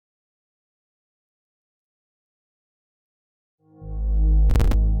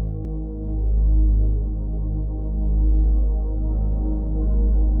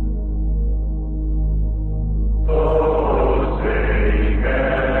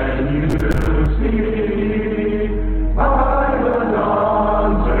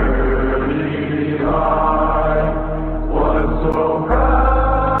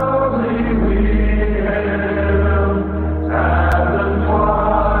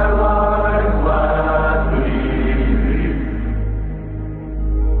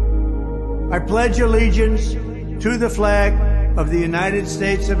I pledge allegiance to the flag of the United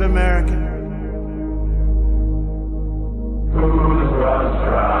States of America. Whose broad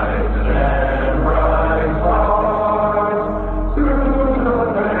stripes and bright stars through the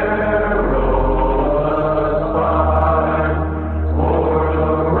perilous fight, o'er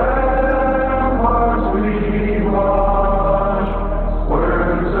the ramparts we march,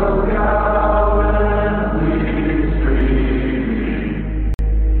 words of gallantly streaming.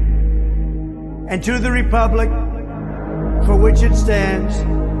 And to the republic for which it stands,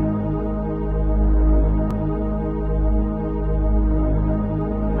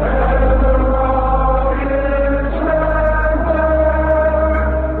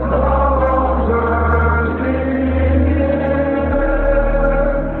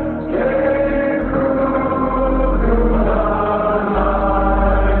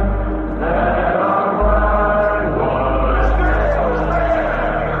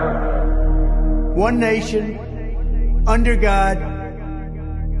 one nation, under God,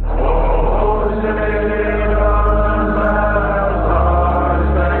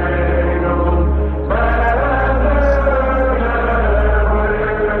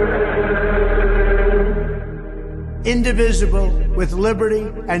 indivisible, with liberty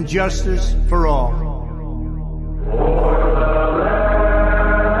and justice for all.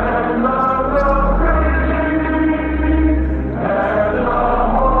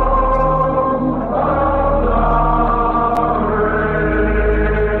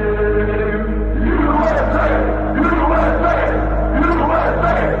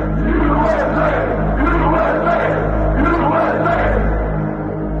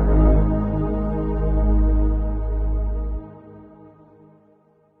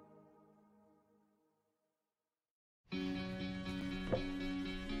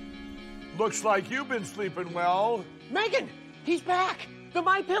 Looks like you've been sleeping well. Megan, he's back. The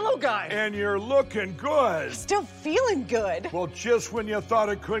My Pillow guy. And you're looking good. Still feeling good. Well, just when you thought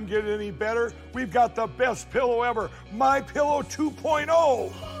it couldn't get any better, we've got the best pillow ever, My Pillow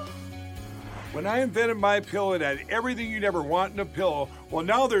 2.0. When I invented My Pillow, it had everything you'd ever want in a pillow. Well,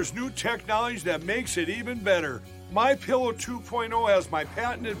 now there's new technology that makes it even better. My Pillow 2.0 has my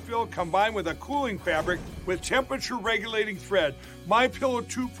patented fill combined with a cooling fabric with temperature-regulating thread. My Pillow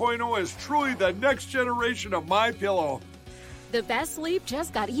 2.0 is truly the next generation of My Pillow. The best sleep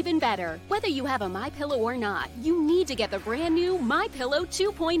just got even better. Whether you have a My Pillow or not, you need to get the brand new My Pillow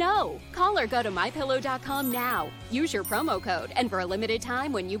 2.0. Call or go to mypillow.com now. Use your promo code, and for a limited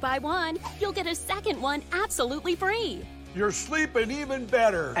time when you buy one, you'll get a second one absolutely free. You're sleeping even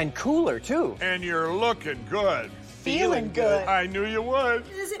better. And cooler, too. And you're looking good. Feeling good. I knew you would.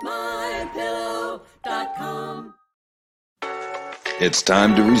 Visit mypillow.com. It's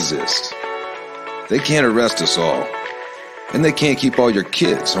time to resist. They can't arrest us all. And they can't keep all your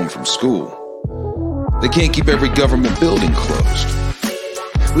kids home from school. They can't keep every government building closed.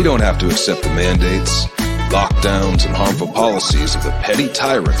 We don't have to accept the mandates, lockdowns, and harmful policies of the petty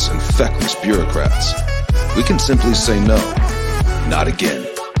tyrants and feckless bureaucrats. We can simply say no, not again.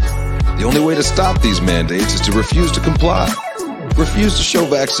 The only way to stop these mandates is to refuse to comply. Refuse to show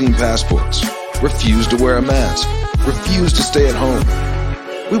vaccine passports. Refuse to wear a mask. Refuse to stay at home.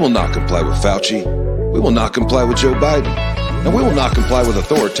 We will not comply with Fauci. We will not comply with Joe Biden. And we will not comply with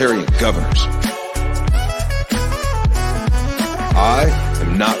authoritarian governors. I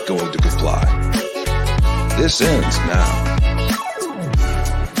am not going to comply. This ends now.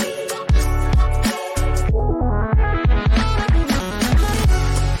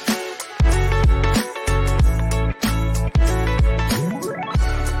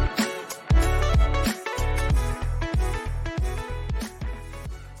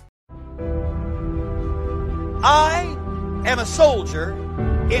 I am a soldier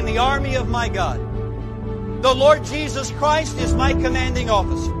in the army of my God. The Lord Jesus Christ is my commanding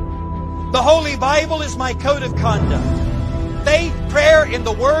officer. The Holy Bible is my code of conduct. Faith, prayer, and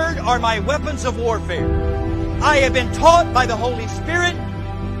the Word are my weapons of warfare. I have been taught by the Holy Spirit,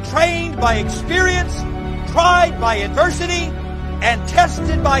 trained by experience, tried by adversity, and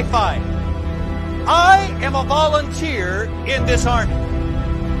tested by fire. I am a volunteer in this army.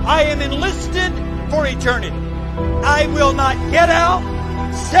 I am enlisted for eternity. I will not get out,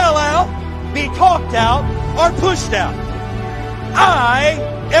 sell out, be talked out, or pushed out. I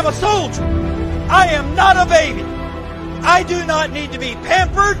am a soldier. I am not a baby. I do not need to be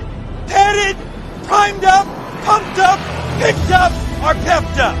pampered, petted, primed up, pumped up, picked up, or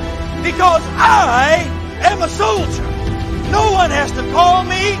pepped up. Because I am a soldier. No one has to call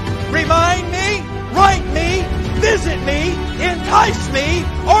me, remind me, write me, visit me, entice me,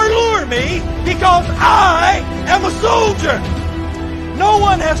 or lure me, because I am a soldier. No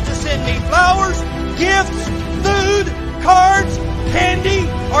one has to send me flowers, gifts, food, cards, candy,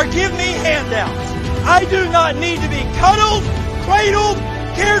 or give me handouts. I do not need to be cuddled, cradled,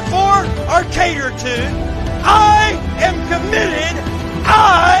 cared for, or catered to. I am committed.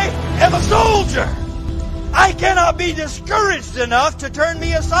 I am a soldier. I cannot be discouraged enough to turn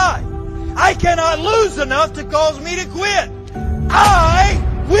me aside. I cannot lose enough to cause me to quit.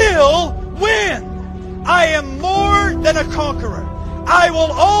 I will win. I am more than a conqueror. I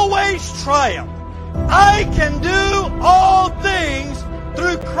will always triumph. I can do all things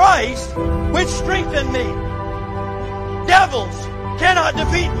through Christ, which strengthen me. Devils cannot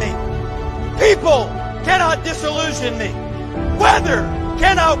defeat me. People cannot disillusion me. Weather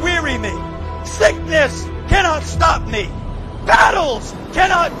cannot weary me. Sickness cannot stop me. Battles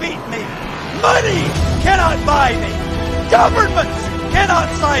cannot beat me. Money cannot buy me. Governments cannot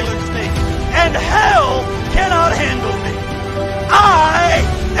silence me. And hell cannot handle me. I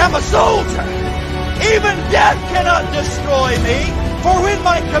am a soldier. Even death cannot destroy me. For when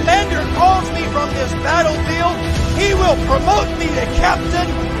my commander calls me from this battlefield, he will promote me to captain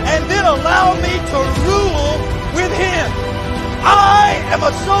and then allow me to rule with him. I am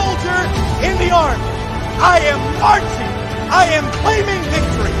a soldier in the army. I am marching. I am claiming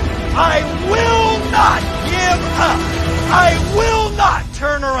victory. I will not give up. I will not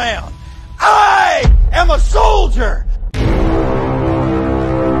turn around. I am a soldier.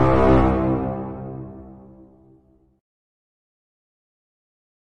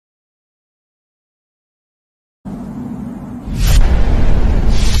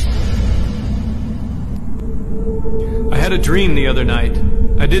 I had a dream the other night.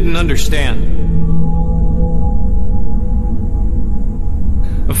 I didn't understand.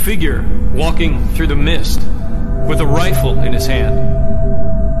 A figure walking through the mist with a rifle in his hand.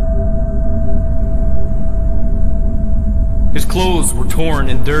 His clothes were torn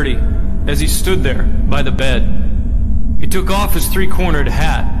and dirty as he stood there by the bed. He took off his three-cornered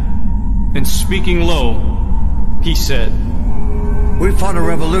hat and, speaking low, he said, "We fought a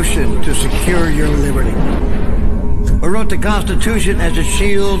revolution to secure your liberty. We wrote the Constitution as a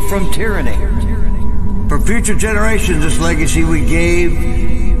shield from tyranny. For future generations, this legacy we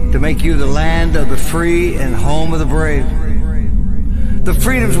gave to make you the land of the free and home of the brave. The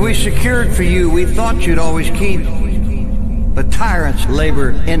freedoms we secured for you, we thought you'd always keep. But tyrants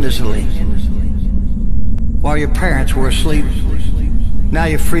labor endlessly while your parents were asleep. Now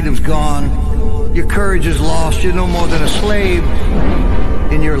your freedom's gone. Your courage is lost. You're no more than a slave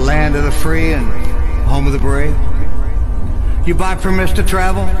in your land of the free and home of the brave. You buy permits to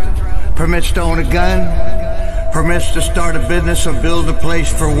travel, permits to own a gun, permits to start a business or build a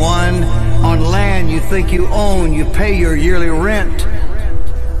place for one. On land you think you own, you pay your yearly rent.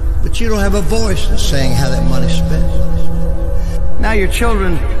 But you don't have a voice in saying how that money's spent. Now your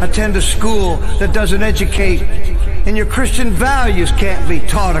children attend a school that doesn't educate, and your Christian values can't be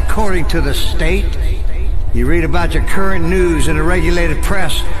taught according to the state. You read about your current news in a regulated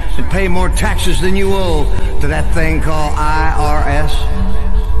press and pay more taxes than you owe to that thing called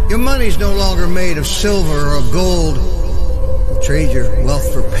IRS. Your money's no longer made of silver or gold. You trade your wealth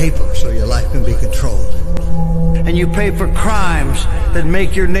for paper so your life can be controlled. And you pay for crimes that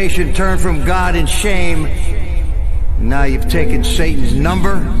make your nation turn from God in shame. Now you've taken Satan's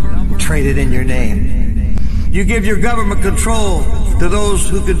number and traded in your name. You give your government control to those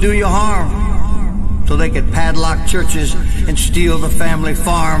who could do you harm, so they could padlock churches and steal the family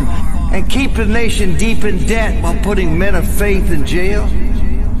farm and keep the nation deep in debt while putting men of faith in jail,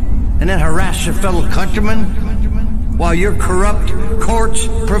 and then harass your fellow countrymen while your corrupt courts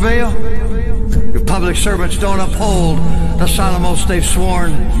prevail. Your public servants don't uphold the solemn oaths they've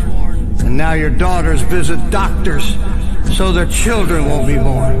sworn, and now your daughters visit doctors so their children won't be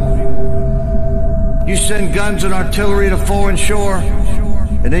born. You send guns and artillery to foreign shore,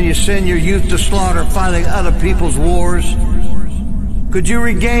 and then you send your youth to slaughter fighting other people's wars. Could you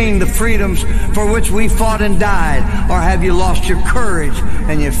regain the freedoms for which we fought and died, or have you lost your courage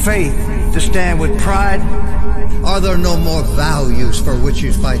and your faith to stand with pride? Are there no more values for which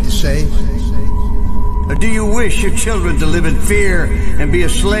you fight to save? Or do you wish your children to live in fear and be a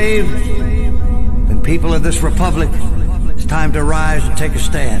slave? Then, people of this republic, it's time to rise and take a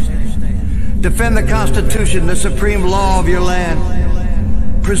stand. Defend the Constitution, the supreme law of your land.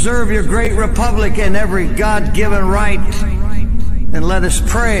 Preserve your great republic and every God-given right. And let us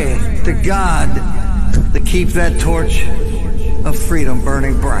pray to God to keep that torch of freedom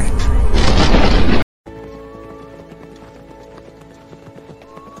burning bright.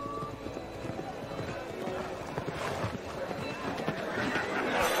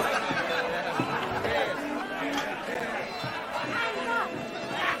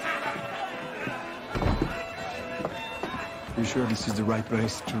 sure this is the right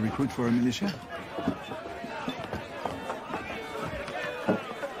place to recruit for a militia?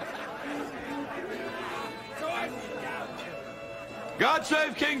 God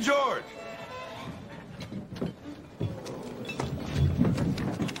save King George!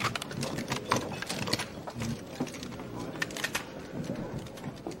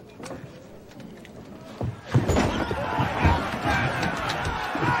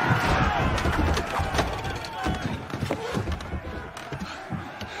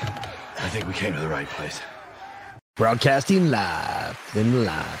 I think we came to the right place. Broadcasting live in the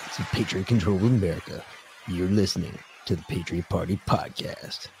lives of Patriot Control America. You're listening to the Patriot Party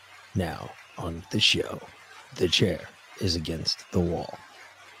Podcast. Now, on with the show. The chair is against the wall.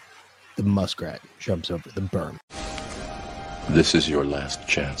 The muskrat jumps over the berm. This is your last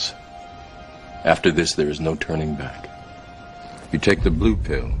chance. After this, there is no turning back. You take the blue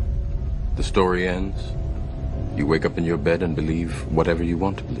pill. The story ends. You wake up in your bed and believe whatever you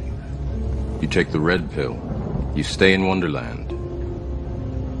want to believe. You take the red pill. You stay in Wonderland.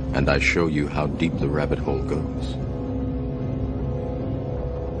 And I show you how deep the rabbit hole goes.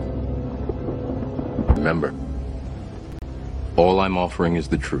 Remember, all I'm offering is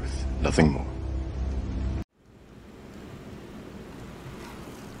the truth, nothing more.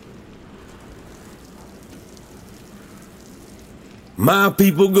 My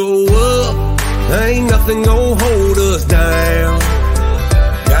people go up, ain't nothing gonna hold us down.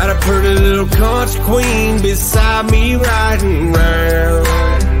 Got a pretty little country queen beside me riding round.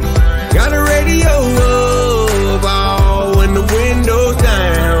 Got a radio up, all when the window's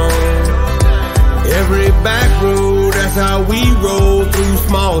down. Every back road, that's how we roll through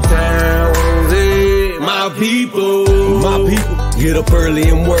small towns. Hey, my people, get up early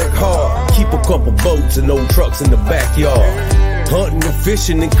and work hard. Keep a couple boats and old trucks in the backyard. Hunting and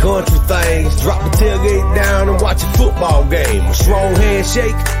fishing and country things. Drop the tailgate down and watch a football game. A strong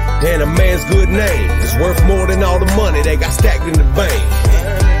handshake and a man's good name is worth more than all the money they got stacked in the bank.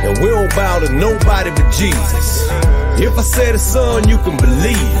 And we don't bow to nobody but Jesus. If I say the son, you can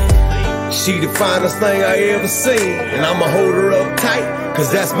believe it. She the finest thing I ever seen, and I'ma hold her up tight,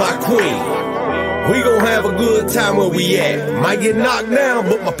 cause that's my queen. We gon' have a good time where we at. Might get knocked down,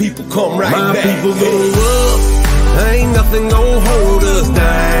 but my people come right back. My people go up. Ain't nothing gonna hold us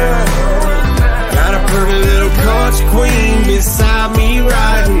down. Got a pretty little country queen beside me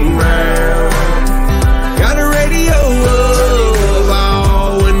riding round. Got a radio up,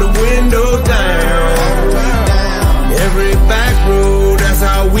 all when the window's down. Every back road, that's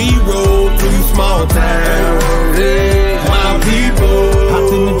how we roll through small towns. Hey, my people.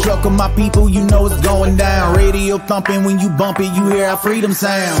 Hopped in the truck of my people, you know it's going down. Radio thumping, when you bump it, you hear our freedom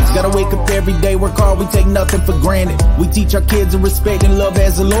sounds. Gotta wake up every day, work hard, we take nothing for granted. We teach our kids to respect and love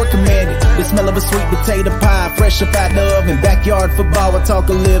as the Lord commanded. The smell of a sweet potato pie, fresh up out the oven. Backyard football, I talk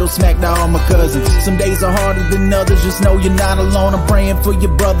a little smack to all my cousins. Some days are harder than others, just know you're not alone. I'm praying for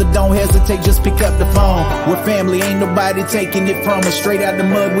your brother, don't hesitate, just pick up the phone. We're family, ain't nobody taking it from us. Straight out the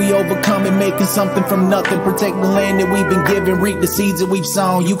mud, we overcome it, making something from nothing. Protect the land that we've been given, reap the seeds that we've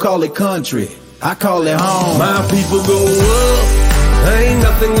sown. You call it country, I call it home. My people go up, ain't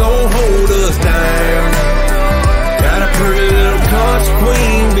nothing gonna hold us down. Got a pretty little country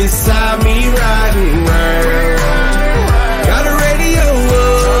queen beside me riding round. Got a radio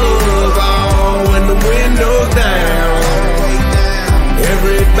up, all when the window's down.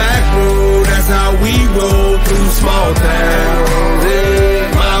 Every back road, that's how we roll through small towns.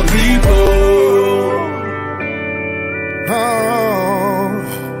 Hey, my people. Oh,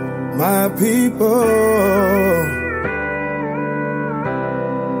 my people.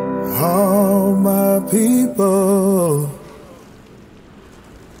 All my people.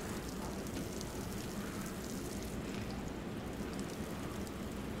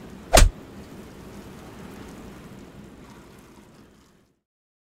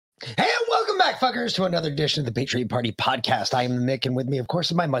 Hey, welcome back, fuckers, to another edition of the Patriot Party Podcast. I am Mick, and with me, of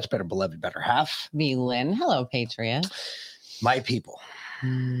course, is my much better beloved better half, The Lynn. Hello, Patriot. My people.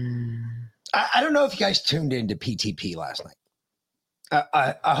 I don't know if you guys tuned into PTP last night.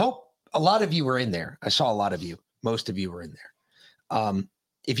 I hope a lot of you were in there. I saw a lot of you. Most of you were in there.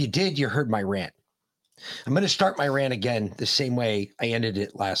 If you did, you heard my rant. I'm going to start my rant again the same way I ended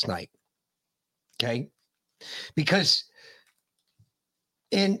it last night. Okay? Because,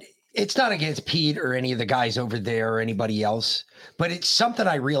 and it's not against Pete or any of the guys over there or anybody else, but it's something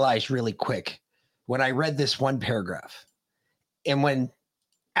I realized really quick when I read this one paragraph. And when,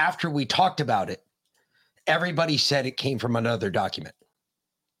 after we talked about it, everybody said it came from another document.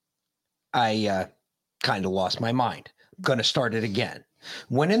 I kind of lost my mind. I'm going to start it again.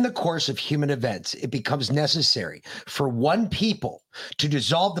 when in the course of human events, it becomes necessary for one people to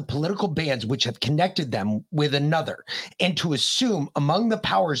dissolve the political bands which have connected them with another and to assume among the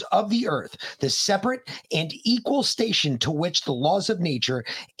powers of the earth the separate and equal station to which the laws of nature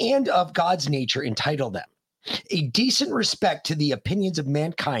and of God's nature entitle them. A decent respect to the opinions of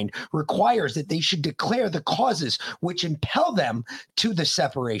mankind requires that they should declare the causes which impel them to the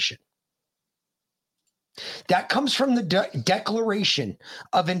separation. That comes from the Declaration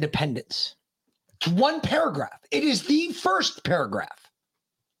of Independence. It's one paragraph. It is the first paragraph.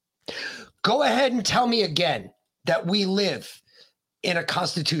 Go ahead and tell me again that we live in a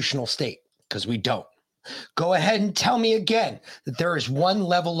constitutional state, because we don't. Go ahead and tell me again that there is one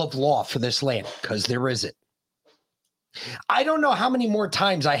level of law for this land, because there isn't. I don't know how many more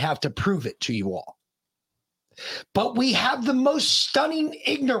times I have to prove it to you all. But we have the most stunning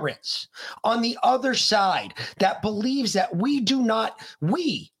ignorance on the other side that believes that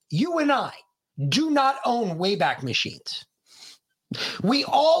you and I, do not own Wayback Machines. We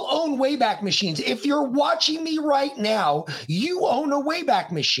all own Wayback Machines. If you're watching me right now, you own a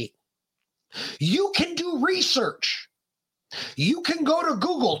Wayback Machine. You can do research. You can go to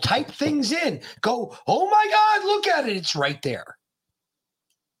Google, type things in, go, oh my God, look at it. It's right there.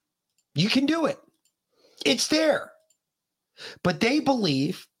 You can do it. It's there. But they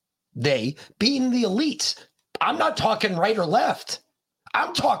believe, being the elites, I'm not talking right or left.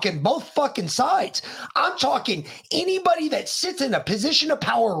 I'm talking both fucking sides. I'm talking anybody that sits in a position of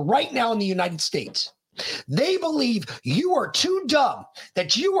power right now in the United States. They believe you are too dumb,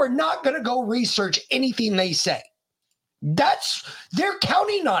 that you are not going to go research anything they say. They're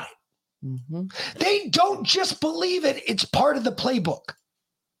counting on it. Mm-hmm. They don't just believe it. It's part of the playbook.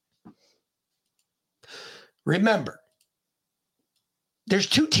 Remember, there's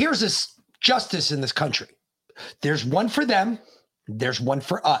two tiers of justice in this country. There's one for them. There's one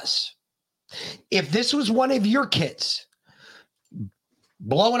for us. If this was one of your kids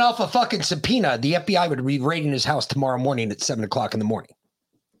blowing off a fucking subpoena, the FBI would be raiding his house tomorrow morning at 7 o'clock in the morning.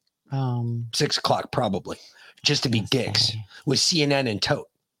 6 o'clock, probably, just to be dicks with CNN and tote.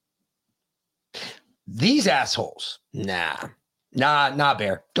 These assholes, nah,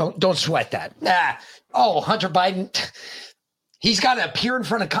 Bear. Don't sweat that. Nah. Oh, Hunter Biden, he's got to appear in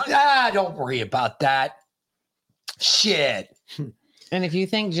front of don't worry about that. Shit. And if you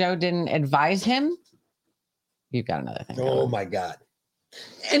think Joe didn't advise him, you've got another thing. Oh my God.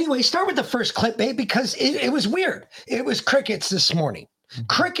 Anyway, start with the first clip, babe, because it was weird. It was crickets this morning. Mm-hmm.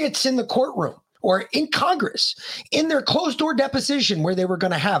 Crickets in the courtroom or in Congress in their closed door deposition where they were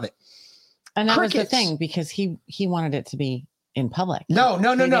going to have it. And that was the thing, because he wanted it to be in public. No. He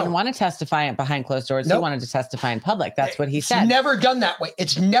didn't want to testify behind closed doors. Nope. He wanted to testify in public. That's what he said. It's never done that way.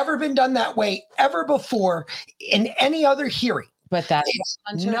 It's never been done that way ever before in any other hearing. But that's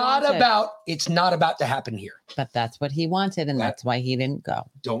it's not about to happen here. But that's what he wanted, and that's why he didn't go.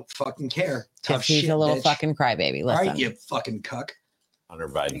 Don't fucking care. Tough shit, he's a little fucking crybaby. Listen. All right, you fucking cuck. Hunter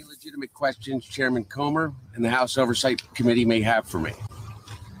Biden. Any legitimate questions Chairman Comer and the House Oversight Committee may have for me?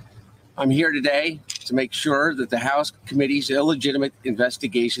 I'm here today to make sure that the House Committee's illegitimate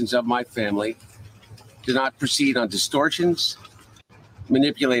investigations of my family do not proceed on distortions,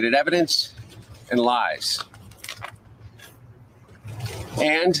 manipulated evidence, and lies.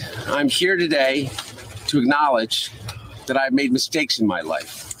 And I'm here today to acknowledge that I've made mistakes in my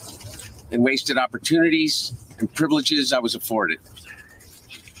life and wasted opportunities and privileges I was afforded.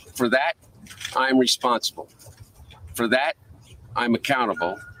 For that, I'm responsible. For that, I'm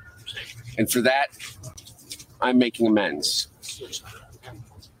accountable. And for that, I'm making amends.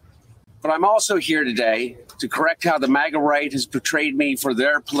 But I'm also here today to correct how the MAGA right has portrayed me for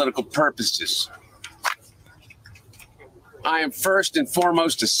their political purposes. I am first and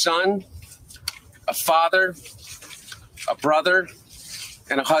foremost a son, a father, a brother,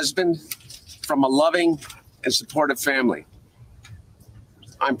 and a husband from a loving and supportive family.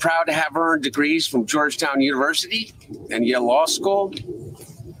 I'm proud to have earned degrees from Georgetown University and Yale Law School.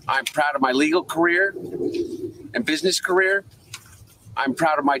 I'm proud of my legal career and business career. I'm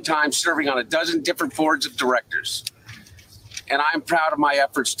proud of my time serving on a dozen different boards of directors. And I'm proud of my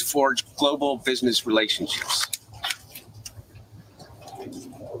efforts to forge global business relationships.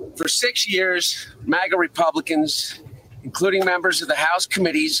 For 6 years, MAGA Republicans, including members of the House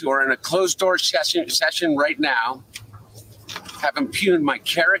committees who are in a closed-door session right now, have impugned my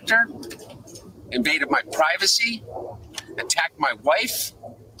character, invaded my privacy, attacked my wife,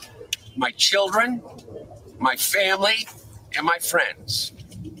 my children, my family, and my friends.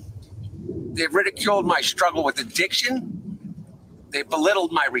 They've ridiculed my struggle with addiction. They've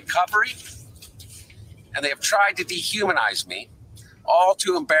belittled my recovery. And they have tried to dehumanize me all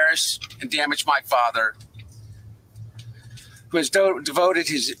to embarrass and damage my father, who has devoted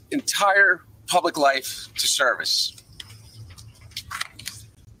his entire public life to service.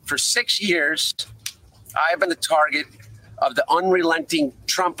 For 6 years, I have been the target of the unrelenting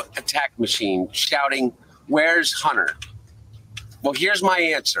Trump attack machine, shouting, "Where's Hunter?" Well, here's my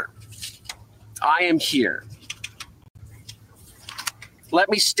answer. I am here. Let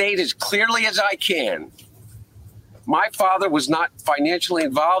me state as clearly as I can. My father was not financially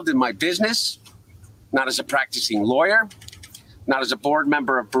involved in my business, not as a practicing lawyer, not as a board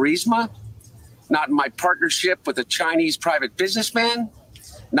member of Burisma, not in my partnership with a Chinese private businessman,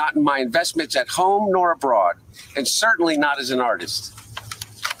 not in my investments at home nor abroad, and certainly not as an artist.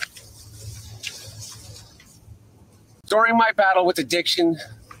 During my battle with addiction,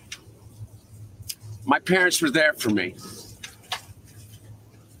 my parents were there for me.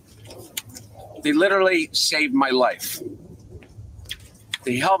 They literally saved my life.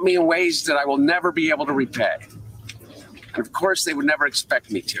 They helped me in ways that I will never be able to repay. And of course, they would never expect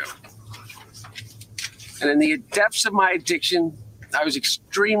me to. And in the depths of my addiction, I was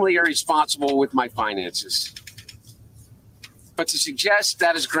extremely irresponsible with my finances. But to suggest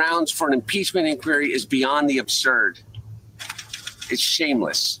that is grounds for an impeachment inquiry is beyond the absurd. It's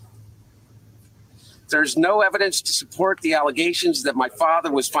shameless. There's no evidence to support the allegations that my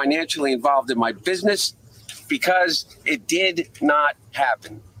father was financially involved in my business because it did not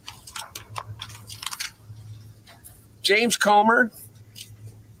happen. James Comer,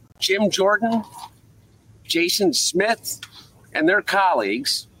 Jim Jordan, Jason Smith, and their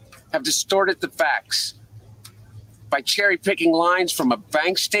colleagues have distorted the facts by cherry-picking lines from a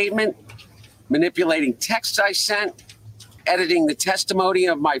bank statement, manipulating texts I sent, editing the testimony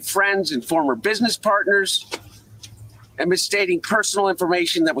of my friends and former business partners, and misstating personal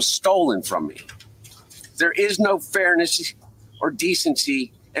information that was stolen from me. There is no fairness or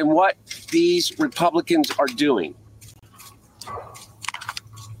decency in what these Republicans are doing.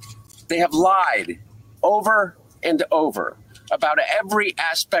 They have lied over and over about every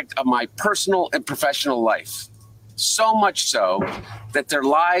aspect of my personal and professional life. So much so that their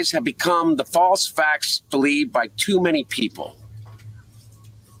lies have become the false facts believed by too many people.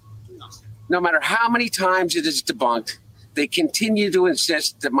 No matter how many times it is debunked, they continue to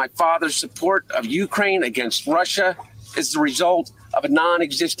insist that my father's support of Ukraine against Russia is the result of a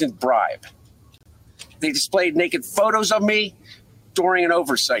non-existent bribe. They displayed naked photos of me during an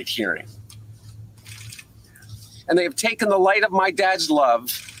oversight hearing. And they have taken the light of my dad's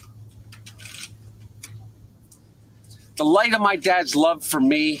love, for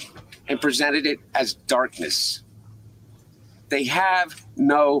me, and presented it as darkness. They have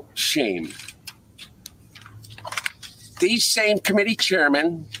no shame. These same committee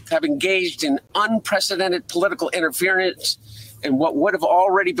chairmen have engaged in unprecedented political interference in what would have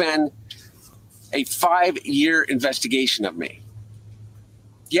already been a 5-year investigation of me.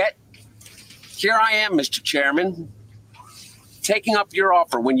 Yet, here I am, Mr. Chairman, taking up your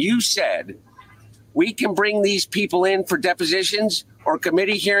offer when you said we can bring these people in for depositions or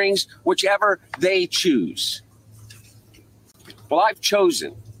committee hearings, whichever they choose. Well, I've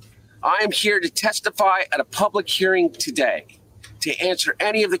chosen. I am here to testify at a public hearing today to answer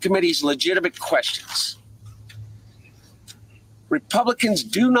any of the committee's legitimate questions. Republicans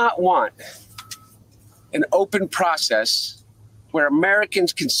do not want an open process where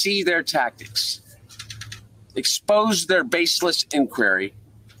Americans can see their tactics, expose their baseless inquiry,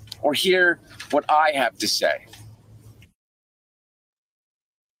 or hear what I have to say.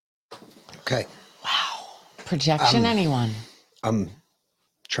 Okay. Wow. Projection, anyone? I'm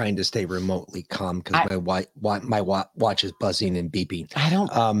trying to stay remotely calm because my watch is buzzing and beeping. I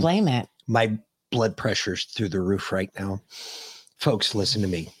don't blame it. My blood pressure's through the roof right now. Folks, listen to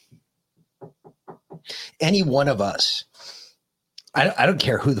me. Any one of us, I don't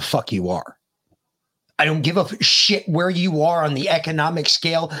care who the fuck you are. I don't give a shit where you are on the economic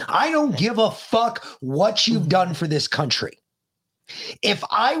scale. I don't give a fuck what you've done for this country. If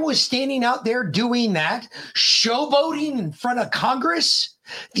I was standing out there doing that, showboating in front of Congress,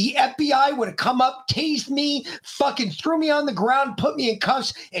 the FBI would have come up, tased me, fucking threw me on the ground, put me in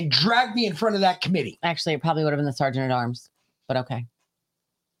cuffs, and dragged me in front of that committee. Actually, it probably would have been the sergeant at arms, but okay.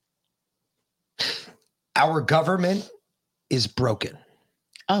 Our government is broken.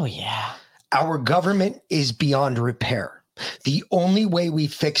 Oh, yeah. Our government is beyond repair. The only way we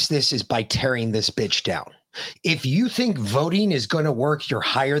fix this is by tearing this bitch down. If you think voting is going to work, you're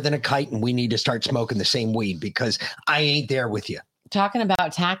higher than a kite, and we need to start smoking the same weed because I ain't there with you. Talking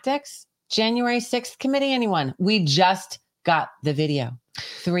about tactics, January 6th committee, anyone? We just got the video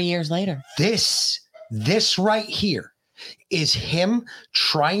 3 years later. This right here is him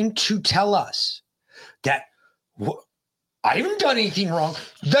trying to tell us that I haven't done anything wrong.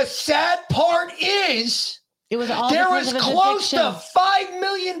 The sad part is it was all there was close to 5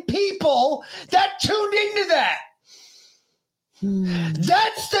 million people that tuned into that.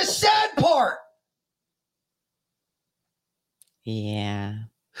 That's the sad part. Yeah.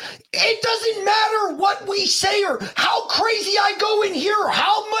 It doesn't matter what we say or how crazy I go in here or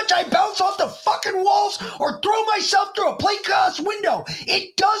how much I bounce off the fucking walls or throw myself through a plate glass window.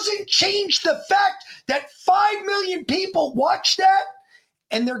 It doesn't change the fact that 5 million people watch that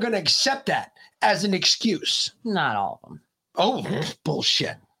and they're going to accept that as an excuse. Not all of them. Oh,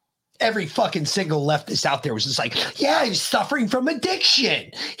 bullshit. Every fucking single leftist out there was just like, yeah, he's suffering from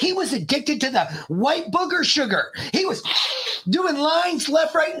addiction. He was addicted to the white booger sugar. He was doing lines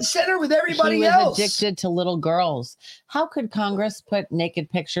left, right, and center with everybody else. He was addicted to little girls. How could Congress put naked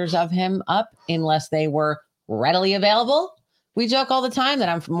pictures of him up unless they were readily available? We joke all the time that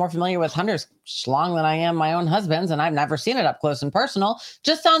I'm more familiar with Hunter's schlong than I am my own husband's, and I've never seen it up close and personal,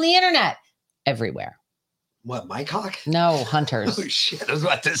 just on the internet, everywhere. What, my cock? No, Hunter's. Oh, shit. I was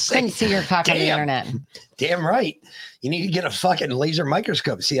about to say. Couldn't see your cock on the internet. Damn right. You need to get a fucking laser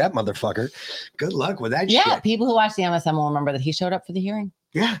microscope. See that motherfucker. Good luck with that shit. Yeah, people who watch the MSM will remember that he showed up for the hearing.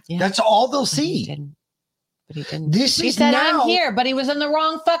 Yeah. That's all they'll see. But he didn't. He said, now, I'm here, but he was in the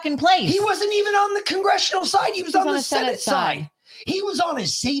wrong fucking place. He wasn't even on the congressional side. He was on the Senate side. He was on a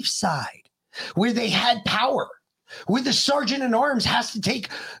safe side where they had power, where the sergeant in arms has to take...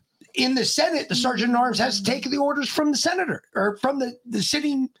 In the Senate, the sergeant at arms has to take the orders from the senator or from the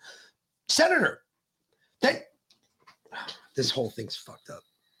sitting senator. This whole thing's fucked up.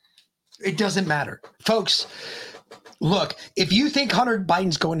 It doesn't matter. Folks, look, if you think Hunter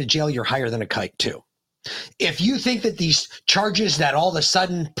Biden's going to jail, you're higher than a kite too. If you think that these charges that all of a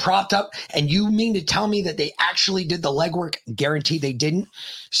sudden propped up and you mean to tell me that they actually did the legwork, guarantee they didn't,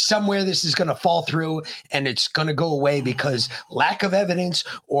 somewhere this is going to fall through and it's going to go away because lack of evidence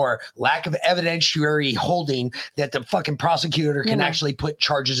or lack of evidentiary holding that the fucking prosecutor can actually put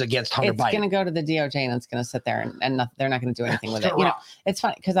charges against Hunter Biden. It's going to go to the DOJ and it's going to sit there and they're not going to do anything with it. You know, it's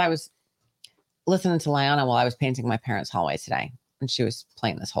funny because I was listening to Liana while I was painting my parents' hallway today and she was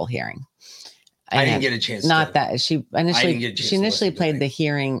playing this whole hearing. I didn't get a chance. Not that she initially played the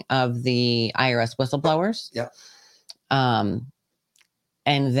hearing of the IRS whistleblowers. Yep. And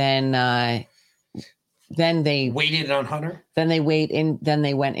then they waited on Hunter. Then they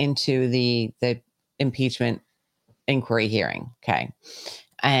went into the impeachment inquiry hearing. Okay.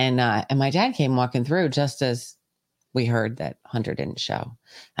 And my dad came walking through just as we heard that Hunter didn't show.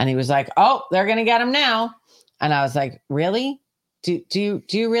 And he was like, "Oh, they're gonna get him now." And I was like, "Really? Do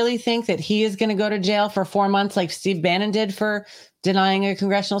you really think that he is going to go to jail for 4 months like Steve Bannon did for denying a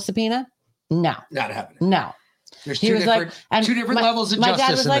congressional subpoena? No, not happening. No, there's two different levels of justice. My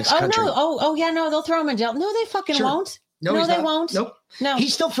dad was in like, this "Oh country. no, yeah, no, they'll throw him in jail. No, they fucking won't. No, they won't. Nope. No,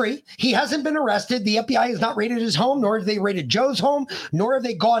 he's still free. He hasn't been arrested. The FBI has not raided his home, nor have they raided Joe's home, nor have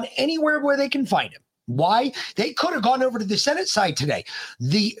they gone anywhere where they can find him. Why? They could have gone over to the Senate side today.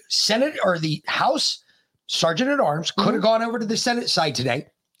 The Senate or the House Sergeant at Arms could have gone over to the Senate side today,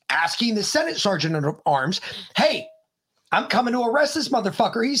 asking the Senate Sergeant at Arms, "Hey, I'm coming to arrest this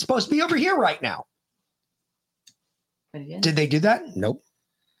motherfucker. He's supposed to be over here right now." Did they do that? Nope.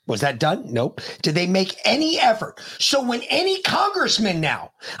 Was that done? Nope. Did they make any effort? So when any congressman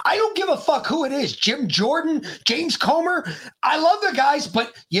now, I don't give a fuck who it is, Jim Jordan, James Comer, I love the guys,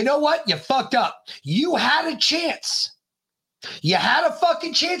 but you know what? You fucked up. You had a chance. You had a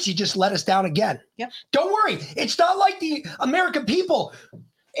fucking chance. You just let us down again. Yep. Don't worry. It's not like the American people.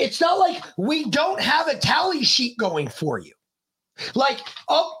 It's not like we don't have a tally sheet going for you. Like,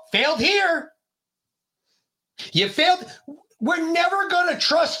 oh, failed here. You failed. We're never going to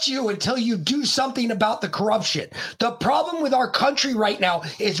trust you until you do something about the corruption. The problem with our country right now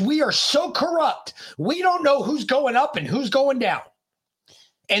is we are so corrupt. We don't know who's going up and who's going down.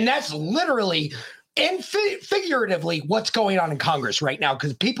 And that's literally and figuratively what's going on in Congress right now,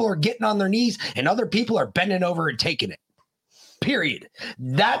 because people are getting on their knees and other people are bending over and taking it. Period.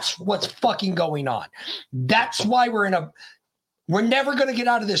 That's what's fucking going on. That's why we're never going to get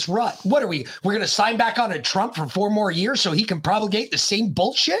out of this rut. What are we? We're going to sign back on to Trump for 4 more years so he can propagate the same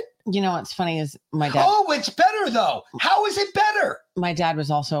bullshit? You know what's funny is my dad. Oh, it's better though. How is it better? My dad was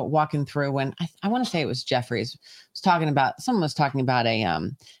also walking through when I want to say it was Jeffries someone was talking about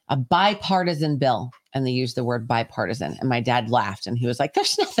a bipartisan bill, and they used the word bipartisan, and my dad laughed and he was like,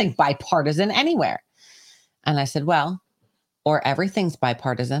 "There's nothing bipartisan anywhere." And I said, "Well, or everything's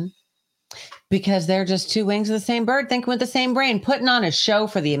bipartisan because they're just two wings of the same bird, thinking with the same brain, putting on a show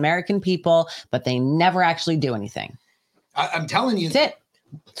for the American people, but they never actually do anything." I'm telling you. That's it.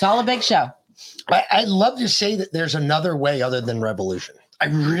 It's all a big show. I'd love to say that there's another way other than revolution. I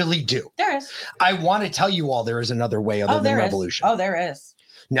really do. There is. I want to tell you all there is another way other than revolution. Oh, there is.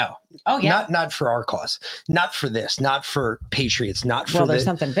 No. Oh, yeah. Not for our cause. Not for this. Not for Patriots. Not for there's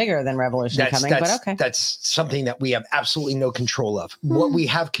something bigger than revolution coming, but okay. That's something that we have absolutely no control of. What we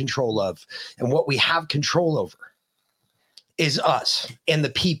have control of and what we have control over is us and the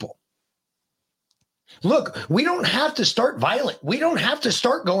people. Look, we don't have to start violent. We don't have to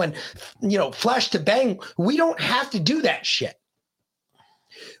start going, flash to bang. We don't have to do that shit.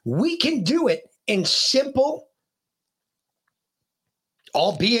 We can do it in simple,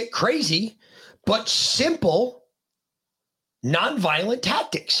 albeit crazy, but simple, nonviolent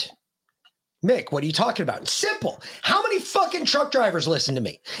tactics. Mick, what are you talking about? Simple. How many fucking truck drivers listen to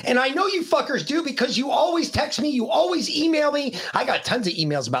me? And I know you fuckers do because you always text me. You always email me. I got tons of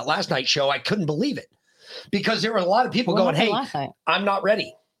emails about last night's show. I couldn't believe it because there were a lot of people going, hey, I'm not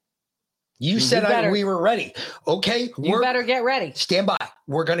ready. You said we were ready. Okay. You better get ready. Stand by.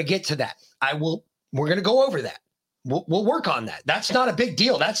 We're going to get to that. We're going to go over that. We'll work on that. That's not a big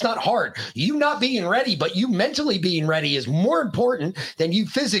deal. That's not hard. You not being ready, but you mentally being ready is more important than you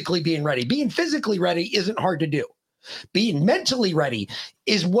physically being ready. Being physically ready isn't hard to do. Being mentally ready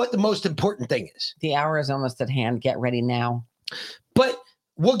is what the most important thing is. The hour is almost at hand. Get ready now. But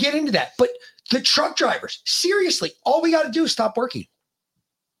we'll get into that. But the truck drivers, seriously, all we got to do is stop working.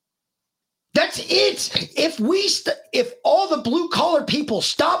 That's it. If all the blue collar people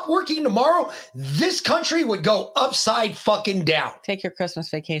stop working tomorrow, this country would go upside fucking down. Take your Christmas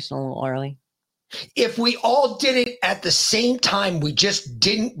vacation a little early. If we all did it at the same time, we just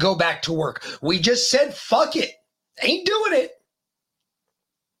didn't go back to work. We just said, fuck it. Ain't doing it.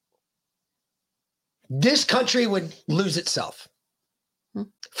 This country would lose itself.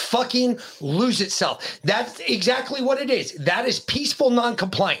 Fucking lose itself. That's exactly what it is. That is peaceful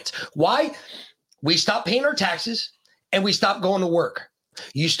non-compliance. Why? We stop paying our taxes and we stop going to work.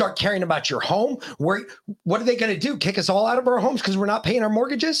 You start caring about your home. What are they going to do? Kick us all out of our homes because we're not paying our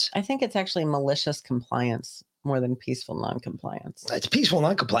mortgages? I think it's actually malicious compliance more than peaceful non-compliance. It's peaceful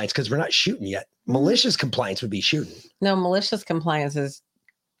non-compliance because we're not shooting yet. Malicious compliance would be shooting. No, malicious compliance is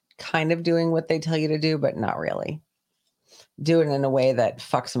kind of doing what they tell you to do, but not really. Do it in a way that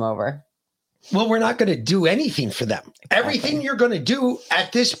fucks them over. Well, we're not going to do anything for them. Exactly. Everything you're going to do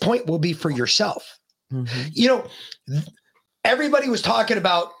at this point will be for yourself. Mm-hmm. Everybody was talking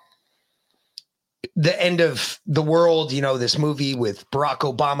about the end of the world, this movie with Barack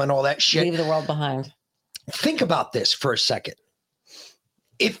Obama and all that shit. Leave the world behind. Think about this for a second.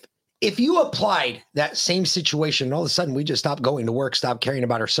 If you applied that same situation, and all of a sudden we just stopped going to work, stopped caring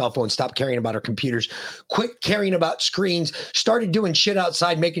about our cell phones, stopped caring about our computers, quit caring about screens, started doing shit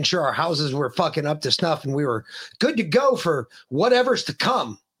outside, making sure our houses were fucking up to snuff and we were good to go for whatever's to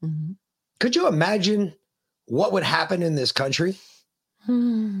come. Mm-hmm. Could you imagine what would happen in this country?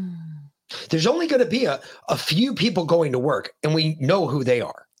 There's only going to be a few people going to work, and we know who they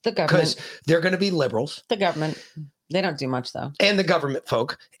are. The government. Because they're going to be liberals. The government. They don't do much, though. And the government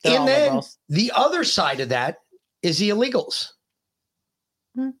folk. They're and then liberals. The other side of that is the illegals.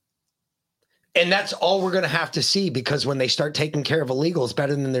 And that's all we're going to have to see, because when they start taking care of illegals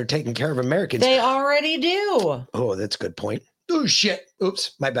better than they're taking care of Americans. They already do. Oh, that's a good point. Oh, shit.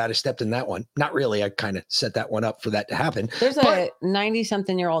 Oops. My bad. I stepped in that one. Not really. I kind of set that one up for that to happen. There's a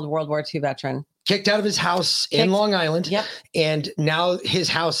 90-something-year-old World War II veteran. Kicked out of his house in Long Island. Yep. And now his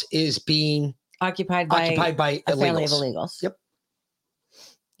house is being occupied by a illegals. Family of illegals. Yep.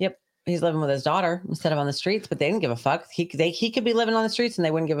 He's living with his daughter instead of on the streets, but they didn't give a fuck. He could be living on the streets and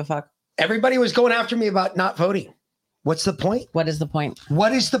they wouldn't give a fuck. Everybody was going after me about not voting. What's the point? What is the point?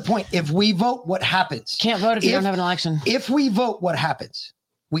 What is the point? If we vote, what happens? Can't vote if you don't have an election. If we vote, what happens?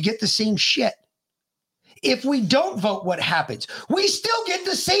 We get the same shit. If we don't vote, what happens? We still get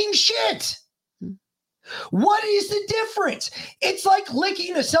the same shit. What is the difference? It's like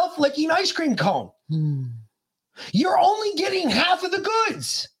licking a self-licking ice cream cone. You're only getting half of the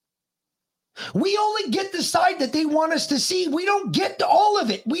goods. We only get the side that they want us to see. We don't get all of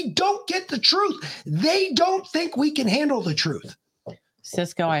it. We don't get the truth. They don't think we can handle the truth.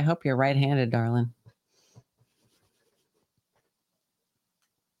 Cisco, I hope you're right-handed, darling.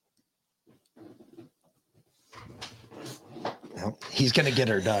 Well, he's going to get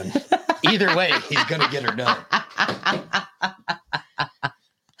her done. Either way, he's going to get her done.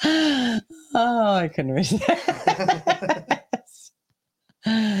 Oh, I couldn't resist.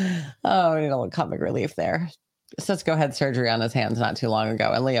 Oh, we need a little comic relief there. Cisco had surgery on his hands not too long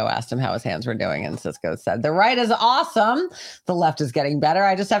ago, and Leo asked him how his hands were doing, and Cisco said, "The right is awesome. The left is getting better.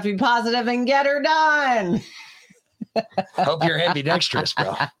 I just have to be positive and get her done." Hope you're ambidextrous,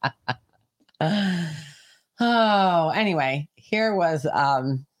 bro. Oh, anyway, here was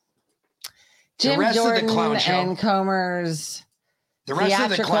Jim Jordan and Comer's the rest of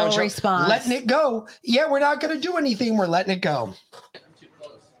the clown show response. Letting it go. Yeah, we're not going to do anything. We're letting it go.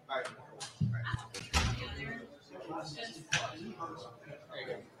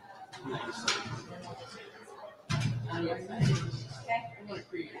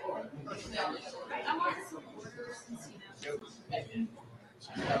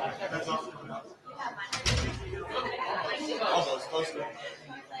 Almost close to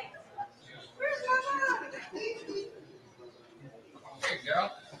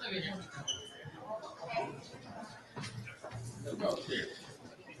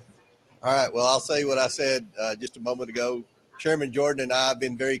All right. Well, I'll say what I said just a moment ago. Chairman Jordan and I have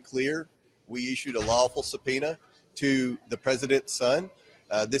been very clear. We issued a lawful subpoena to the president's son.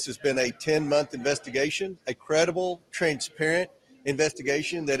 This has been a 10-month investigation, a credible, transparent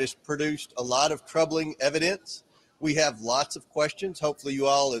investigation that has produced a lot of troubling evidence. We have lots of questions. Hopefully you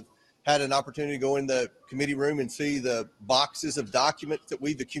all have had an opportunity to go in the committee room and see the boxes of documents that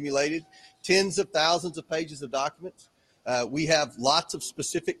we've accumulated, tens of thousands of pages of documents. We have lots of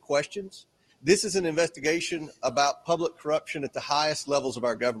specific questions. This is an investigation about public corruption at the highest levels of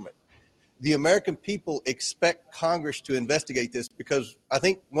our government. The American people expect Congress to investigate this because I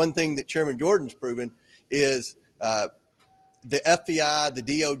think one thing that Chairman Jordan's proven is the FBI, the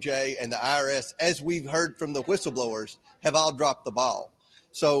DOJ, and the IRS, as we've heard from the whistleblowers, have all dropped the ball.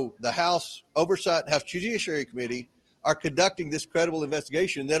 So the House Oversight, House Judiciary Committee are conducting this credible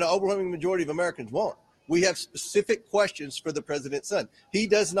investigation that an overwhelming majority of Americans want. We have specific questions for the president's son. He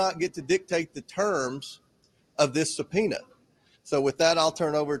does not get to dictate the terms of this subpoena. So with that, I'll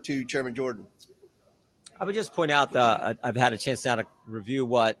turn over to Chairman Jordan. I would just point out that I've had a chance now to review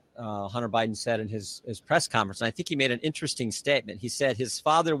what Hunter Biden said in his press conference. And I think he made an interesting statement. He said his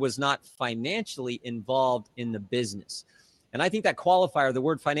father was not financially involved in the business. And I think that qualifier, the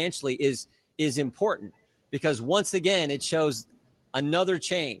word financially, is important because once again, it shows another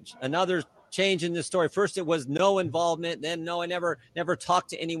change in this story. First, it was no involvement. Then, no, I never talked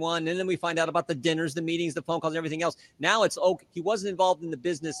to anyone. And then we find out about the dinners, the meetings, the phone calls, and everything else. Now it's okay. He wasn't involved in the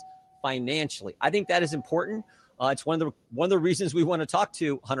business financially. I think that is important. It's one of the reasons we want to talk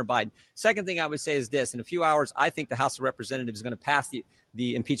to Hunter Biden. Second thing I would say is this: in a few hours, I think the House of Representatives is going to pass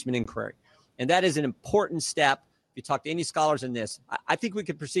the impeachment inquiry, and that is an important step. If you talk to any scholars in this, I think we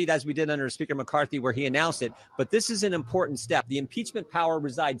could proceed as we did under Speaker McCarthy, where he announced it. But this is an important step. The impeachment power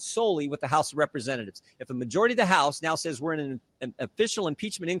resides solely with the House of Representatives. If a majority of the House now says we're in an official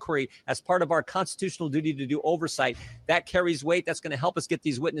impeachment inquiry as part of our constitutional duty to do oversight, that carries weight. That's going to help us get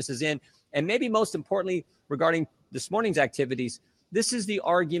these witnesses in. And maybe most importantly, regarding this morning's activities, this is the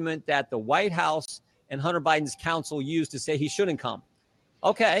argument that the White House and Hunter Biden's counsel used to say he shouldn't come.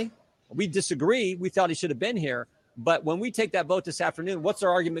 Okay, we disagree. We thought he should have been here. But when we take that vote this afternoon, what's our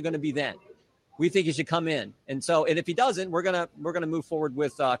argument going to be then? We think he should come in. And if he doesn't, we're gonna move forward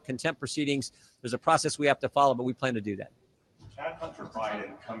with contempt proceedings. There's a process we have to follow, but we plan to do that. Had Hunter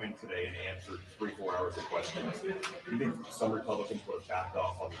Biden come in today and answered 3-4 hours of questions, do you think some Republicans would have backed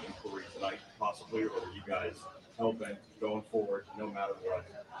off on the inquiry tonight, possibly, or are you guys hell-bent going forward no matter what?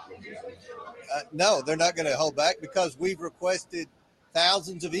 No, they're not going to hold back because we've requested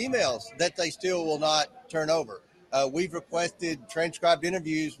thousands of emails that they still will not turn over. We've requested transcribed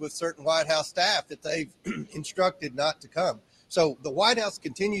interviews with certain White House staff that they've instructed not to come. So the White House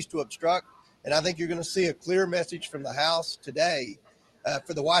continues to obstruct, and I think you're going to see a clear message from the House today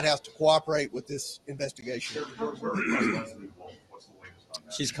for the White House to cooperate with this investigation.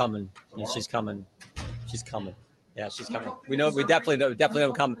 She's coming. Yeah, she's coming. She's coming. Yeah, she's coming. We definitely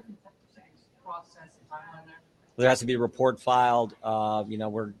don't come. There has to be a report filed.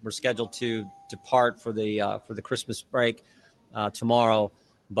 We're scheduled to depart for the Christmas break tomorrow,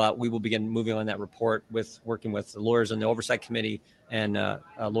 but we will begin moving on that report working with the lawyers on the Oversight Committee and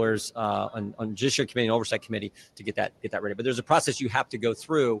lawyers on Judiciary Committee and Oversight Committee to get that ready. But there's a process you have to go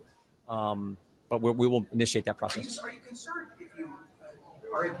through, but we will initiate that process. Are you concerned if you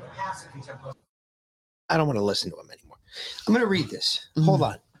are able to pass a contempt motion? I don't want to listen to him anymore. I'm going to read this. Hold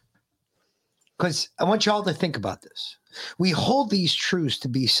on. Because I want y'all to think about this. We hold these truths to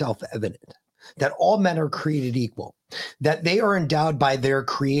be self-evident, that all men are created equal, that they are endowed by their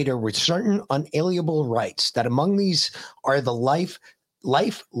creator with certain unalienable rights, that among these are the life,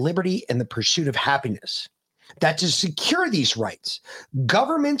 liberty, and the pursuit of happiness, that to secure these rights,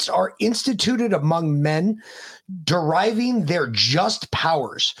 governments are instituted among men, deriving their just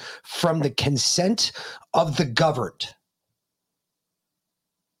powers from the consent of the governed.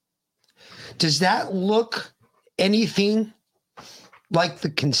 Does that look anything like the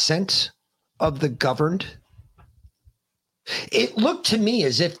consent of the governed? It looked to me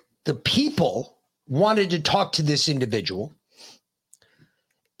as if the people wanted to talk to this individual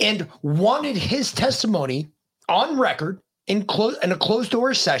and wanted his testimony on record in a closed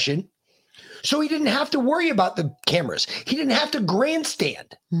door session, so he didn't have to worry about the cameras. He didn't have to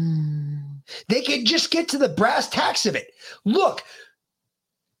grandstand. They could just get to the brass tacks of it. Look,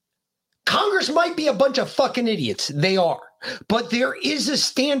 Congress might be a bunch of fucking idiots. They are. But there is a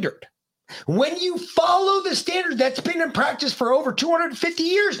standard. When you follow the standard that's been in practice for over 250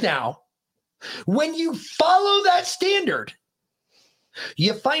 years now, when you follow that standard,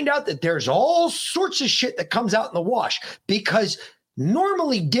 you find out that there's all sorts of shit that comes out in the wash, because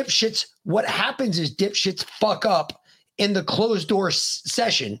normally dipshits, what happens is dipshits fuck up in the closed door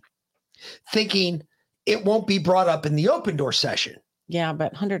session thinking it won't be brought up in the open door session. Yeah,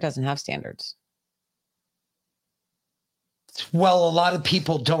 but Hunter doesn't have standards. Well, a lot of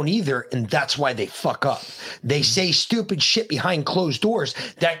people don't either, and that's why they fuck up. They say stupid shit behind closed doors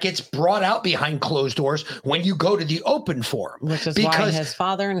that gets brought out behind closed doors when you go to the open forum. Which is why his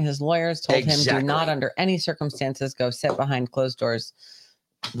father and his lawyers told him do not under any circumstances go sit behind closed doors.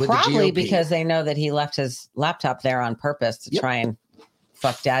 With Probably the GOP. because they know that he left his laptop there on purpose to try and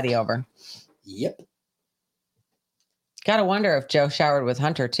fuck daddy over. Yep. Gotta wonder if Joe showered with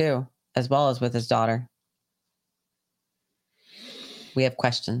Hunter too, as well as with his daughter. We have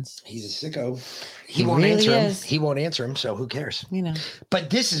questions. He's a sicko. He won't really answer is. him. He won't answer him, so who cares? You know. But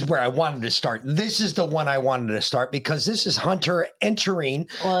this is where I wanted to start. This is the one I wanted to start because this is Hunter entering.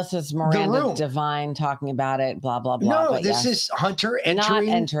 Well, this is Miranda Devine talking about it, blah, blah, blah. No, but this is Hunter entering.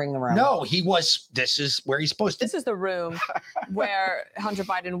 Not entering the room. No, this is where he's supposed to. This is the room where Hunter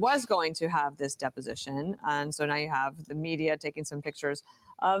Biden was going to have this deposition. And so now you have the media taking some pictures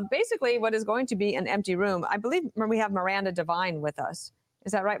of basically what is going to be an empty room. I believe we have Miranda Devine with us.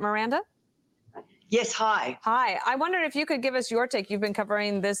 Is that right, Miranda? Yes, hi. Hi. I wondered if you could give us your take. You've been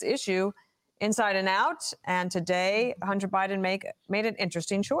covering this issue inside and out, and today Hunter Biden made an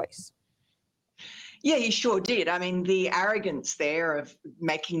interesting choice. Yeah, he sure did. I mean, the arrogance there of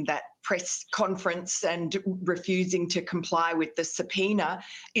making that press conference and refusing to comply with the subpoena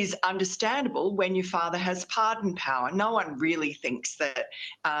is understandable when your father has pardon power. No one really thinks that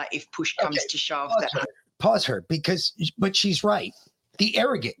if push comes to shove that. Pause her, but she's right. The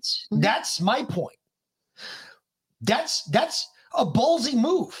arrogance. Mm-hmm. That's my point. That's a ballsy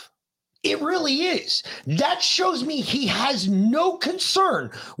move. It really is. That shows me he has no concern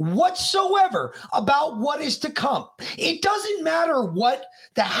whatsoever about what is to come. It doesn't matter what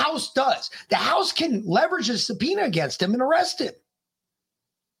the House does. The House can leverage a subpoena against him and arrest him.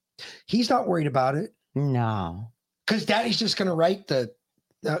 He's not worried about it. No. Because Daddy's just going to write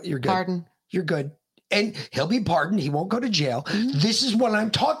you're good. Pardon. You're good. And he'll be pardoned. He won't go to jail. Mm-hmm. This is what I'm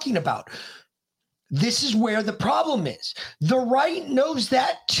talking about. This is where the problem is. The right knows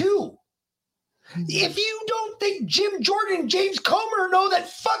that too. If you don't think Jim Jordan and James Comer know that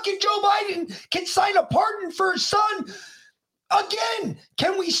fucking Joe Biden can sign a pardon for his son, again,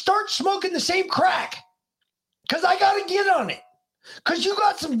 can we start smoking the same crack? Because I got to get on it. Because you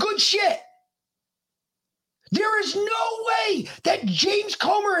got some good shit. There is no way that James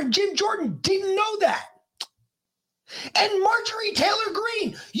Comer and Jim Jordan didn't know that. And Marjorie Taylor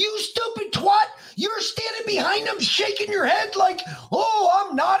Greene, you stupid twat, you're standing behind them shaking your head like, oh,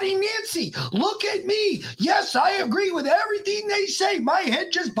 I'm naughty Nancy. Look at me. Yes, I agree with everything they say. My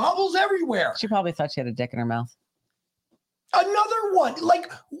head just bobbles everywhere. She probably thought she had a dick in her mouth. Another one.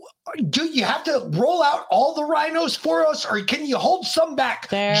 Like, do you have to roll out all the rhinos for us, or can you hold some back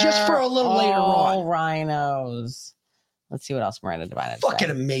just for a little later on? All rhinos. Let's see what else Miranda Devine. Fucking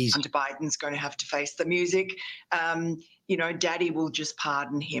amazing. Hunter Biden's going to have to face the music. Daddy will just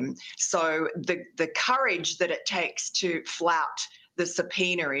pardon him. So the courage that it takes to flout the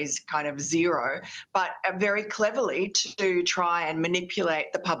subpoena is kind of zero, but very cleverly to try and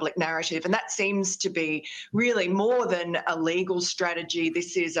manipulate the public narrative. And that seems to be really more than a legal strategy.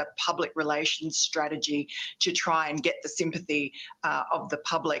 This is a public relations strategy to try and get the sympathy of the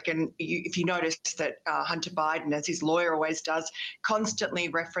public. And if you notice that Hunter Biden, as his lawyer always does, constantly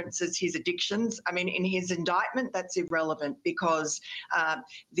references his addictions. I mean, in his indictment, that's irrelevant because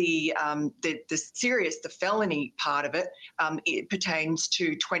the felony part of it, pertains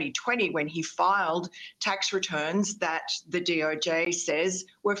to 2020 when he filed tax returns that the DOJ says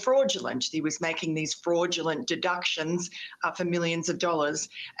were fraudulent. He was making these fraudulent deductions for millions of dollars.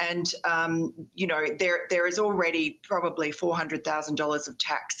 And, there is already probably $400,000 of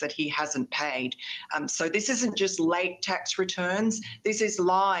tax that he hasn't paid. So this isn't just late tax returns. This is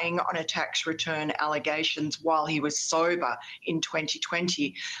lying on a tax return allegations while he was sober in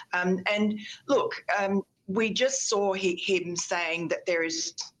 2020. And look, we just saw him saying that there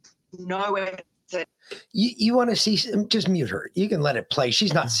is no evidence. You want to see, just mute her. You can let it play.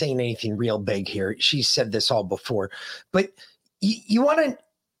 She's not saying anything real big here. She's said this all before. But you want to,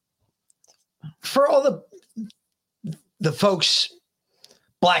 for all the folks,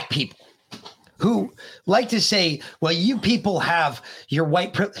 black people, who like to say, well, you people have your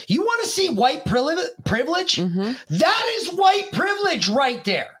white privilege. You want to see white privilege? Mm-hmm. That is white privilege right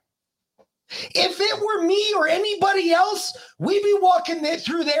there. If it were me or anybody else, we'd be walking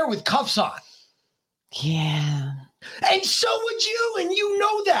through there with cuffs on. Yeah. And so would you, and you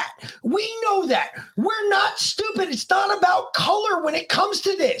know that. We know that. We're not stupid. It's not about color when it comes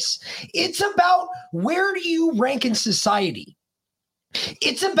to this. It's about where do you rank in society.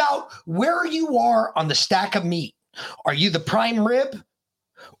 It's about where you are on the stack of meat. Are you the prime rib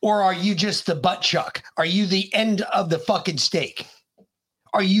or are you just the butt chuck? Are you the end of the fucking steak?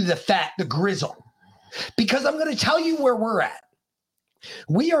 Are you the fat, the grizzle? Because I'm going to tell you where we're at.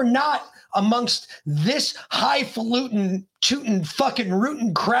 We are not amongst this highfalutin, tootin' fucking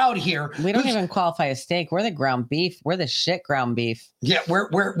rootin' crowd here. We don't even qualify as steak. We're the ground beef. We're the shit ground beef. Yeah,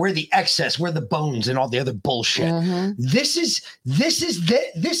 we're the excess. We're the bones and all the other bullshit. Mm-hmm. This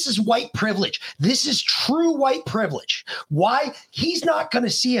is white privilege. This is true white privilege. Why? He's not going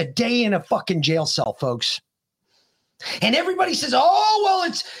to see a day in a fucking jail cell, folks. And everybody says, oh, well,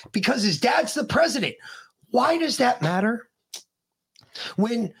 it's because his dad's the president. Why does that matter?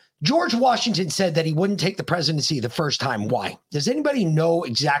 When George Washington said that he wouldn't take the presidency the first time, why? Does anybody know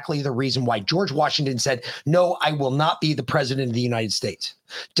exactly the reason why George Washington said, no, I will not be the president of the United States?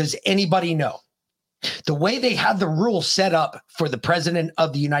 Does anybody know? The way they had the rules set up for the president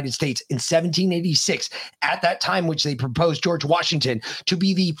of the United States in 1786, at that time, which they proposed George Washington to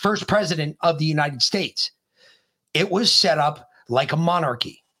be the first president of the United States, it was set up like a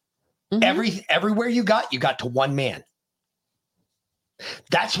monarchy. Mm-hmm. Everywhere you got to one man.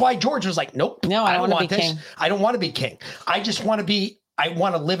 That's why George was like, nope, no, I don't want this. King. I don't want to be king. I just want to I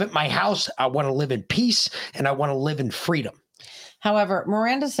want to live at my house. I want to live in peace and I want to live in freedom. However,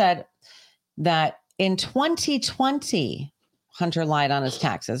 Miranda said that in 2020, Hunter lied on his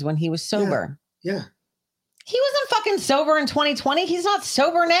taxes when he was sober. Yeah. He wasn't fucking sober in 2020. He's not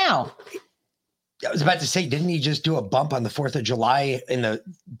sober now. I was about to say, didn't he just do a bump on the 4th of July in the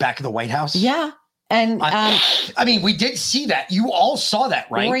back of the White House? Yeah. And I mean, we did see that. You all saw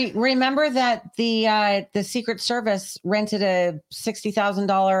that, right? Remember that the Secret Service rented a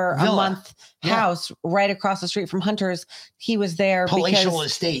 $60,000 a month house right across the street from Hunter's. He was there palatial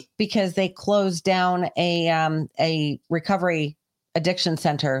estate because they closed down a recovery addiction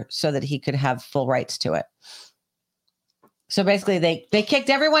center so that he could have full rights to it. So basically, they kicked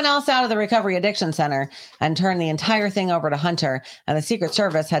everyone else out of the recovery addiction center and turned the entire thing over to Hunter. And the Secret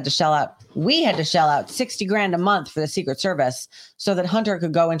Service had to shell out $60,000 a month for the Secret Service so that Hunter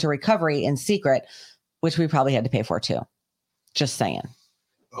could go into recovery in secret, which we probably had to pay for too. Just saying.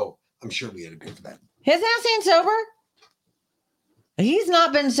 Oh, I'm sure we had to pay for that. His ass ain't sober. He's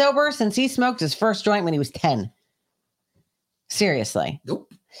not been sober since he smoked his first joint when he was 10. Seriously.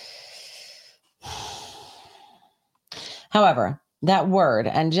 Nope. However, that word,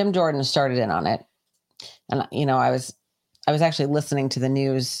 and Jim Jordan started in on it. And, I was actually listening to the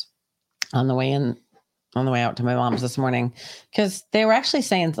news on the way out to my mom's this morning, because they were actually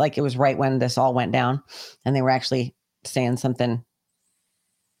saying, like, it was right when this all went down, and they were actually saying something,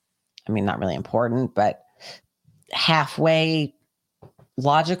 I mean, not really important, but halfway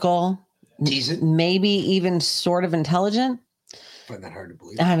logical, decent, maybe even sort of intelligent. I find that hard to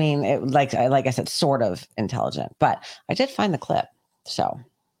believe. I mean, like I said, sort of intelligent, but I did find the clip. So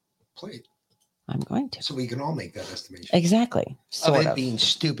play it. I'm going to. So we can all make that estimation. Exactly. Sort of being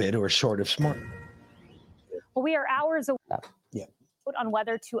stupid or sort of smart. Well, we are hours away yeah. on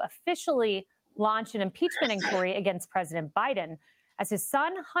whether to officially launch an impeachment inquiry against President Biden as his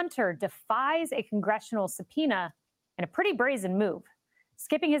son Hunter defies a congressional subpoena in a pretty brazen move,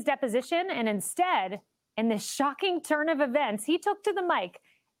 skipping his deposition and instead, in this shocking turn of events, he took to the mic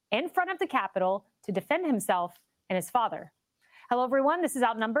in front of the Capitol to defend himself and his father. Hello, everyone. This is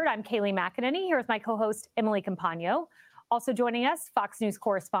Outnumbered. I'm Kayleigh McEnany here with my co-host, Emily Campagno. Also joining us, Fox News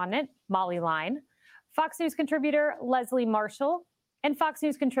correspondent, Molly Line, Fox News contributor, Leslie Marshall, and Fox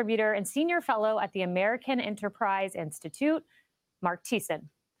News contributor and senior fellow at the American Enterprise Institute, Mark Thiessen.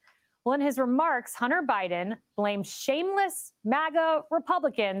 Well, in his remarks, Hunter Biden blamed shameless MAGA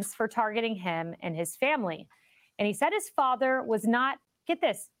Republicans for targeting him and his family. And he said his father was not, get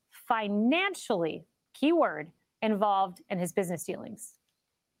this, financially, keyword, involved in his business dealings.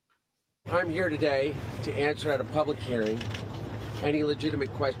 I'm here today to answer at a public hearing any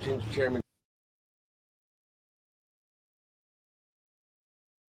legitimate questions, Chairman.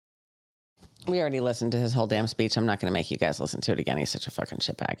 We already listened to his whole damn speech. I'm not going to make you guys listen to it again. He's such a fucking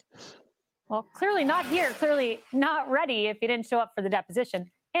shitbag. Well, clearly not here, clearly not ready if he didn't show up for the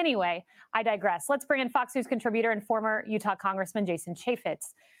deposition. Anyway, I digress. Let's bring in Fox News contributor and former Utah Congressman Jason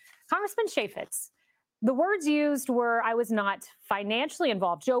Chaffetz. Congressman Chaffetz, the words used were, I was not financially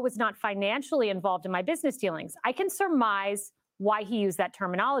involved. Joe was not financially involved in my business dealings. I can surmise why he used that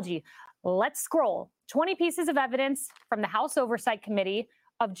terminology. Let's scroll. 20 pieces of evidence from the House Oversight Committee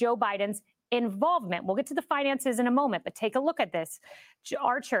of Joe Biden's involvement. We'll get to the finances in a moment, but take a look at this.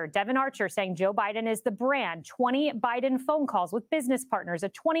 Devin Archer saying Joe Biden is the brand, 20 Biden phone calls with business partners, a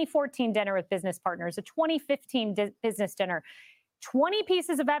 2014 dinner with business partners, a 2015 business dinner, 20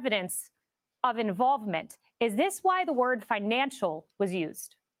 pieces of evidence of involvement. Is this why the word financial was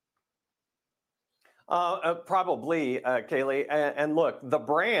used? Probably, Kaylee. And look, the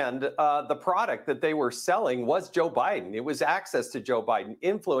brand, the product that they were selling was Joe Biden. It was access to Joe Biden,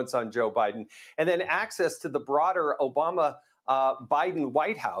 influence on Joe Biden, and then access to the broader Obama Biden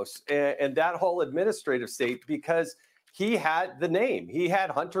White House and that whole administrative state, because he had the name. He had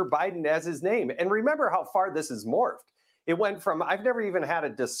Hunter Biden as his name. And remember how far this has morphed. It went from, I've never even had a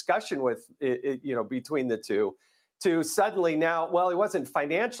discussion with, between the two, to suddenly now, well, he wasn't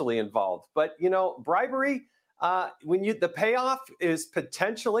financially involved, but bribery, the payoff is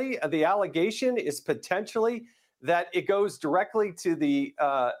potentially, the allegation is potentially that it goes directly to the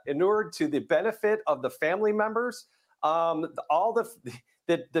inured to the benefit of the family members, all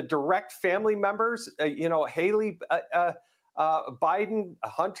the direct family members, Haley Biden,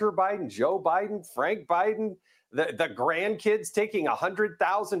 Hunter Biden, Joe Biden, Frank Biden. The grandkids taking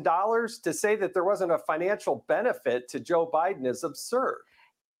 $100,000 to say that there wasn't a financial benefit to Joe Biden is absurd.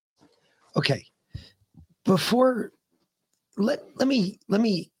 Okay. Before, let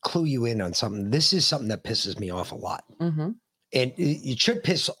me clue you in on something. This is something that pisses me off a lot. Mm-hmm. And it should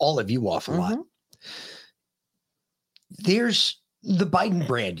piss all of you off a lot. There's the Biden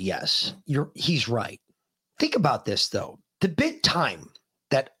brand. Yes, he's right. Think about this, though. The big time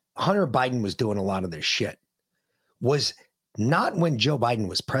that Hunter Biden was doing a lot of this shit was not when Joe Biden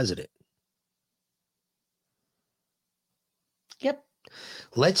was president. Yep.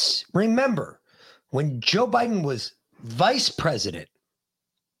 Let's remember, when Joe Biden was vice president,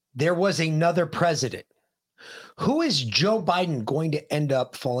 there was another president. Who is Joe Biden going to end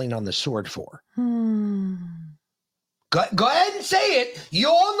up falling on the sword for? Go ahead and say it. You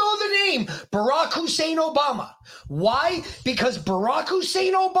all know the name, Barack Hussein Obama. Why? Because Barack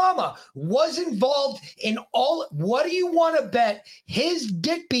Hussein Obama was involved in all. What do you want to bet his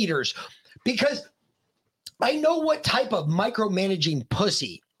dick beaters? Because I know what type of micromanaging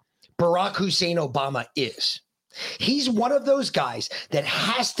pussy Barack Hussein Obama is. He's one of those guys that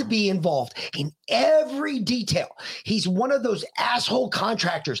has to be involved in every detail. He's one of those asshole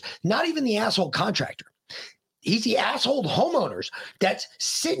contractors, not even the asshole contractor. He's the asshole homeowners that's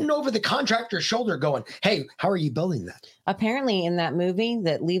sitting over the contractor's shoulder going, hey, how are you building that? Apparently in that movie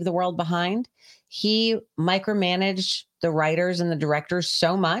that Leave the World Behind, he micromanaged the writers and the directors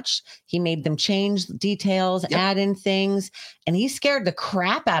so much. He made them change details, add in things, and he scared the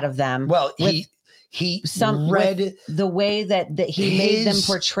crap out of them. Well, he read the way that he made them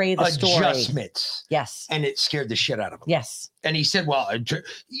portray the story. Adjustments. Yes. And it scared the shit out of him. Yes. And he said, well,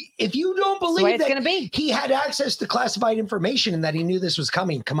 if you don't believe that he had access to classified information and that he knew this was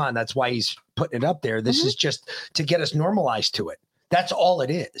coming, come on, that's why he's putting it up there. This is just to get us normalized to it. That's all it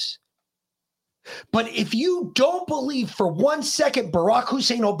is. But if you don't believe for 1 second Barack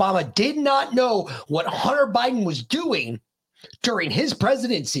Hussein Obama did not know what Hunter Biden was doing during his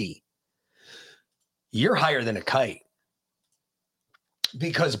presidency, you're higher than a kite.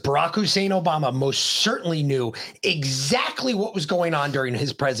 Because Barack Hussein Obama most certainly knew exactly what was going on during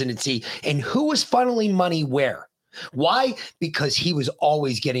his presidency and who was funneling money where. Why? Because he was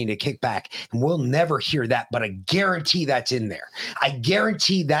always getting a kickback. And we'll never hear that, but I guarantee that's in there. I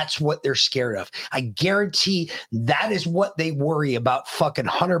guarantee that's what they're scared of. I guarantee that is what they worry about fucking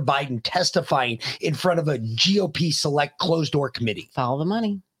Hunter Biden testifying in front of a GOP select closed door committee. Follow the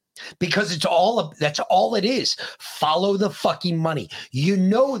money. Because that's all it is. Follow the fucking money. You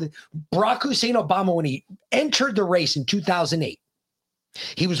know that Barack Hussein Obama, when he entered the race in 2008,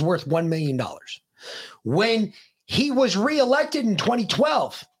 He was worth $1 million. When he was reelected in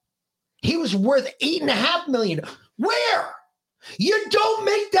 2012, he was worth $8.5 million. Where? You don't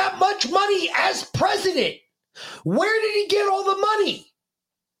make that much money as president. Where did he get all the money?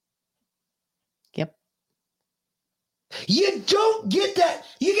 Yep. You don't get that.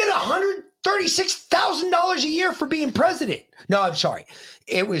 You get $136,000 a year for being president. No, I'm sorry.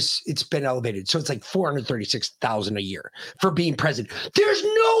 It's been elevated. So it's like $436,000 a year for being president. There's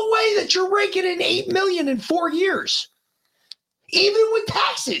no way that you're raking in $8 million in 4 years. Even with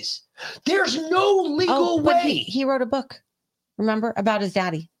taxes. There's no legal way. But he wrote a book, remember, about his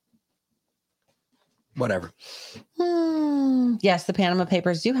daddy. Whatever. Yes, the Panama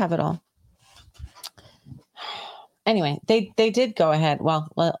Papers do have it all. Anyway, they did go ahead. Well,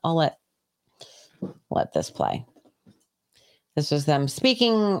 I'll let this play. This was them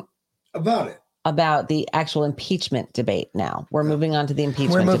speaking about it. About the actual impeachment debate now. We're moving on to the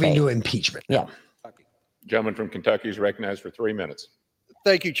impeachment debate. We're moving to impeachment. Yeah. Gentleman from Kentucky is recognized for 3 minutes.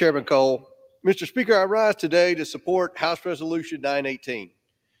 Thank you, Chairman Cole. Mr. Speaker, I rise today to support House Resolution 918.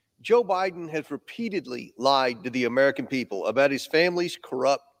 Joe Biden has repeatedly lied to the American people about his family's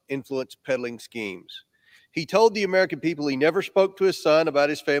corrupt influence peddling schemes. He told the American people he never spoke to his son about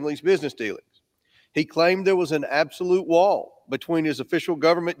his family's business dealings. He claimed there was an absolute wall between his official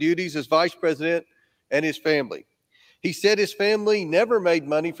government duties as vice president and his family. He said his family never made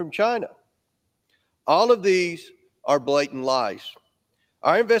money from China. All of these are blatant lies.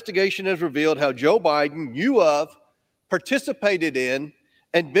 Our investigation has revealed how Joe Biden knew of, participated in,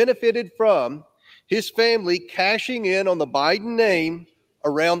 and benefited from his family cashing in on the Biden name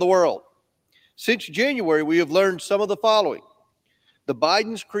around the world. Since January, we have learned some of the following. The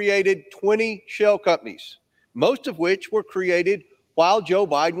Bidens created 20 shell companies, most of which were created while Joe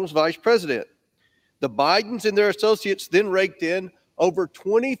Biden was vice president. The Bidens and their associates then raked in over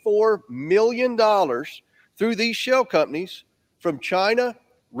 $24 million through these shell companies from China,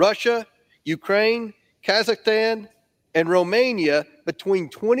 Russia, Ukraine, Kazakhstan, and Romania between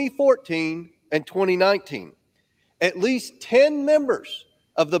 2014 and 2019. At least 10 members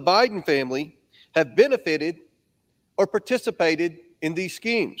of the Biden family have benefited or participated in these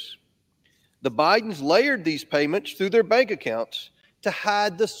schemes. The Bidens layered these payments through their bank accounts to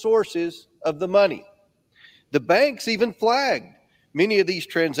hide the sources of the money. The banks even flagged many of these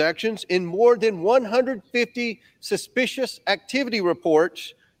transactions in more than 150 suspicious activity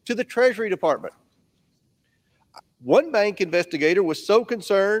reports to the Treasury Department. One bank investigator was so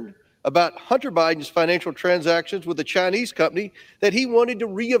concerned about Hunter Biden's financial transactions with a Chinese company that he wanted to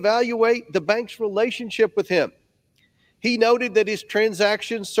reevaluate the bank's relationship with him. He noted that his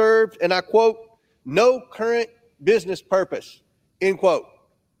transactions served, and I quote, no current business purpose, end quote.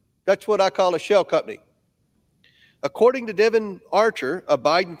 That's what I call a shell company. According to Devin Archer, a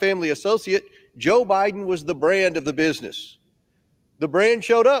Biden family associate, Joe Biden was the brand of the business. The brand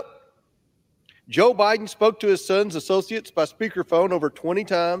showed up. Joe Biden spoke to his son's associates by speakerphone over 20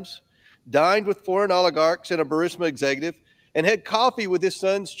 times, dined with foreign oligarchs and a Burisma executive, and had coffee with his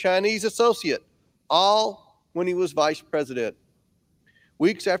son's Chinese associate, all when he was vice president.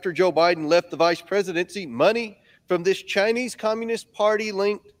 Weeks after Joe Biden left the vice presidency, money from this Chinese Communist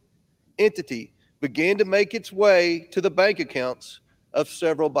Party-linked entity began to make its way to the bank accounts of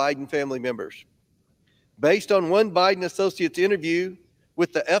several Biden family members. Based on one Biden associate's interview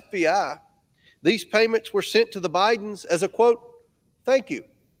with the FBI, these payments were sent to the Bidens as a, quote, thank you.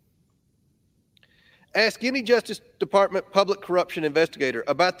 Ask any Justice Department public corruption investigator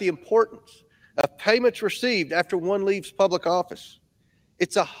about the importance of payments received after one leaves public office.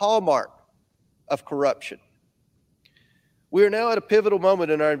 It's a hallmark of corruption. We are now at a pivotal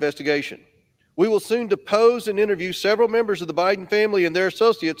moment in our investigation. We will soon depose and interview several members of the Biden family and their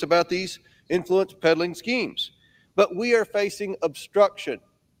associates about these influence peddling schemes. But we are facing obstruction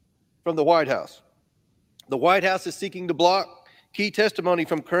from the White House. The White House is seeking to block key testimony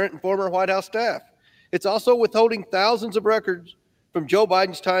from current and former White House staff. It's also withholding thousands of records from Joe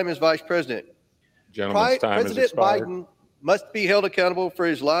Biden's time as vice president. Gentleman's time has President expired. Biden must be held accountable for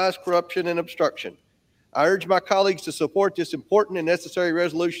his lies, corruption, and obstruction. I urge my colleagues to support this important and necessary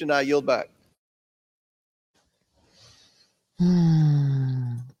resolution. I yield back.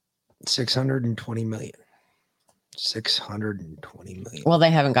 620 million. 620 million. Well,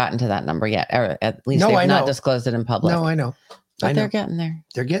 they haven't gotten to that number yet, or at least No, they've I not know. disclosed it in public. No, I know. But they're getting there.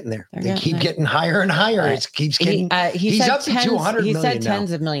 They're getting there. They're They getting keep there. getting higher and higher. It keeps getting. He he's said up to tens, 200 He million said now.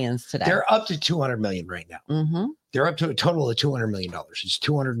 tens of millions today. They're up to 200 million right now. Mm-hmm. They're up to a total of $200 million. It's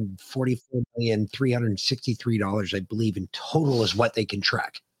 $244,363, I believe, in total is what they can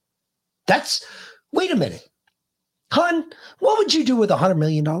track. Wait a minute. Hun, what would you do with $100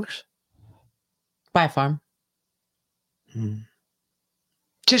 million? Buy a farm.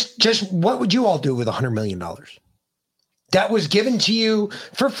 Just what would you all do with $100 million? That was given to you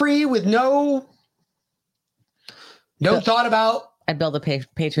for free with no thought about. I'd build a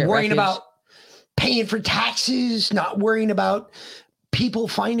Patriot worrying refuge. about paying for taxes, not worrying about people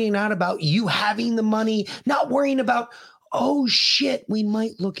finding out about you having the money, not worrying about, oh shit, we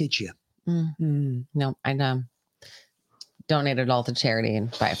might look at you. No, I donate it all to charity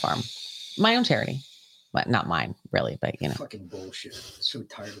and buy a farm. My own charity. But not mine, really, but you know. Fucking bullshit. I'm so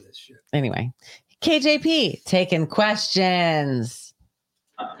tired of this shit. Anyway, KJP taking questions.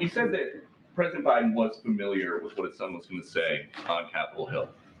 You said that President Biden was familiar with what his son was going to say on Capitol Hill.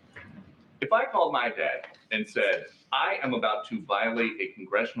 If I called my dad and said, I am about to violate a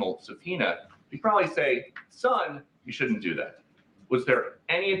congressional subpoena, he'd probably say, son, you shouldn't do that. Was there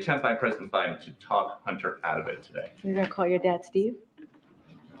any attempt by President Biden to talk Hunter out of it today? You're going to call your dad Steve?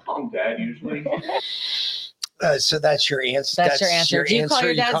 I call him Dad usually. So that's your answer. That's your answer. Do you call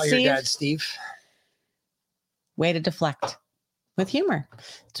your dad Steve? Your dad Steve? Way to deflect with humor.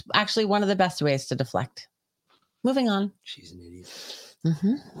 It's actually one of the best ways to deflect. Moving on. She's an idiot.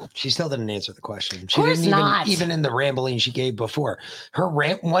 Mm-hmm. She still didn't answer the question. She Of course didn't not. even in the rambling she gave before. Her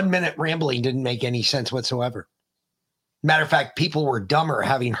 1 minute rambling didn't make any sense whatsoever. Matter of fact, people were dumber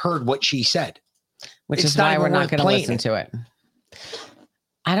having heard what she said. Which is why we're not going to listen to it.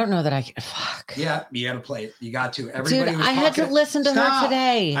 I don't know that I can. Fuck. Yeah, you got to play it. You got to. Everybody Dude, was I had to talking. listen to her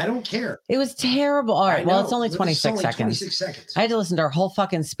today. I don't care. It was terrible. All right. I Well, know. it's only It's 26 only seconds. 26 seconds. I had to listen to her whole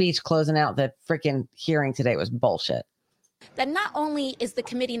fucking speech closing out the freaking hearing today. It was bullshit. That not only is the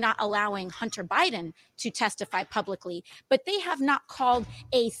committee not allowing Hunter Biden to testify publicly, but they have not called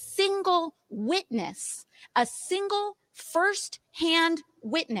a single witness, a single first-hand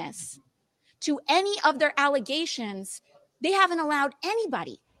witness to any of their allegations. They haven't allowed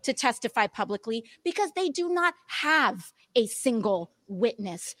anybody to testify publicly because they do not have a single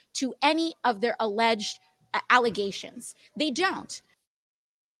witness to any of their alleged allegations. They don't.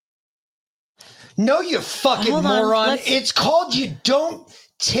 No, you fucking Hold on, moron. let's- It's called you don't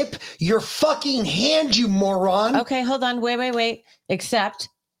tip your fucking hand, you moron. Okay, hold on. Wait. Except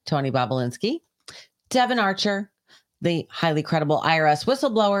Tony Bobulinski, Devin Archer, the highly credible IRS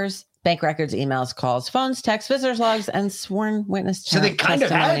whistleblowers, bank records, emails, calls, phones, texts, visitors logs, and sworn witness So they kind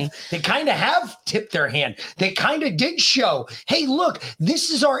testimony. of have tipped their hand. They kind of did show, hey, look, this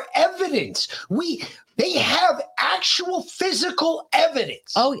is our evidence. They have actual physical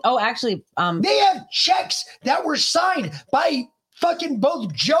evidence. Oh, actually, they have checks that were signed by fucking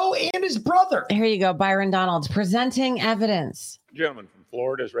both Joe and his brother. Here you go, Byron Donalds presenting evidence. Gentleman from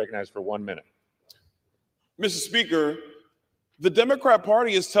Florida is recognized for 1 minute. Mr. Speaker, the Democrat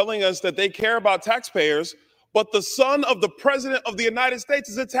Party is telling us that they care about taxpayers, but the son of the President of the United States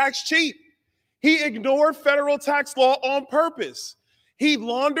is a tax cheat. He ignored federal tax law on purpose. He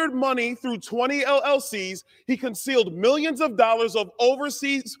laundered money through 20 LLCs. He concealed millions of dollars of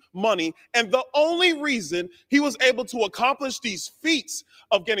overseas money. And the only reason he was able to accomplish these feats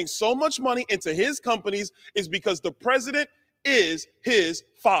of getting so much money into his companies is because the president is his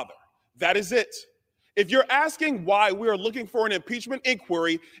father. That is it. If you're asking why we are looking for an impeachment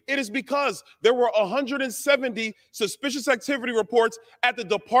inquiry, it is because there were 170 suspicious activity reports at the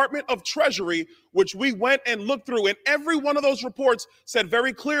Department of Treasury, which we went and looked through. And every one of those reports said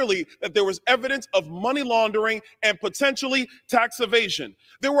very clearly that there was evidence of money laundering and potentially tax evasion.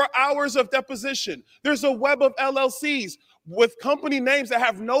 There were hours of deposition. There's a web of LLCs with company names that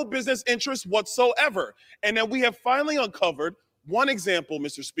have no business interest whatsoever. And then we have finally uncovered one example,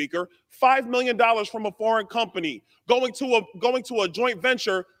 Mr. Speaker, $5 million from a foreign company going to a joint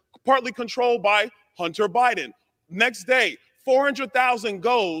venture partly controlled by Hunter Biden. Next day, $400,000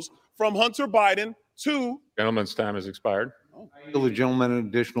 goes from Hunter Biden to... Gentleman's time has expired. Give the gentleman an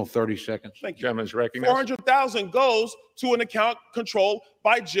additional 30 seconds. Thank you. Gentleman's recognized. $400,000 goes to an account controlled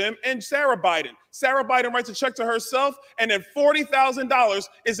by Jim and Sarah Biden. Sarah Biden writes a check to herself, and then $40,000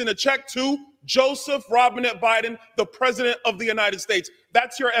 is in a check to Joseph Robinette Biden, the president of the United States.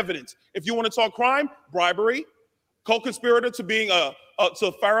 That's your evidence. If you want to talk crime, bribery, co-conspirator to being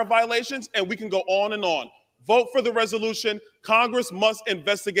to FARA violations, and we can go on and on. Vote for the resolution. Congress must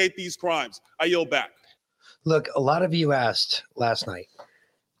investigate these crimes. I yield back. Look, a lot of you asked last night.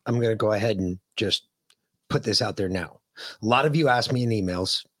 I'm going to go ahead and just put this out there now. A lot of you asked me in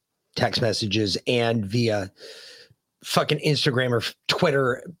emails, text messages, and via fucking Instagram or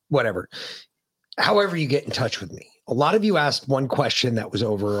Twitter, whatever. However you get in touch with me. A lot of you asked one question that was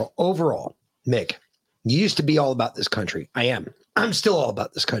overall, Mick, you used to be all about this country. I am. I'm still all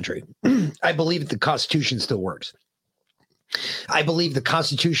about this country. I believe that the Constitution still works. I believe the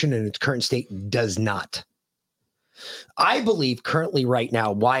Constitution in its current state does not. I believe currently right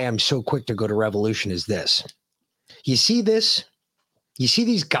now why I'm so quick to go to revolution is this. You see this? You see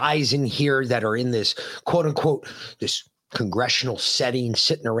these guys in here that are in this quote unquote, this congressional setting,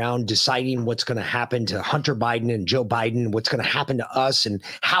 sitting around deciding what's going to happen to Hunter Biden and Joe Biden, what's going to happen to us and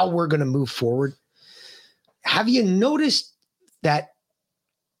how we're going to move forward. Have you noticed that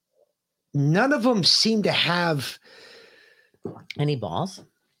none of them seem to have any balls?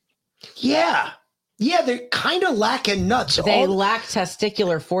 Yeah. Yeah, they're kind of lacking nuts. They lack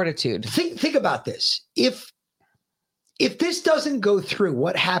testicular fortitude. Think about this. If this doesn't go through,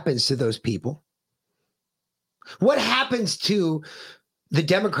 what happens to those people? What happens to the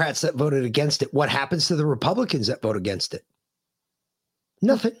Democrats that voted against it? What happens to the Republicans that vote against it?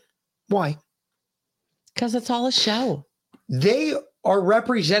 Nothing. Why? Because it's all a show. They are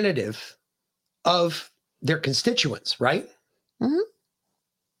representative of their constituents, right? Mm-hmm.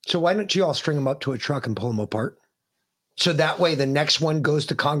 So why don't you all string them up to a truck and pull them apart? So that way the next one goes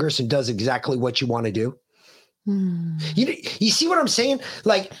to Congress and does exactly what you want to do. You see what I'm saying?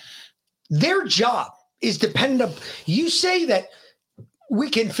 Like, their job is dependent on, you say that we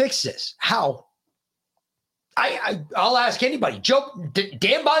can fix this. How? I'll ask anybody.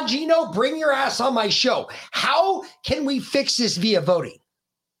 Dan Bongino, bring your ass on my show. How can we fix this via voting?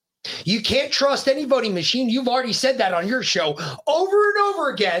 You can't trust any voting machine. You've already said that on your show over and over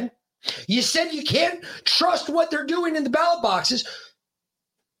again. You said you can't trust what they're doing in the ballot boxes.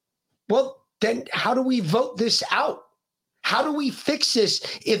 Well, then how do we vote this out? How do we fix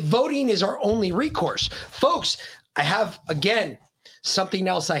this if voting is our only recourse? Folks, I have, again, something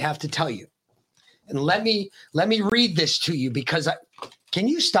else I have to tell you. And let me read this to you because can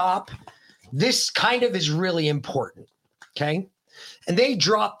you stop? This kind of is really important, okay? And they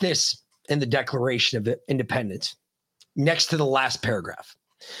dropped this in the Declaration of Independence next to the last paragraph.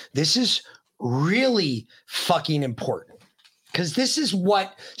 This is really fucking important because this is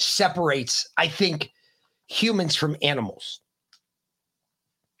what separates, I think, humans from animals.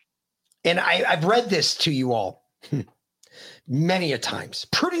 And I've read this to you all many a times.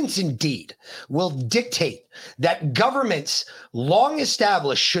 Prudence indeed will dictate that governments long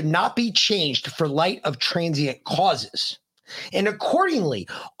established should not be changed for light of transient causes. And accordingly,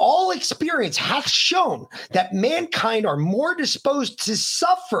 all experience hath shown that mankind are more disposed to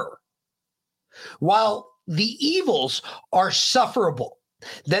suffer, while the evils are sufferable,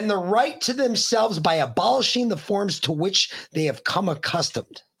 than the right to themselves by abolishing the forms to which they have come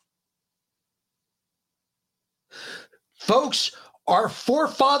accustomed. Folks, our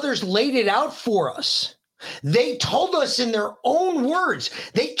forefathers laid it out for us. They told us in their own words,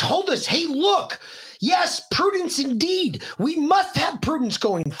 they told us, hey, look, yes, prudence indeed. We must have prudence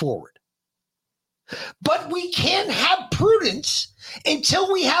going forward. But we can't have prudence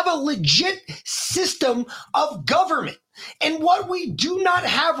until we have a legit system of government. And what we do not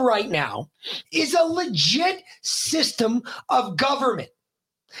have right now is a legit system of government.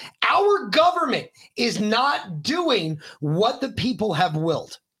 Our government is not doing what the people have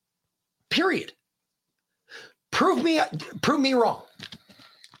willed. Period. Prove me wrong.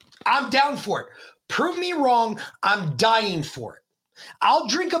 I'm down for it. Prove me wrong. I'm dying for it. I'll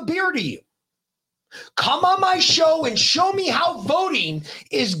drink a beer to you. Come on my show and show me how voting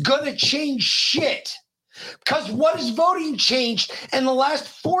is going to change shit. Because what has voting changed in the last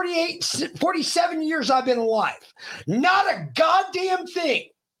 47 years I've been alive? Not a goddamn thing.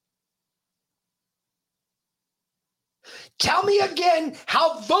 Tell me again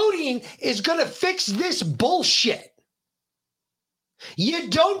how voting is going to fix this bullshit. You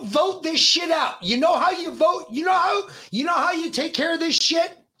don't vote this shit out. You know how you vote? You know how you take care of this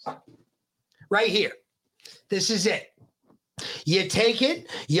shit? Right here. This is it. You take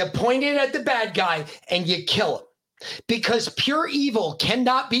it, you point it at the bad guy, and you kill him. Because pure evil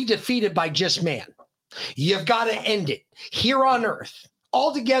cannot be defeated by just man. You've got to end it here on earth.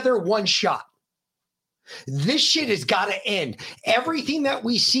 All together, one shot. This shit has got to end. Everything that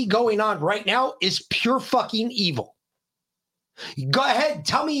we see going on right now is pure fucking evil. Go ahead,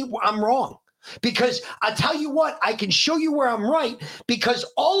 tell me I'm wrong. Because I tell you what, I can show you where I'm right because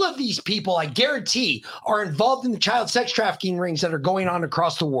all of these people, I guarantee, are involved in the child sex trafficking rings that are going on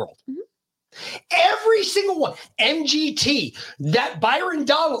across the world. Mm-hmm. Every single one. MGT, that Byron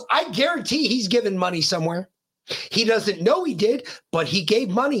Donald, I guarantee he's given money somewhere. He doesn't know he did, but he gave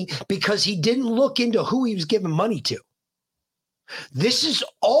money because he didn't look into who he was giving money to. This is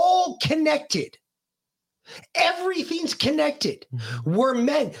all connected. Everything's connected. We're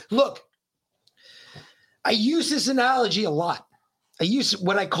men. Look, I use this analogy a lot. I use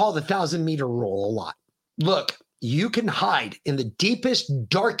what I call the 1,000-meter rule a lot. Look, You can hide in the deepest,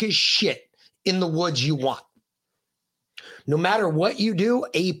 darkest shit in the woods you want. No matter what you do,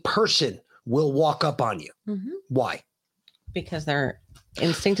 a person will walk up on you. Mm-hmm. Why? Because they're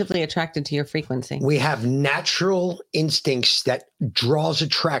instinctively attracted to your frequency. We have natural instincts that draws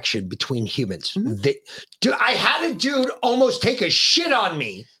attraction between humans. Dude, I had a dude almost take a shit on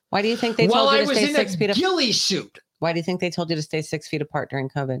me. Why do you think they told you to stay 6 feet apart? Ghillie suit. Why do you think they told you to stay 6 feet apart during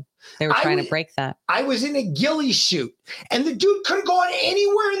COVID? They were trying to break that. I was in a ghillie suit, and the dude could have gone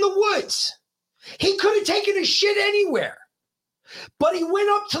anywhere in the woods. He could have taken a shit anywhere. But he went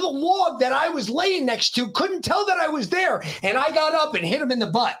up to the log that I was laying next to, couldn't tell that I was there, and I got up and hit him in the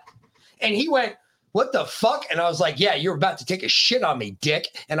butt. And he went, "What the fuck?" And I was like, "Yeah, you're about to take a shit on me, dick."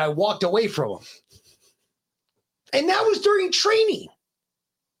 And I walked away from him. And that was during training.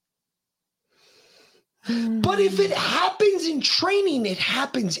 But if it happens in training, it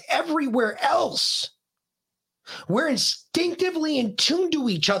happens everywhere else. We're instinctively in tune to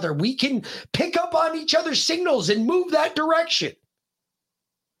each other. We can pick up on each other's signals and move that direction.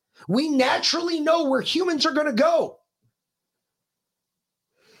 We naturally know where humans are going to go.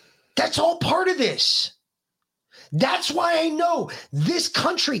 That's all part of this. That's why I know this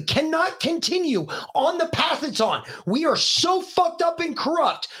country cannot continue on the path it's on. We are so fucked up and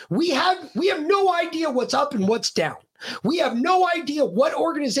corrupt. We have no idea what's up and what's down. We have no idea what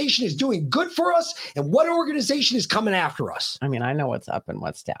organization is doing good for us and what organization is coming after us. I mean, I know what's up and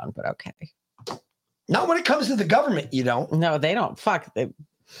what's down, but okay. Not when it comes to the government, you don't. No, they don't. Fuck.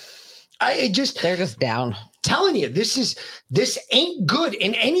 They're just down. Telling you, this ain't good.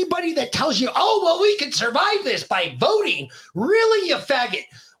 And anybody that tells you, "Oh, well, we can survive this by voting," really, you faggot.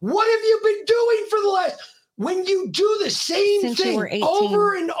 What have you been doing for the last? When you do the same thing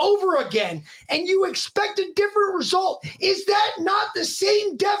over and over again and you expect a different result, is that not the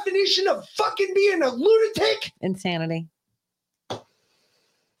same definition of fucking being a lunatic? Insanity.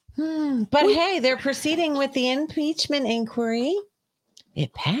 But hey, they're proceeding with the impeachment inquiry.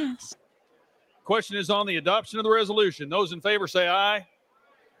 It passed. Question is on the adoption of the resolution. Those in favor say aye.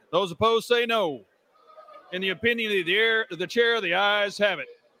 Those opposed say no. In the opinion of the chair, the ayes have it.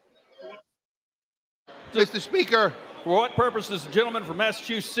 Mr. Speaker. For what purpose does the gentleman from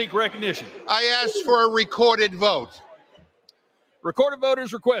Massachusetts seek recognition? I ask for a recorded vote. Recorded vote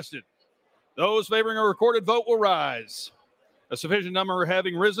is requested. Those favoring a recorded vote will rise. A sufficient number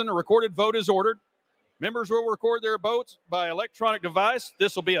having risen, a recorded vote is ordered. Members will record their votes by electronic device.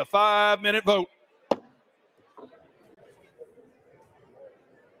 This will be a 5-minute vote.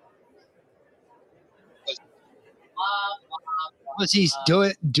 Please do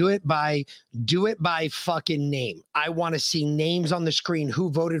it by fucking name. I want to see names on the screen. Who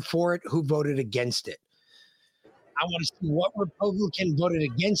voted for it? Who voted against it? I want to see what Republican voted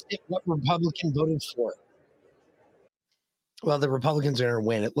against it, what Republican voted for it. Well, the Republicans are going to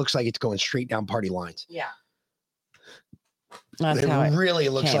win. It looks like it's going straight down party lines. Yeah. It really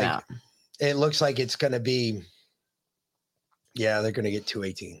looks like out. It looks like it's going to be. Yeah, they're going to get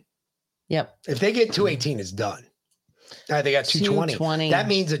 218. Yep. If they get 218, it's done. They got 220. That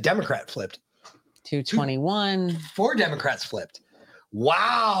means a Democrat flipped. 221. 4 Democrats flipped.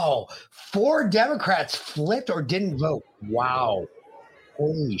 Wow. 4 Democrats flipped or didn't vote. Wow.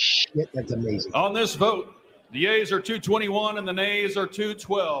 Holy shit, that's amazing. On this vote, the yeas are 221 and the nays are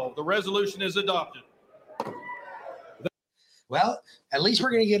 212. The resolution is adopted. Well, at least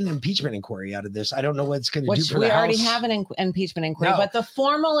we're going to get an impeachment inquiry out of this. I don't know what it's going to do for we the already House. have an impeachment inquiry, but the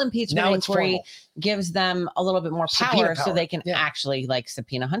formal impeachment inquiry gives them a little bit more power so they can actually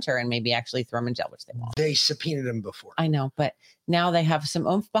subpoena Hunter and maybe actually throw him in jail, which they won't. They subpoenaed him before. I know, but now they have some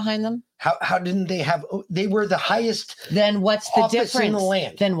oomph behind them. How didn't they have? They were the highest. Then what's the difference in the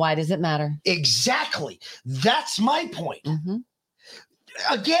land? Then why does it matter? Exactly. That's my point. Mm-hmm.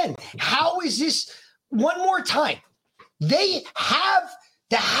 Again, how is this? One more time. The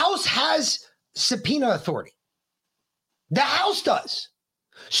House has subpoena authority. The House does.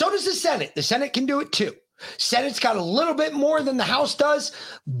 So does the Senate. The Senate can do it too. Senate's got a little bit more than the House does,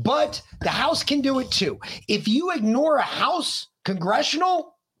 but the House can do it too. If you ignore a House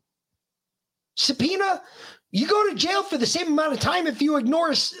congressional subpoena, you go to jail for the same amount of time if you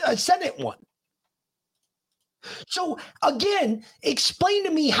ignore a Senate one. So again, explain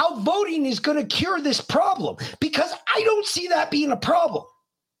to me how voting is going to cure this problem, because I don't see that being a problem.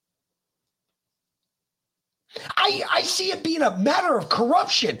 I see it being a matter of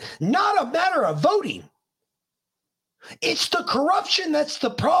corruption, not a matter of voting. It's the corruption that's the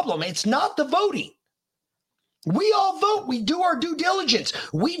problem. It's not the voting. We all vote. We do our due diligence.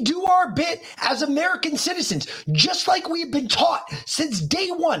 We do our bit as American citizens, just like we've been taught since day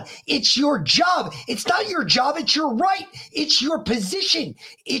one. It's your job. It's not your job. It's your right. It's your position.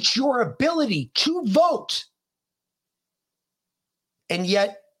 It's your ability to vote. And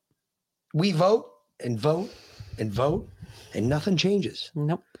yet we vote and vote and vote and nothing changes.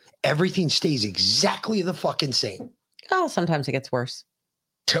 Nope. Everything stays exactly the fucking same. Oh, sometimes it gets worse.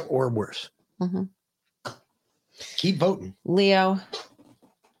 Or worse. Mm-hmm. Keep voting. Leo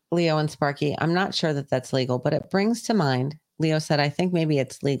and Sparky, I'm not sure that that's legal, but it brings to mind, Leo said, I think maybe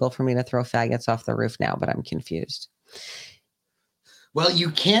it's legal for me to throw faggots off the roof now, but I'm confused. Well, you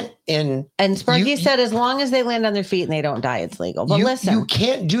can't. And Sparky said, as long as they land on their feet and they don't die, it's legal. But listen. You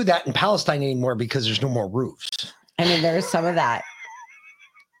can't do that in Palestine anymore because there's no more roofs. I mean, there's some of that.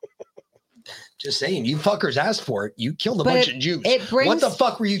 Just saying, you fuckers asked for it. You killed a bunch of Jews. What the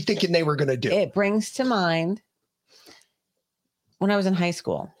fuck were you thinking they were going to do? It brings to mind when I was in high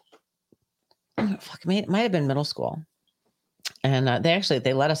school. It might have been middle school. And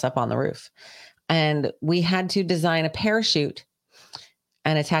they let us up on the roof. And we had to design a parachute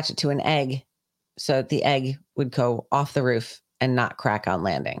and attach it to an egg so that the egg would go off the roof and not crack on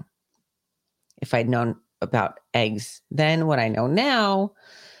landing. If I'd known about eggs then, what I know now,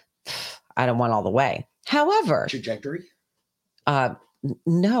 I'd have won all the way. However, trajectory?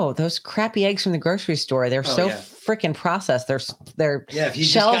 No, those crappy eggs from the grocery store, they're freaking processed. Their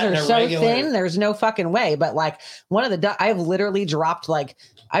shells are so thin, there's no fucking way. But like one of the, I've literally dropped the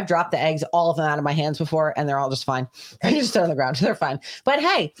eggs, all of them out of my hands before, and they're all just fine. And you just throw on the ground. They're fine. But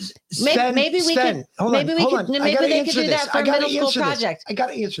hey, maybe we could they could do that for a middle school project. I got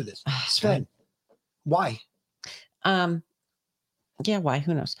to answer this. Sven, why? Yeah, why?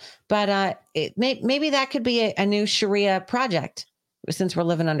 Who knows? But maybe that could be a new Sharia project, since we're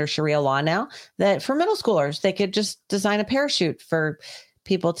living under Sharia law now, that for middle schoolers, they could just design a parachute for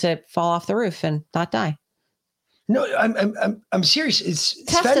people to fall off the roof and not die. No, I'm serious. It's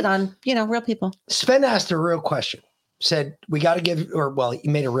tested on, real people. Sven asked a real question. Said, we got to give, he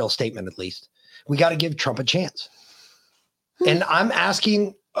made a real statement at least. We got to give Trump a chance. And I'm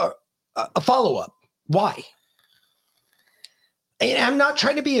asking a follow-up. Why? And I'm not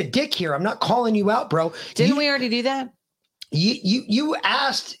trying to be a dick here. I'm not calling you out, bro. Didn't we already do that? You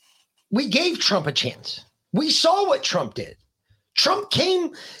asked, we gave Trump a chance. We saw what Trump did. Trump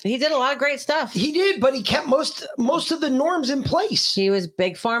came. He did a lot of great stuff. He did, but he kept most of the norms in place. He was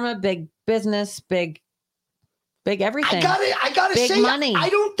big pharma, big business, big everything. I gotta big say, money. I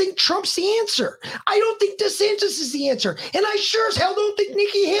don't think Trump's the answer. I don't think DeSantis is the answer. And I sure as hell don't think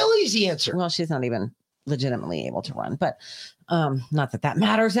Nikki Haley's the answer. Well, she's not even legitimately able to run, but not that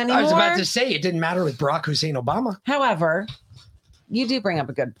matters anymore. I was about to say it didn't matter with Barack Hussein Obama. However, you do bring up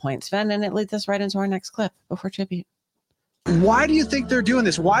a good point, Sven, and it leads us right into our next clip before tribute. Why do you think they're doing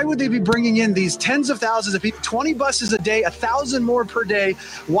this? Why would they be bringing in these tens of thousands of people, 20 buses a day, 1,000 more per day?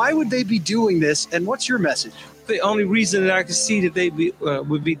 Why would they be doing this? And what's your message? The only reason that I can see that they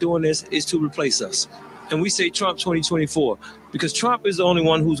would be doing this is to replace us. And we say Trump 2024 because Trump is the only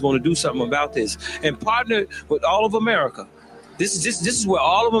one who's going to do something about this and partner with all of America. This is where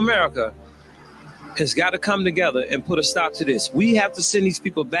all of America has got to come together and put a stop to this. We have to send these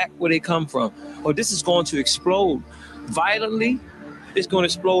people back where they come from, or this is going to explode violently. It's going to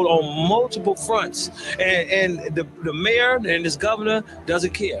explode on multiple fronts. And the mayor and this governor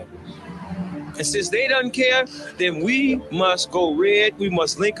doesn't care. And since they doesn't care, then we must go red. We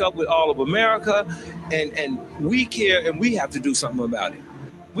must link up with all of America, and we care, and we have to do something about it.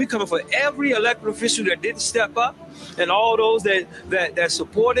 We coming for every elected official that didn't step up, and all those that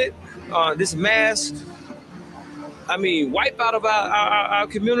supported this mass, wipe out of our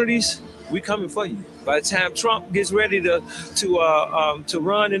communities. We coming for you. By the time Trump gets ready to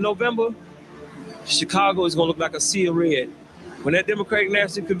run in November, Chicago is gonna look like a sea of red. When that Democratic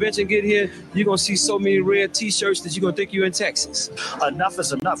National Convention get here, you're going to see so many red T-shirts that you're going to think you're in Texas. Enough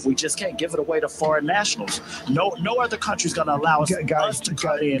is enough. We just can't give it away to foreign nationals. No other country's going to allow us to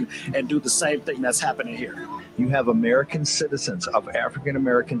cut in and do the same thing that's happening here. You have American citizens of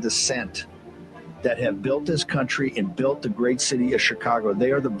African-American descent that have built this country and built the great city of Chicago. They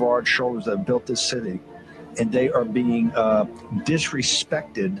are the broad shoulders that built this city, and they are being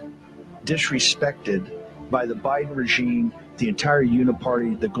disrespected by the Biden regime, the entire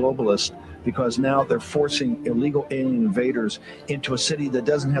uniparty, the globalists, because now they're forcing illegal alien invaders into a city that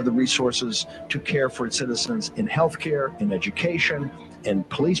doesn't have the resources to care for its citizens in healthcare, in education, and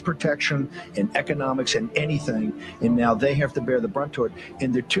police protection and economics and anything, and now they have to bear the brunt to it.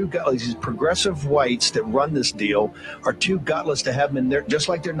 And they're too gutless. These progressive whites that run this deal are too gutless to have them in there, just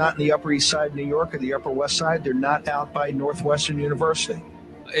like they're not in the Upper East Side of New York or the Upper West Side. They're not out by Northwestern University.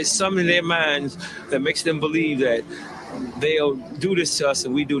 It's something in their minds that makes them believe that they'll do this to us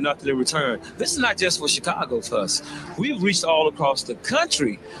and we do nothing in return. This is not just for Chicago for us. We've reached all across the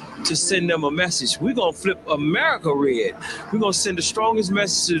country to send them a message. We're going to flip America red. We're going to send the strongest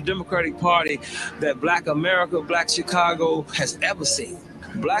message to the Democratic Party that Black America, Black Chicago has ever seen.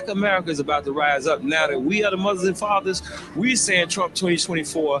 Black America is about to rise up. Now that we are the mothers and fathers, we're saying Trump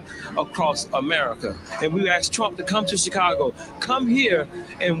 2024 across America. And we ask Trump to come to Chicago, come here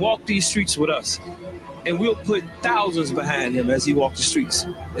and walk these streets with us. And we'll put thousands behind him as he walks the streets.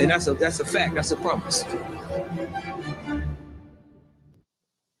 And that's a fact. That's a promise.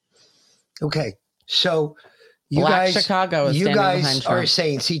 Okay. So you Black guys, Chicago is standing behind are Trump.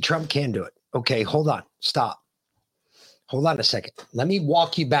 saying, see, Trump can do it. Okay, hold on. Stop. Hold on a second. Let me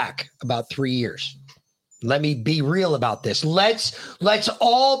walk you back about 3 years. Let me be real about this. Let's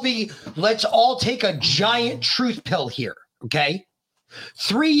all take a giant truth pill here. Okay.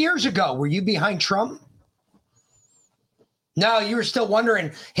 3 years ago, were you behind Trump? No, you were still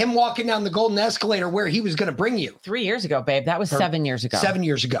wondering him walking down the golden escalator where he was going to bring you. 3 years ago, babe. That was 7 years ago. 7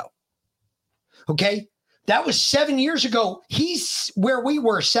 years ago. Okay. That was 7 years ago. He's where we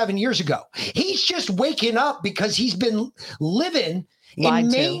were 7 years ago. He's just waking up because he's been living in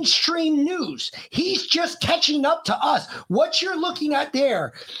mainstream news. He's just catching up to us. What you're looking at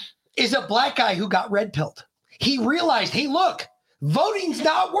there is a black guy who got red pilled. He realized, hey, look, voting's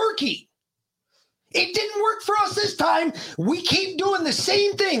not working. It didn't work for us this time. We keep doing the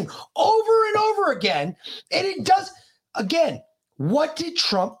same thing over and over again. And it does. Again, what did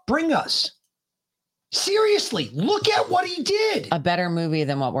Trump bring us? Seriously, look at what he did. A better movie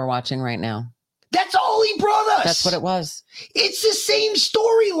than what we're watching right now. That's all he brought us. That's what it was. It's the same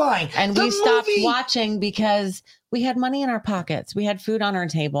storyline. And we stopped watching because we had money in our pockets. We had food on our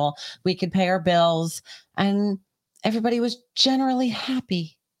table. We could pay our bills. And everybody was generally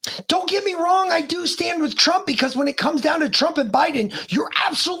happy. Don't get me wrong. I do stand with Trump because when it comes down to Trump and Biden, you're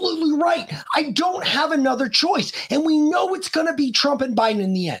absolutely right. I don't have another choice. And we know it's going to be Trump and Biden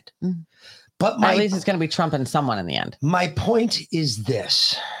in the end. Mm. But at least it's going to be Trump and someone in the end. My point is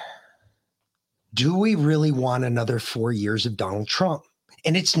this. Do we really want another 4 years of Donald Trump?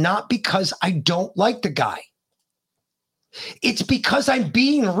 And it's not because I don't like the guy. It's because I'm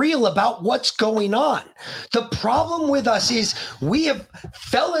being real about what's going on. The problem with us is we have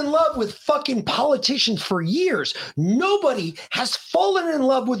fell in love with fucking politicians for years. Nobody has fallen in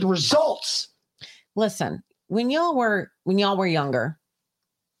love with results. Listen, when y'all were younger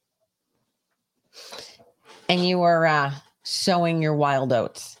and you were sowing your wild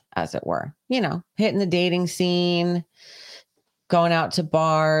oats, as it were, hitting the dating scene, going out to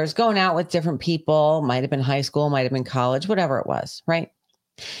bars, going out with different people, might have been high school, might have been college, whatever it was, right?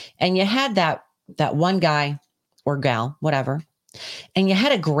 And you had that one guy or gal, whatever, and you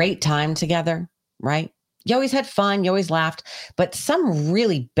had a great time together, right? You always had fun, you always laughed, but some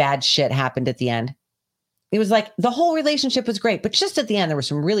really bad shit happened at the end. It was like the whole relationship was great, but just at the end, there was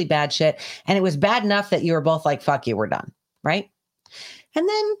some really bad shit, and it was bad enough that you were both like, fuck you, we're done, right? And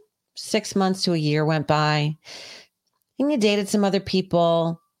then 6 months to a year went by, and you dated some other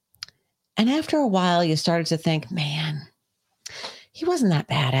people. And after a while, you started to think, man, he wasn't that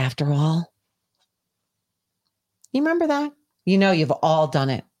bad after all. You remember that? You've all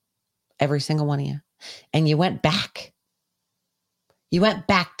done it. Every single one of you. And you went back. You went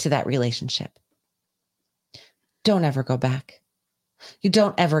back to that relationship. Don't ever go back. You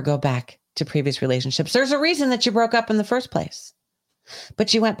don't ever go back to previous relationships. There's a reason that you broke up in the first place.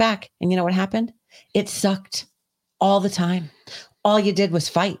 But you went back, and you know what happened? It sucked. All the time. All you did was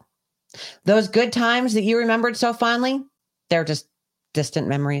fight. Those good times that you remembered so fondly, they're just distant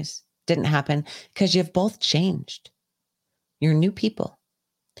memories. Didn't happen because you've both changed. You're new people.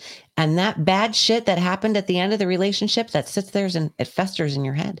 And that bad shit that happened at the end of the relationship that sits there and it festers in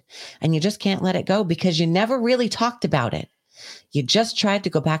your head. And you just can't let it go because you never really talked about it. You just tried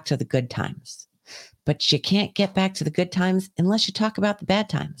to go back to the good times. But you can't get back to the good times unless you talk about the bad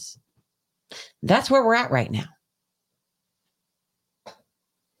times. That's where we're at right now.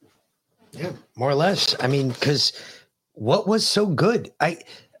 Yeah, more or less. I mean, because what was so good?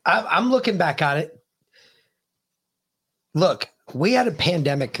 I'm looking back at it. Look, we had a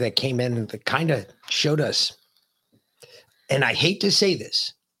pandemic that came in that kind of showed us, and I hate to say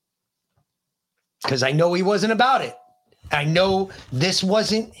this, because I know he wasn't about it. I know this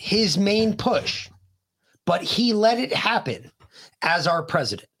wasn't his main push, but he let it happen. as our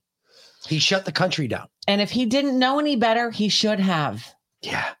president. He shut the country down. And if he didn't know any better, he should have.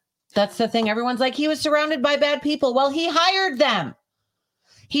 Yeah. That's the thing. Everyone's like, he was surrounded by bad people. Well, he hired them.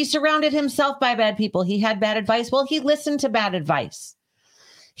 He surrounded himself by bad people. He had bad advice. Well, he listened to bad advice.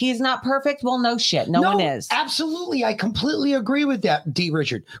 He's not perfect. Well, no shit. No one is. Absolutely. I completely agree with that, D.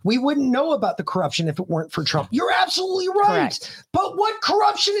 Richard. We wouldn't know about the corruption if it weren't for Trump. You're absolutely right. Correct. But what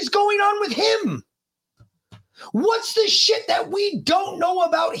corruption is going on with him? What's the shit that we don't know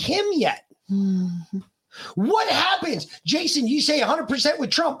about him yet? What happens? Jason, you say 100%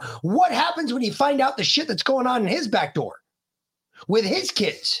 with Trump. What happens when you find out the shit that's going on in his back door with his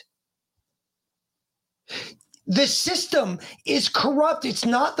kids? The system is corrupt. It's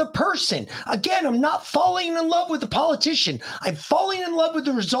not the person. Again, I'm not falling in love with the politician. I'm falling in love with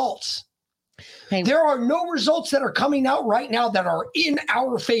the results. Hey, there are no results that are coming out right now that are in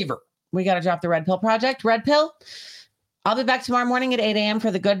our favor. We got to drop the Red Pill Project. Red Pill. I'll be back tomorrow morning at 8 a.m.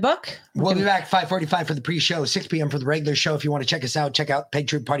 for the good book. We'll be back 5:45 for the pre-show, 6 p.m. for the regular show. If you want to check us out, check out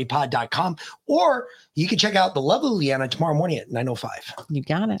patriotpartypod.com, or you can check out the lovely Leanna tomorrow morning at 9:05. You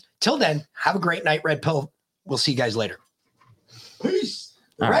got it. Till then, have a great night, Red Pill. We'll see you guys later. Peace.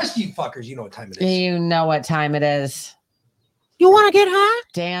 The rest of you fuckers, you know what time it is. You know what time it is. You want to get high?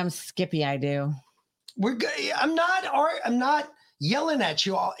 Damn Skippy, I do. I'm not yelling at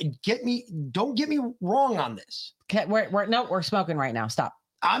you all. Don't get me wrong on this. We're smoking right now. Stop.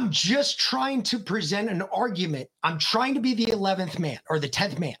 I'm just trying to present an argument. I'm trying to be the 11th man or the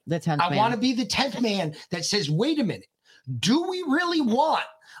 10th man. The 10th man. I want to be the 10th man that says, wait a minute. Do we really want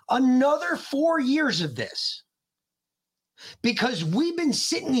another 4 years of this? Because we've been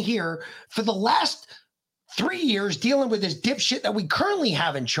sitting here for the last 3 years dealing with this dipshit that we currently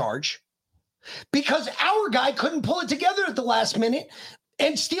have in charge because our guy couldn't pull it together at the last minute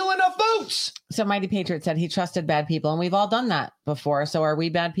and steal enough votes. So Mighty Patriot said he trusted bad people, and we've all done that before. So are we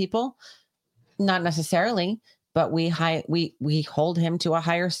bad people? Not necessarily, but we hold him to a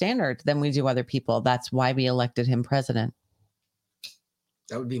higher standard than we do other people. That's why we elected him president.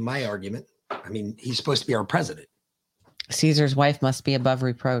 That would be my argument. I mean, he's supposed to be our president. Caesar's wife must be above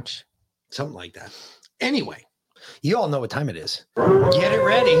reproach. Something like that. Anyway, you all know what time it is. Get it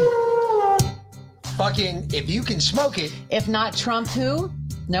ready. Fucking, if you can smoke it. If not Trump, who?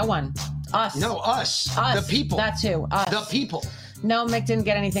 No one. Us. No, us. Us. The people. That's who. Us. The people. No, Mick didn't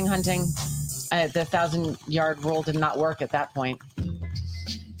get anything hunting. The 1,000-yard rule did not work at that point.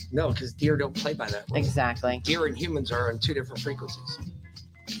 No, because deer don't play by that rule. Exactly. Deer and humans are on two different frequencies.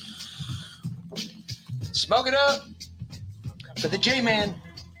 Smoke it up for the J-Man.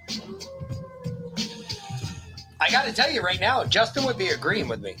 I got to tell you right now, Justin would be agreeing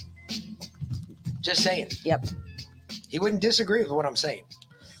with me. Just saying. Yep. He wouldn't disagree with what I'm saying.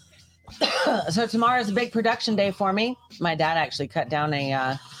 So tomorrow's a big production day for me. My dad actually cut down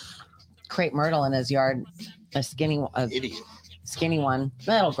a crepe myrtle in his yard, a skinny one.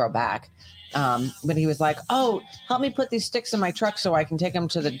 That'll grow back. But he was like, oh, help me put these sticks in my truck so I can take them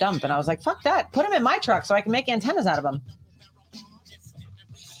to the dump. And I was like, fuck that. Put them in my truck so I can make antennas out of them.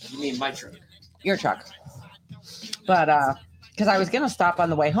 You mean my truck? Your truck. But because I was going to stop on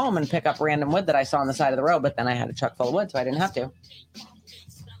the way home and pick up random wood that I saw on the side of the road, but then I had a truck full of wood, so I didn't have to.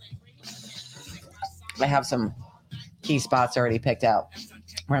 I have some key spots already picked out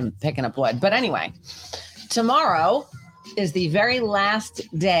where I'm picking up wood. But anyway, tomorrow is the very last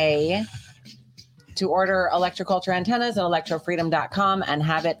day to order electroculture antennas at electrofreedom.com and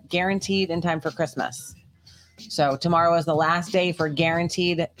have it guaranteed in time for Christmas. So tomorrow is the last day for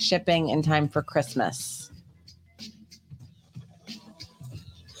guaranteed shipping in time for Christmas.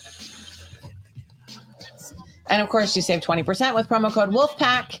 And of course, you save 20% with promo code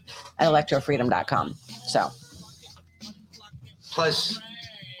WOLFPACK at electrofreedom.com. So. Plus.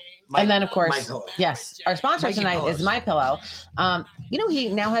 And then, of course, yes, our sponsor tonight is MyPillow. You know, he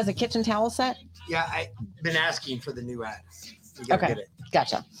now has a kitchen towel set. Yeah, I've been asking for the new ad. You gotta get it.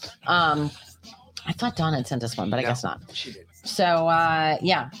 Gotcha. I thought Dawn had sent us one, but I guess not. She did. So,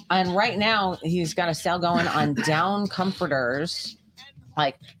 yeah. And right now, he's got a sale going on down comforters,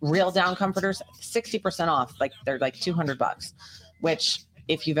 like real down comforters, 60% off. Like they're like $200, which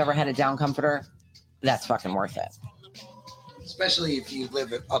if you've ever had a down comforter, that's fucking worth it. Especially if you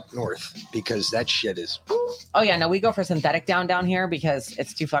live up north, because that shit is. Oh yeah, no, we go for synthetic down here because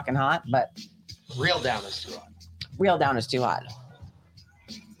it's too fucking hot. But real down is too hot. Real down is too hot.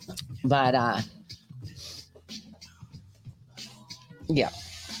 But yeah.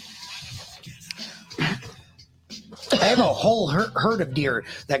 I have a whole herd of deer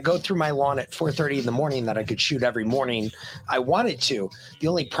that go through my lawn at 4:30 in the morning that I could shoot every morning. I wanted to. The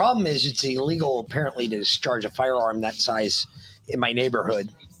only problem is it's illegal apparently to discharge a firearm that size in my neighborhood.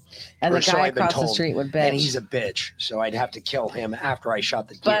 And Or the so guy I've been across the told. street would And bitch. he's a bitch. So I'd have to kill him after I shot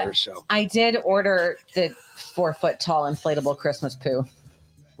the deer. But So I did order the 4-foot tall inflatable Christmas poo.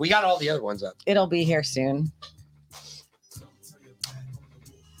 we got all the other ones up. It'll be here soon.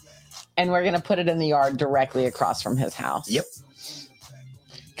 And we're going to put it in the yard directly across from his house. Yep.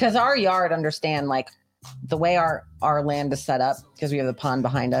 Because our yard, understand, like the way our land is set up, because we have the pond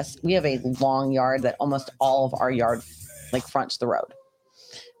behind us, we have a long yard that almost all of our yard like fronts the road.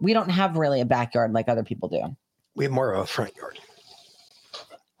 We don't have really a backyard like other people do. We have more of a front yard.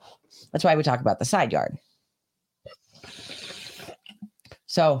 That's why we talk about the side yard.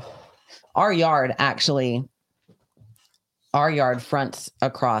 So our yard fronts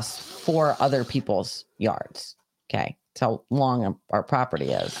across 4 other people's yards. Okay. That's how long our property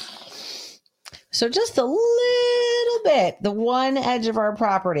is. So just a little bit, the one edge of our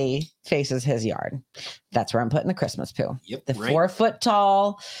property faces his yard. That's where I'm putting the Christmas poo. Yep. The right. 4-foot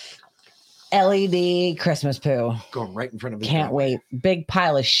tall LED Christmas poo. Going right in front of his Can't driveway. wait. Big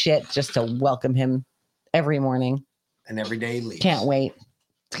pile of shit just to welcome him every morning. And every day he leaves. Can't wait.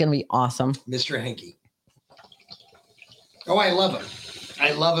 It's going to be awesome. Mr. Henke. Oh, I love him.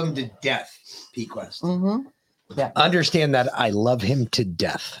 I love him to death, P-Quest. Mm-hmm. Yeah. Understand that I love him to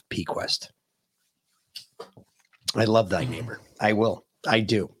death, P-Quest. I love thy neighbor. I will. I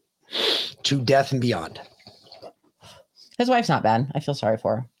do. To death and beyond. His wife's not bad. I feel sorry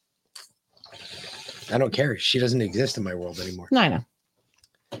for her. I don't care. She doesn't exist in my world anymore. No, I know.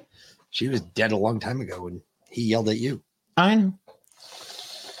 She was dead a long time ago when he yelled at you. I know.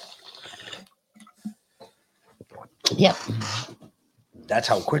 Yep. That's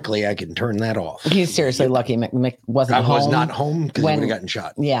how quickly I can turn that off. He's seriously lucky Mick wasn't I home. was not home because he when- would have gotten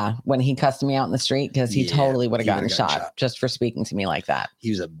shot. Yeah, when he cussed me out in the street, because he Yeah, totally would have he gotten would've gotten shot, shot. just for speaking to me like that. He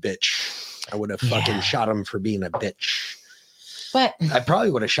was a bitch. I would have fucking shot him for being a bitch. But I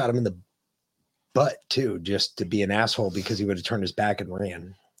probably would have shot him in the butt too, just to be an asshole because he would have turned his back and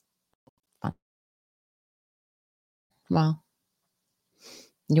ran. Well,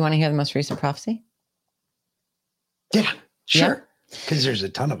 you want to hear the most recent prophecy? Yeah, sure. Because there's a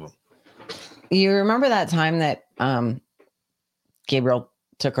ton of them. You remember that time that Gabriel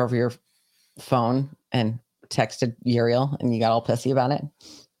took over your phone and texted Uriel and you got all pissy about it?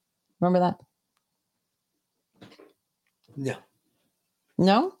 Remember that? No.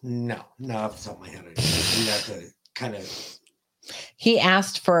 No? No, off the top of my head. You'd have to kind of. He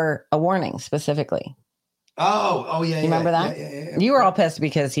asked for a warning specifically. Oh, yeah. You remember that? Yeah. You were all pissed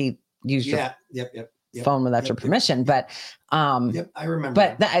because he used your Yep. phone without your permission, but Yep, I remember.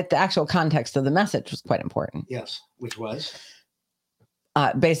 But the actual context of the message was quite important. Yes, which was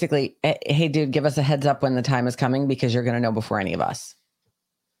basically, hey, dude, give us a heads up when the time is coming because you're going to know before any of us.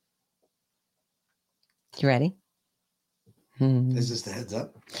 You ready? Is this the heads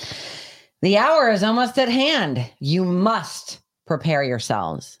up? The hour is almost at hand. You must prepare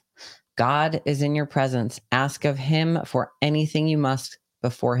yourselves. God is in your presence. Ask of him for anything you must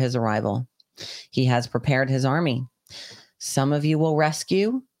before his arrival. He has prepared his army. Some of you will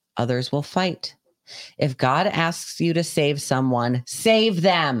rescue, others will fight. If God asks you to save someone, save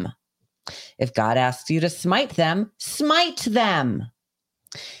them. If God asks you to smite them, smite them.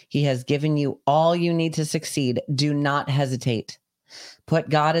 He has given you all you need to succeed. Do not hesitate. Put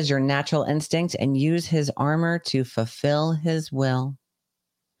God as your natural instinct and use his armor to fulfill his will.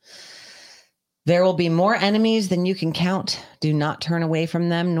 There will be more enemies than you can count. Do not turn away from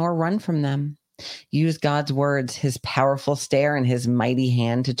them nor run from them. Use God's words, his powerful stare and his mighty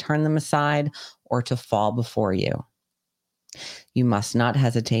hand to turn them aside or to fall before you. You must not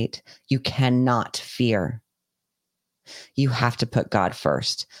hesitate. You cannot fear. You have to put God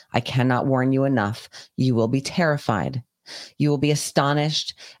first. I cannot warn you enough. You will be terrified. You will be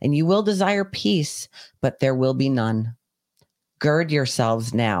astonished and you will desire peace, but there will be none. Gird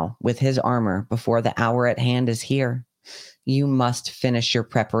yourselves now with his armor before the hour at hand is here. You must finish your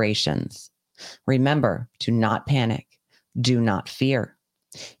preparations. Remember to not panic. Do not fear.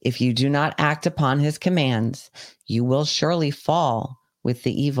 If you do not act upon his commands, you will surely fall with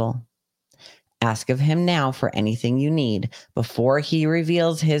the evil. Ask of him now for anything you need before he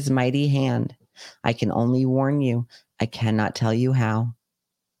reveals his mighty hand. I can only warn you. I cannot tell you how.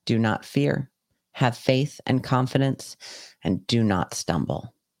 Do not fear. Have faith and confidence and do not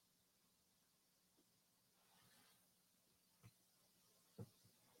stumble.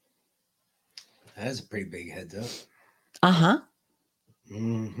 That's a pretty big heads up. Uh-huh.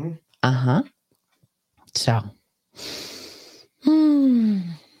 Mm-hmm. Uh-huh. So.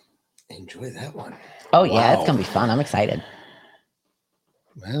 Enjoy that one. Oh, yeah. Wow. It's going to be fun. I'm excited.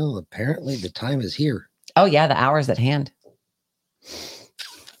 Well, apparently the time is here. Oh, yeah. The hour's at hand.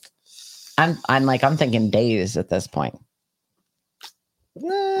 I'm thinking days at this point.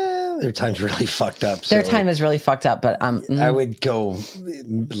 Their time's really fucked up. Their time is really fucked up, but I would go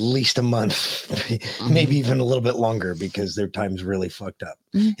at least a month, maybe even a little bit longer, because their time's really fucked up.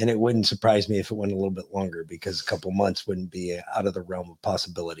 And it wouldn't surprise me if it went a little bit longer, because a couple months wouldn't be out of the realm of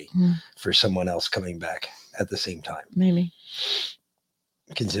possibility for someone else coming back at the same time. Maybe.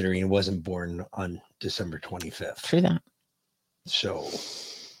 Considering it wasn't born on December 25th. True that. So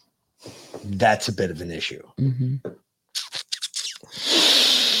that's a bit of an issue.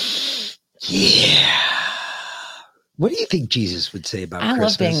 Yeah. What do you think Jesus would say about Christmas? I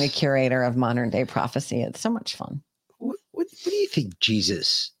love being the curator of modern day prophecy. It's so much fun. What do you think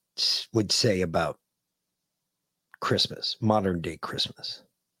Jesus would say about Christmas, modern day Christmas?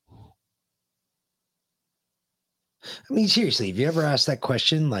 I mean, seriously, have you ever asked that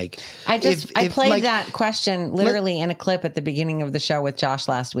question? Like, I played that question literally in a clip at the beginning of the show with Josh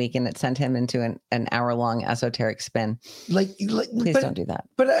last week, and it sent him into an hour-long esoteric spin. Please don't do that.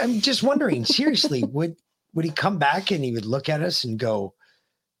 But I'm just wondering, seriously, would he come back and he would look at us and go,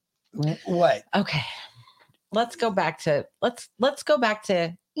 "What?" Okay, let's go back to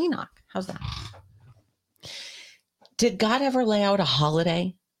Enoch. How's that? Did God ever lay out a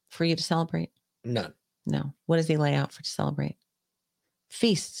holiday for you to celebrate? None. No. What does he lay out for to celebrate?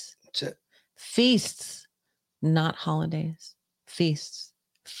 Feasts. Feasts, not holidays. Feasts.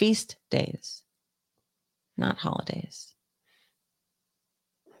 Feast days, not holidays.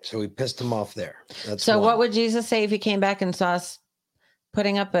 So we pissed him off there. So what would Jesus say if he came back and saw us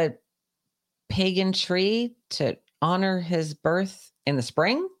putting up a pagan tree to honor his birth in the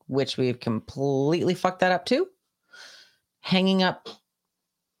spring, which we've completely fucked that up too? Hanging up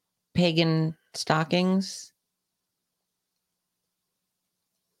pagan stockings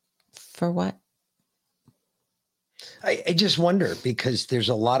for what? I just wonder, because there's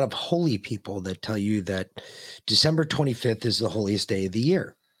a lot of holy people that tell you that December 25th is the holiest day of the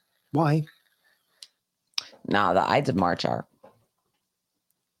year. Why? No, the Ides of March are.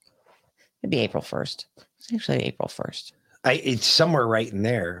 It'd be April 1st. It's actually April 1st. It's somewhere right in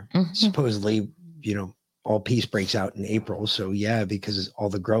there. Supposedly, all peace breaks out in April. So yeah, because all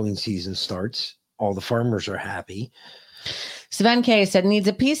the growing season starts, all the farmers are happy. Sven K said needs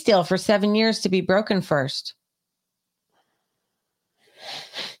a peace deal for 7 years to be broken first.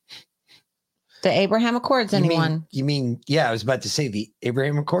 The Abraham Accords, anyone? You mean, yeah, I was about to say the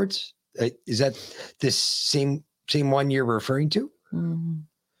Abraham Accords. Is that this same one you're referring to?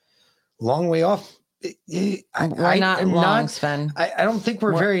 Long way off. We're not long, Sven. I don't think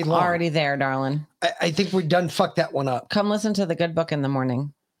we're very long. Already there, darling. I think we're done fucked that one up. Come listen to the good book in the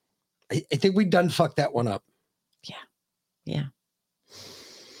morning. I think we done fucked that one up. Yeah.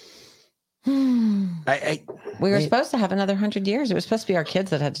 We were supposed to have another 100 years. It was supposed to be our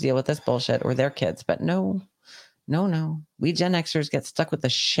kids that had to deal with this bullshit, or their kids, but no. We Gen Xers get stuck with the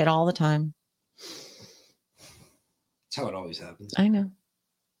shit all the time. That's how it always happens. I know.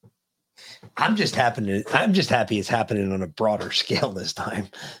 I'm just happy it's happening on a broader scale this time.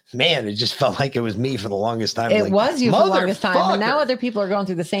 Man, it just felt like it was me for the longest time. It was you for the longest time, but now other people are going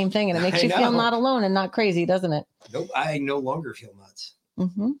through the same thing, and it makes you feel not alone and not crazy, doesn't it? Nope, I no longer feel nuts.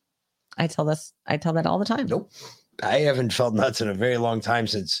 I tell that all the time. Nope, I haven't felt nuts in a very long time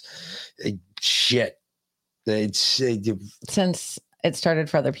since shit. Since it started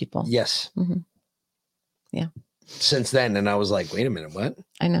for other people. Yes. Yeah. Since then, and I was like, wait a minute, what?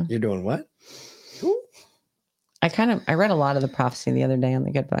 I know. You're doing what? I read a lot of the prophecy the other day on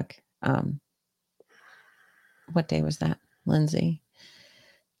the good book. What day was that? Lindsay,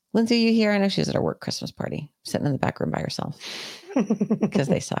 you here? I know she's at her work Christmas party, sitting in the back room by herself because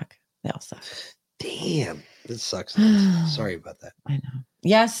they suck. They all suck. Damn, this sucks. Sorry about that. I know.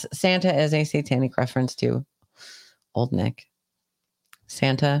 Yes, Santa is a satanic reference to Old Nick.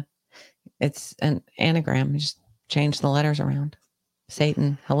 Santa, it's an anagram. You just change the letters around.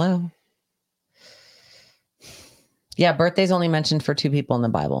 Satan, hello. Yeah, birthday's only mentioned for two people in the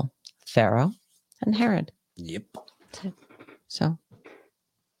Bible, Pharaoh and Herod. Yep. So,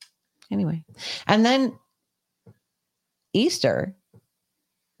 anyway. And then Easter,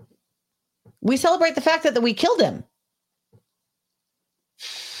 we celebrate the fact that we killed him.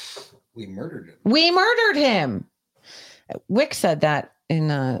 We murdered him. We murdered him. Wick said that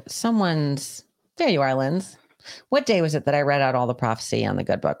in someone's... There you are, Linz. What day was it that I read out all the prophecy on the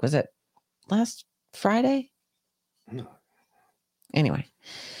good book? Was it last Friday? No. Anyway.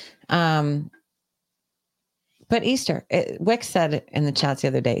 But Easter, Wick said in the chats the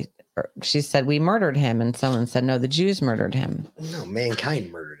other day, she said, we murdered him. And someone said, no, the Jews murdered him. No,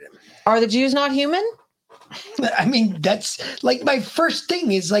 mankind murdered him. Are the Jews not human? I mean, that's like my first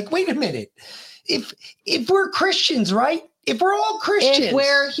thing is like, wait a minute. If we're Christians, right? If we're all Christians, If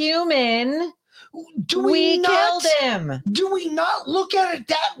we're human, do we not, killed him. Do we not look at it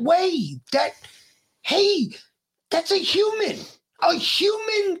that way? That, hey, that's a human. A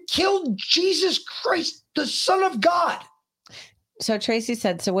human killed Jesus Christ, the Son of God. So Tracy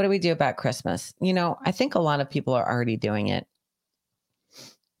said, so what do we do about Christmas? You know, I think a lot of people are already doing it.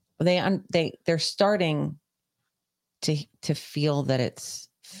 They're starting to feel that it's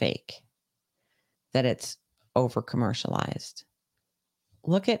fake, that it's over commercialized.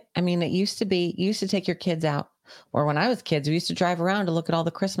 It used to be, you used to take your kids out, or when I was kids, we used to drive around to look at all the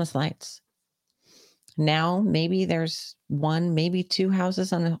Christmas lights. Now, maybe there's one, maybe two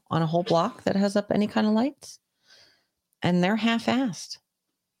houses on a whole block that has up any kind of lights, and they're half-assed.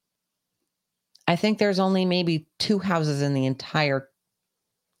 I think there's only maybe 2 houses in the entire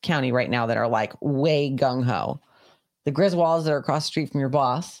county right now that are like way gung-ho. The Griswolds that are across the street from your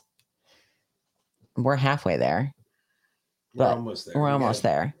boss. We're halfway there. We're almost there. We're almost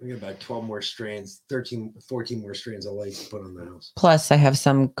there. We got about 12 more strands, 14 more strands of lights to put on the house. Plus, I have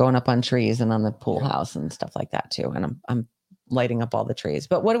some going up on trees and on the pool house and stuff like that too. And I'm lighting up all the trees.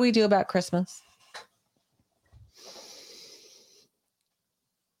 But what do we do about Christmas?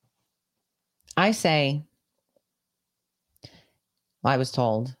 I say, I was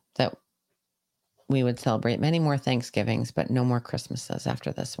told that we would celebrate many more Thanksgivings, but no more Christmases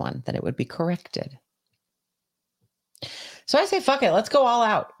after this one, that it would be corrected. So I say, fuck it. Let's go all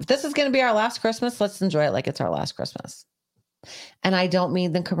out. If this is going to be our last Christmas, let's enjoy it like it's our last Christmas. And I don't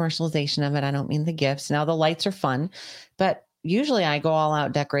mean the commercialization of it. I don't mean the gifts. Now the lights are fun, but usually I go all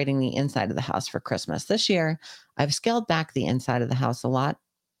out decorating the inside of the house for Christmas. This year, I've scaled back the inside of the house a lot.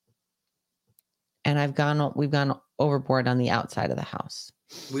 And we've gone overboard on the outside of the house.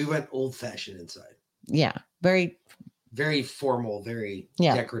 We went old fashioned inside. Yeah. Very, very formal, very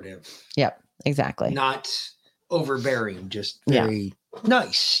decorative. Yep. Exactly. Not overbearing, just very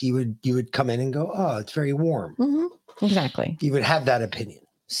nice. You would come in and go, oh, it's very warm. Mm-hmm. Exactly. You would have that opinion.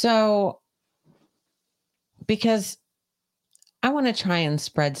 So, because I want to try and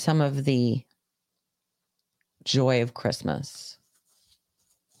spread some of the joy of Christmas.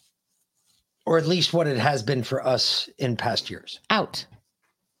 Or at least what it has been for us in past years. Out.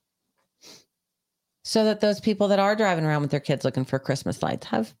 So that those people that are driving around with their kids looking for Christmas lights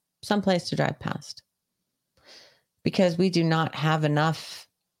have some place to drive past. Because we do not have enough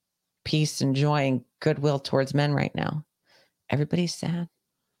peace and joy and goodwill towards men right now. Everybody's sad.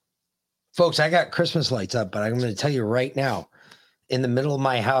 Folks, I got Christmas lights up, but I'm going to tell you right now, in the middle of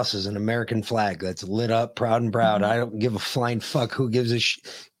my house is an American flag that's lit up, proud and proud. I don't give a flying fuck who gives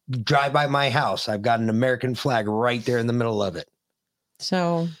a drive by my house. I've got an American flag right there in the middle of it.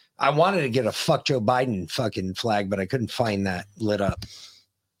 So I wanted to get a fuck Joe Biden fucking flag, but I couldn't find that lit up.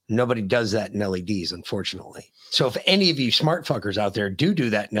 Nobody does that in LEDs, unfortunately. So if any of you smart fuckers out there do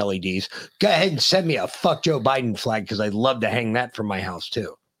that in LEDs, go ahead and send me a fuck Joe Biden flag, because I'd love to hang that from my house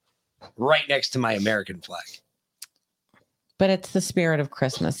too. Right next to my American flag. But it's the spirit of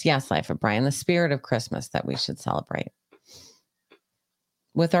Christmas. Yes, Life of Brian, the spirit of Christmas that we should celebrate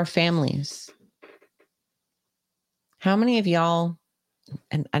with our families. How many of y'all,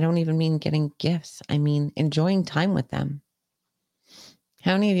 and I don't even mean getting gifts, I mean enjoying time with them.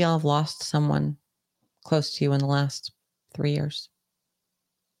 How many of y'all have lost someone close to you in the last 3 years?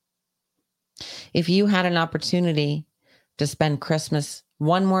 If you had an opportunity to spend Christmas,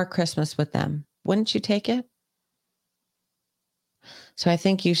 one more Christmas with them, wouldn't you take it? So I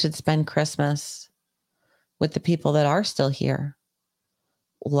think you should spend Christmas with the people that are still here,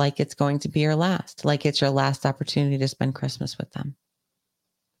 like it's going to be your last, like it's your last opportunity to spend Christmas with them.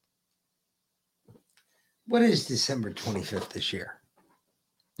 What is December 25th this year?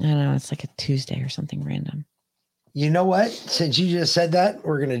 I don't know. It's like a Tuesday or something random. You know what? Since you just said that,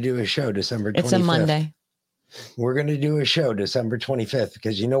 we're going to do a show December 25th. It's a Monday. We're going to do a show December 25th,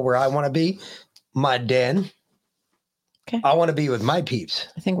 because you know where I want to be? My den. Okay. I want to be with my peeps.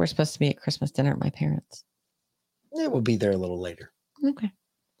 I think we're supposed to be at Christmas dinner at my parents'. Yeah, we'll be there a little later. Okay.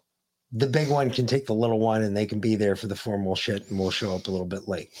 The big one can take the little one, and they can be there for the formal shit, and we'll show up a little bit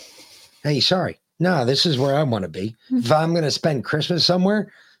late. Hey, sorry. No, this is where I want to be. Mm-hmm. If I'm going to spend Christmas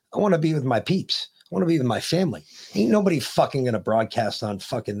somewhere, I want to be with my peeps. I want to be with my family. Ain't nobody fucking going to broadcast on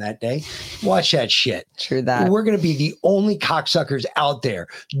fucking that day. Watch that shit. True that. We're going to be the only cocksuckers out there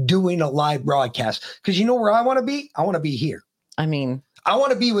doing a live broadcast. Because you know where I want to be? I want to be here. I mean, I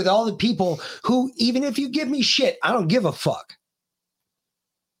want to be with all the people who, even if you give me shit, I don't give a fuck.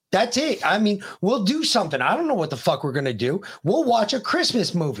 That's it. I mean, we'll do something. I don't know what the fuck we're going to do. We'll watch a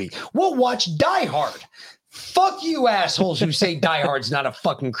Christmas movie. We'll watch Die Hard. Fuck you assholes who say Die Hard's not a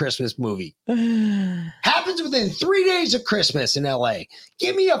fucking Christmas movie. Happens within 3 days of Christmas in LA.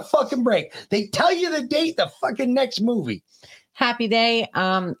 Give me a fucking break. They tell you the date, the fucking next movie. Happy day.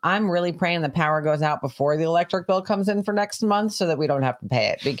 I'm really praying the power goes out before the electric bill comes in for next month so that we don't have to pay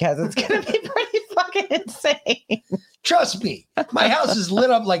it because it's going to be pretty fucking insane. Trust me. My house is lit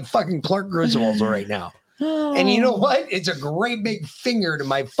up like fucking Clark Griswold's right now. And you know what? It's a great big finger to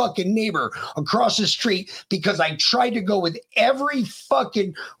my fucking neighbor across the street because I tried to go with every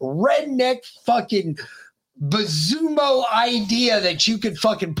fucking redneck fucking bazumo idea that you could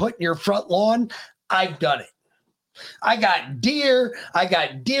fucking put in your front lawn. I've done it. I got deer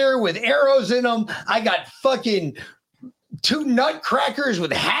with arrows in them. I got fucking 2 nutcrackers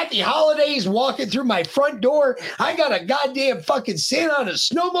with happy holidays walking through my front door. I got a goddamn fucking Santa on a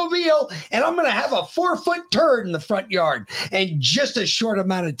snowmobile, and I'm going to have a 4-foot turd in the front yard in just a short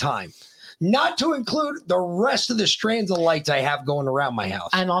amount of time. Not to include the rest of the strands of lights I have going around my house.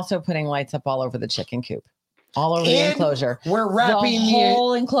 I'm also putting lights up all over the chicken coop. All over the enclosure. We're wrapping the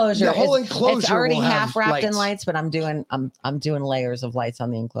whole enclosure. The whole enclosure. It's already will half wrapped lights. in lights, but I'm doing layers of lights on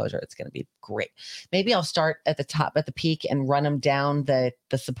the enclosure. It's going to be great. Maybe I'll start at the top, at the peak, and run them down the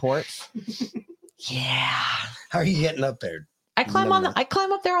supports. Yeah. How are you getting up there? I climb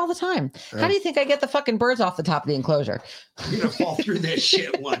up there all the time. How do you think I get the fucking birds off the top of the enclosure? You're gonna fall through this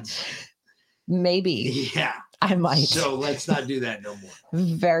shit once. Maybe. Yeah. I might. So let's not do that no more.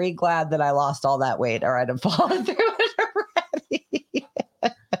 Very glad that I lost all that weight or I'd have fallen through it already.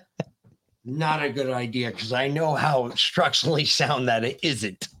 Not a good idea because I know how structurally sound that it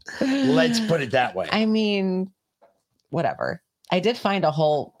isn't. Let's put it that way. I mean, whatever. I did find a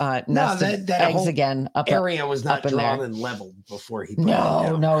whole nest of that eggs whole again. Area was not in drawn there. and leveled before he put it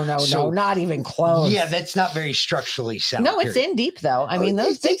No, down. not even close. Yeah, that's not very structurally sound. No, it's in deep though. I mean,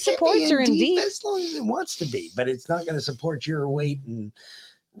 those big supports are in deep. As long as it wants to be, but it's not going to support your weight and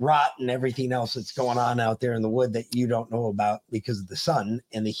rot and everything else that's going on out there in the wood that you don't know about because of the sun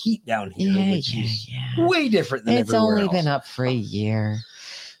and the heat down here, which is way different than It's everywhere only else. been up for a year.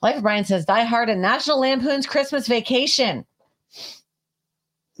 Life of Brian says, Die Hard and National Lampoon's Christmas Vacation.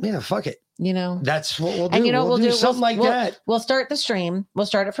 Yeah, fuck it. You know, that's what we'll do. And you know, we'll do something like that. We'll start the stream. We'll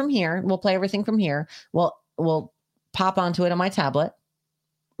start it from here. We'll play everything from here. We'll pop onto it on my tablet.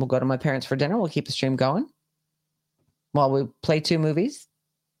 We'll go to my parents for dinner. We'll keep the stream going while we play 2 movies.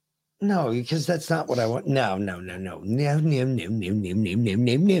 No, because that's not what I want. No, madam.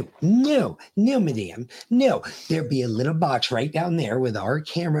 No, there'd be a little box right down there with our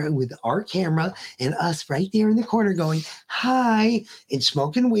camera and us right there in the corner going, hi, and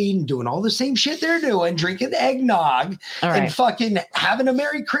smoking weed and doing all the same shit they're doing, drinking eggnog and fucking having a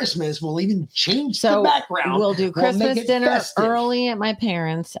Merry Christmas. We'll even change the background. We'll do make Christmas it dinner festive. early at my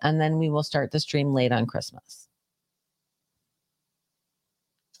parents', and then we will start the stream late on Christmas.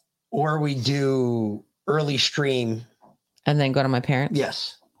 Or we do early stream. And then go to my parents?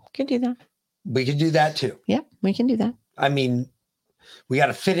 Yes. Can do that. We can do that too. Yep, we can do that. I mean, we got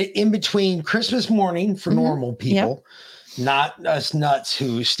to fit it in between Christmas morning for normal people, not us nuts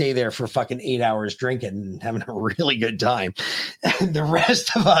who stay there for fucking 8 hours drinking and having a really good time. And the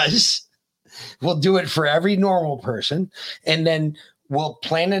rest of us will do it for every normal person. And then we'll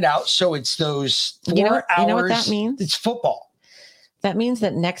plan it out so it's those 4 hours. You know what that means? It's football. That means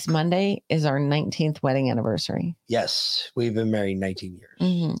that next Monday is our 19th wedding anniversary. Yes, we've been married 19 years.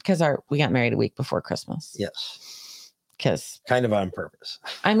 Because we got married a week before Christmas. Yes. Because kind of on purpose.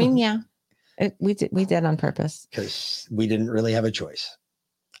 I mean, yeah, we did on purpose. Because we didn't really have a choice.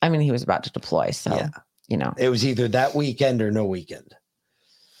 I mean, he was about to deploy, so you know, it was either that weekend or no weekend.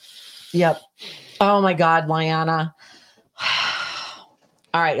 Yep. Oh my God, Liana.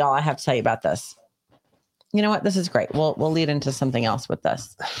 All right, y'all. I have to tell you about this. You know what? This is great. We'll lead into something else with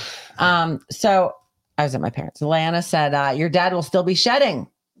this. So I was at my parents. Liana said, your dad will still be shedding.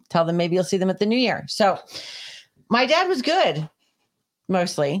 Tell them maybe you'll see them at the new year. So my dad was good,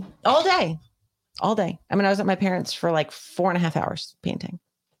 mostly all day. I mean, I was at my parents for like 4.5 hours painting.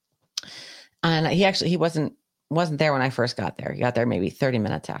 And he wasn't there when I first got there. He got there maybe 30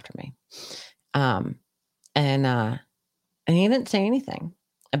 minutes after me. And he didn't say anything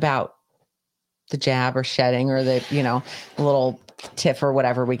about the jab or shedding or the little tiff or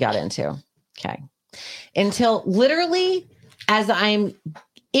whatever we got into. Okay. Until literally as I'm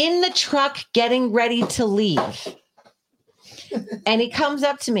in the truck getting ready to leave. And he comes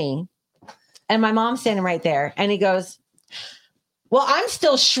up to me and my mom's standing right there and he goes, well, I'm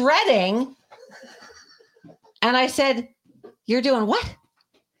still shredding. And I said, you're doing what?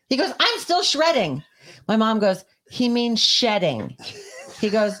 He goes, I'm still shredding. My mom goes, he means shedding. He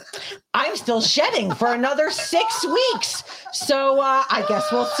goes, I'm still shedding for another 6 weeks. So I guess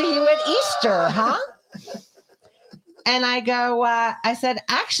we'll see you at Easter, huh? And I go, I said,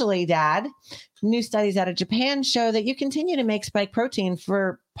 actually, Dad, new studies out of Japan show that you continue to make spike protein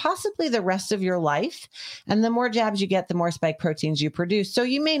for possibly the rest of your life. And the more jabs you get, the more spike proteins you produce. So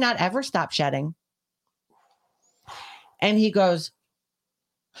you may not ever stop shedding. And he goes,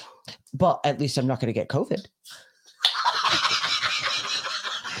 but at least I'm not going to get COVID.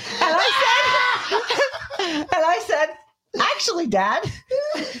 And I said, actually, Dad,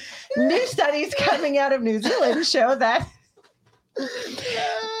 new studies coming out of New Zealand show that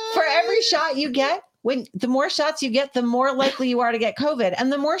for every shot you get, the more shots you get, the more likely you are to get COVID.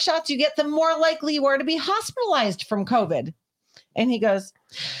 And the more shots you get, the more likely you are to be hospitalized from COVID. And he goes,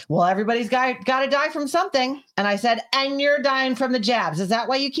 well, everybody's got to die from something. And I said, and you're dying from the jabs. Is that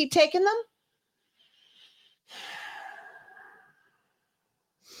why you keep taking them?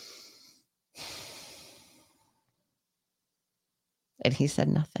 And he said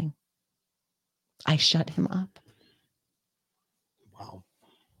nothing. I shut him up. Wow.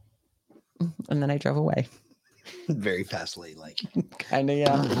 And then I drove away. Very fastly, like. Kind of,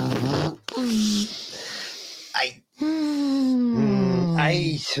 yeah.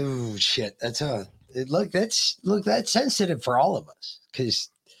 Oh shit. That's sensitive for all of us. Because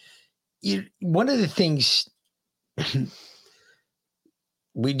one of the things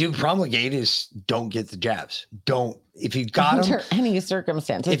we do promulgate is don't get the jabs. Don't, if you got them. Under any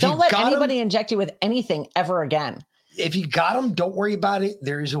circumstances. Don't let anybody inject you with anything ever again. If you got them, don't worry about it.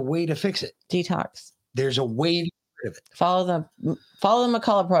 There's a way to fix it. Detox. There's a way to get rid of it. Follow the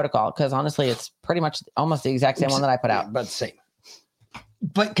McCullough protocol, because honestly, it's pretty much almost the exact same one that I put out. But the same.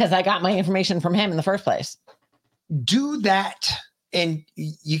 But because I got my information from him in the first place. Do that, and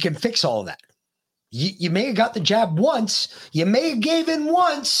you can fix all of that. You may have got the jab once. You may have gave in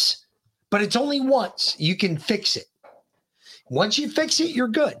once, but it's only once. You can fix it. Once you fix it, you're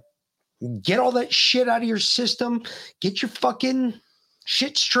good. Get all that shit out of your system. Get your fucking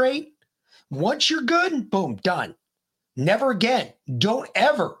shit straight. Once you're good, boom, done. Never again.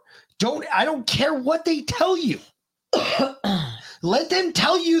 I don't care what they tell you. Let them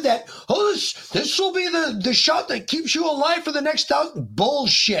tell you that, oh, this will be the shot that keeps you alive for the next 1,000.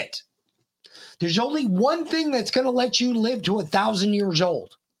 Bullshit. There's only one thing that's going to let you live to 1,000 years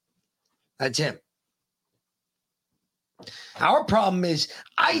old. That's him. Our problem is,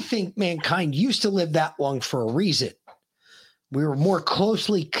 I think mankind used to live that long for a reason. We were more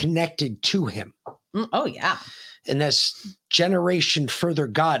closely connected to him. Oh, yeah. And as generation further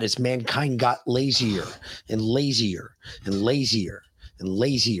got, as mankind got lazier and lazier and lazier and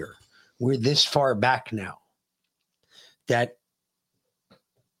lazier, we're this far back now that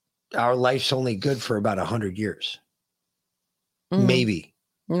our life's only good for about 100 years. Maybe.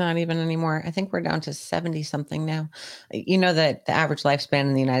 Not even anymore. I think we're down to 70 something now. You know that the average lifespan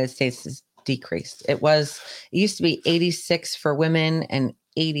in the United States is decreased. It used to be 86 for women and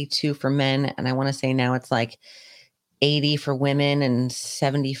 82 for men. And I want to say now it's like 80 for women and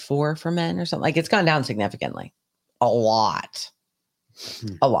 74 for men or something. Like, it's gone down significantly. A lot.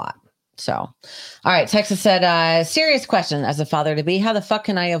 A lot. So, all right. Texas said, serious question as a father to be, how the fuck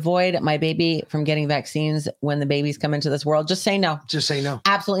can I avoid my baby from getting vaccines when the babies come into this world? Just say no. Just say no.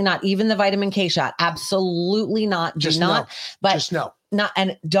 Absolutely not. Even the vitamin K shot. Absolutely not. Just do not. No. But just no. Not,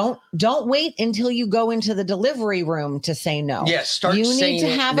 and don't wait until you go into the delivery room to say no. Yes, start you saying need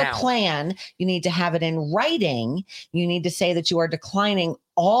to have it now. a plan. You need to have it in writing. You need to say that you are declining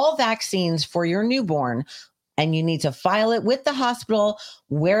all vaccines for your newborn, and you need to file it with the hospital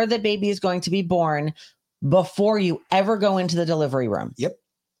where the baby is going to be born before you ever go into the delivery room. Yep.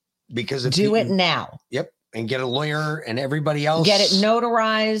 Because do it now. Yep. And get a lawyer and everybody else. Get it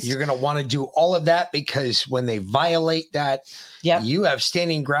notarized. You're going to want to do all of that, because when they violate that, you have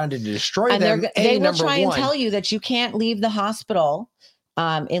standing ground to destroy and them. They will try and tell you that you can't leave the hospital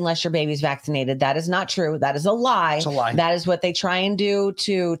unless your baby's vaccinated. That is not true. That is a lie. It's a lie. That is what they try and do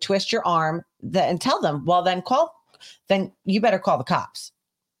to twist your arm and tell them, well, then you better call the cops.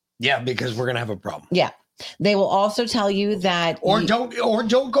 Yeah, because we're going to have a problem. Yeah. They will also tell you that don't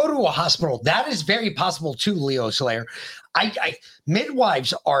go to a hospital. That is very possible too, Leo Slayer.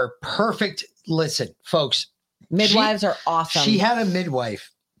 Midwives are perfect. Listen, folks, midwives are awesome. She had a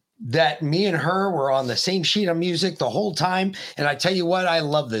midwife that me and her were on the same sheet of music the whole time. And I tell you what, I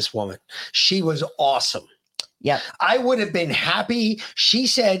love this woman. She was awesome. Yep. I would have been happy. She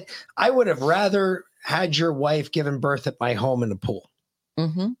said, I would have rather had your wife given birth at my home in the pool.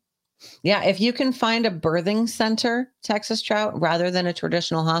 Mm-hmm. Yeah, if you can find a birthing center, Texas Trout, rather than a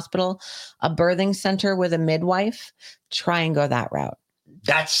traditional hospital, a birthing center with a midwife, try and go that route.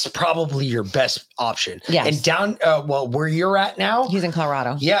 That's probably your best option. Yes. And down, where you're at now, he's in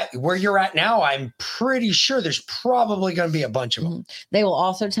Colorado. Yeah, where you're at now, I'm pretty sure there's probably going to be a bunch of them. They will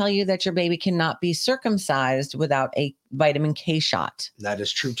also tell you that your baby cannot be circumcised without a vitamin K shot. That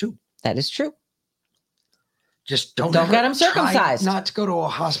is true too. That is true. Just don't get them try circumcised. not to go to a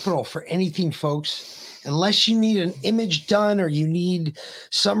hospital for anything, folks. Unless you need an image done or you need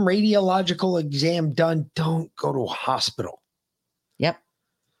some radiological exam done, don't go to a hospital. Yep.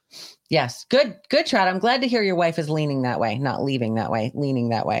 Yes. Good, Trout. I'm glad to hear your wife is leaning that way, not leaving that way, leaning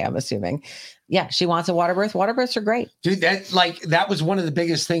that way, I'm assuming. Yeah, she wants a water birth. Water births are great. Dude, that was one of the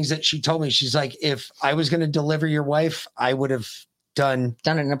biggest things that she told me. She's like, if I was going to deliver your wife, I would have done it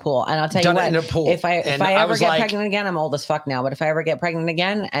in a pool. And I'll tell you what, in a pool. if I ever get like, pregnant again, I'm old as fuck now, but if I ever get pregnant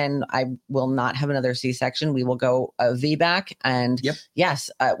again and I will not have another C-section, we will go VBAC and yes,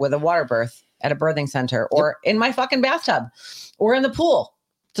 with a water birth at a birthing center or in my fucking bathtub or in the pool.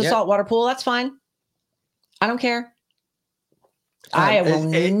 It's a saltwater pool. That's fine. I don't care. I will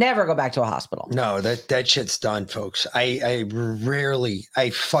never go back to a hospital. No, that shit's done, folks. I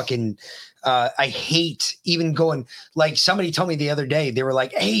hate even going, like somebody told me the other day, they were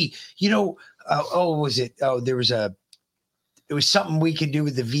like, hey, it was something we could do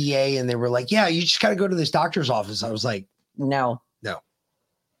with the VA. And they were like, yeah, you just got to go to this doctor's office. I was like, no.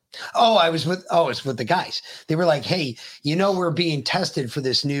 Oh, it was with the guys. They were like, hey, we're being tested for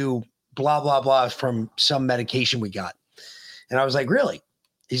this new blah, blah, blah from some medication we got. And I was like, really?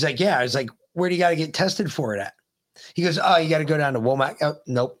 He's like, yeah. I was like, where do you got to get tested for it at? He goes, oh, you got to go down to Womack. Oh,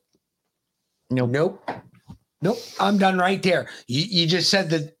 nope. I'm done right there. You just said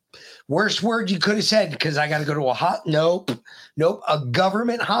the worst word you could have said because I got to go to a nope. A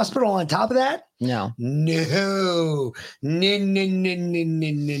government hospital on top of that? No. No. And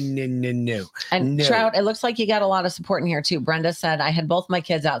Trout, it looks like you got a lot of support in here too. Brenda said, I had both my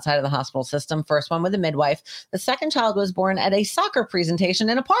kids outside of the hospital system. First one with a midwife. The second child was born at a soccer presentation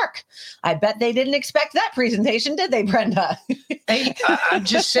in a park. I bet they didn't expect that presentation, did they, Brenda? Hey, I'm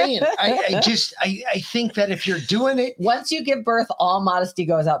just saying. I think that if you're doing it. Once you give birth, all modesty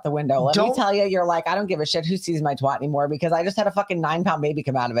goes out the window. Let me tell you, you're like, I don't give a shit who sees my twat anymore because I just had a fucking 9-pound baby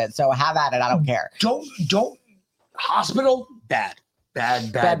come out of it. So have at it. I don't care. Don't hospital bad.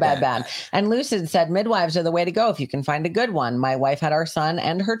 And Lucid said midwives are the way to go if you can find a good one. My wife had our son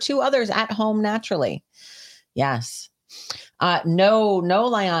and her 2 others at home naturally. Yes. No,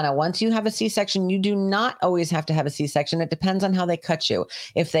 Liana. Once you have a C-section, you do not always have to have a C-section. It depends on how they cut you.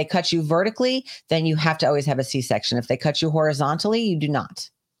 If they cut you vertically, then you have to always have a C-section. If they cut you horizontally, you do not.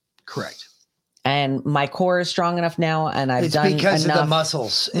 Correct. And my core is strong enough now, and I've done because enough. Of the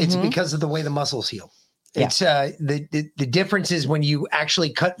muscles. Mm-hmm. It's because of the way the muscles heal. Yeah. It's the difference is when you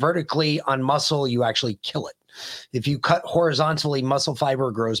actually cut vertically on muscle, you actually kill it. If you cut horizontally, muscle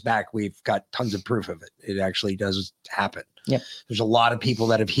fiber grows back. We've got tons of proof of it. It actually does happen. Yep. There's a lot of people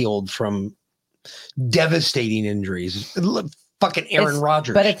that have healed from devastating injuries. Fucking Aaron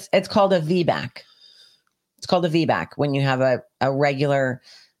Rodgers. But it's called a VBAC. It's called a VBAC when you have a regular,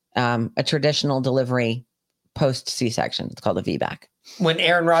 a traditional delivery post C-section. It's called a VBAC. When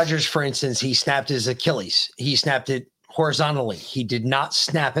Aaron Rodgers, for instance, he snapped his Achilles, he snapped it horizontally. He did not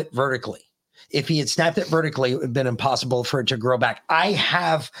snap it vertically. If he had snapped it vertically, it would have been impossible for it to grow back. I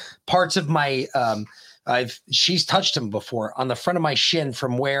have parts of my, she's touched them before on the front of my shin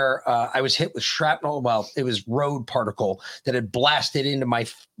from where I was hit with shrapnel. Well, it was road particle that had blasted into my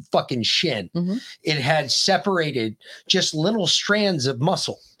fucking shin. Mm-hmm. It had separated just little strands of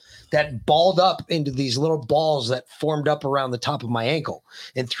muscle that balled up into these little balls that formed up around the top of my ankle.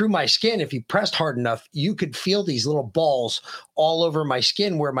 And through my skin, if you pressed hard enough, you could feel these little balls all over my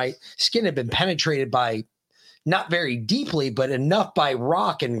skin where my skin had been penetrated by, not very deeply, but enough by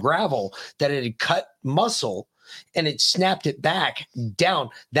rock and gravel that it had cut muscle and it snapped it back down.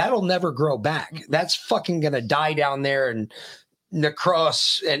 That'll never grow back. That's fucking going to die down there and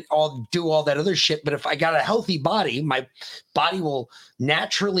necrosis and do all that other shit. But if I got a healthy body, my body will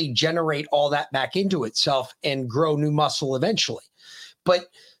naturally generate all that back into itself and grow new muscle eventually. But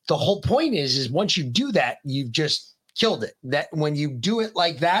the whole point is once you do that, you've just killed it. That when you do it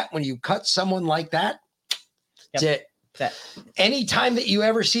like that, when you cut someone like that, that's it. Anytime that you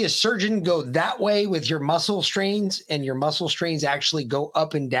ever see a surgeon go that way with your muscle strains and your muscle strains actually go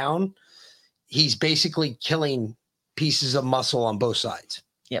up and down, he's basically killing pieces of muscle on both sides.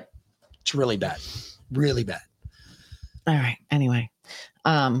 Yep. It's really bad. Really bad. All right. Anyway.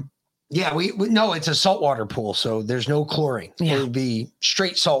 Yeah, we no, it's a saltwater pool, so there's no chlorine. Yeah. It would be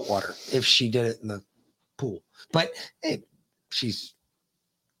straight saltwater if she did it in the pool. But she's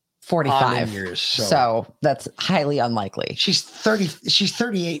 45 in years. So that's highly unlikely. She's 30. She's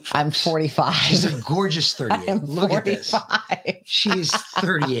 38. Folks. I'm 45. She's a gorgeous 38. I'm Look 45. at this. She's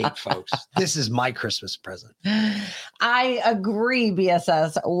 38, folks. This is my Christmas present. I agree,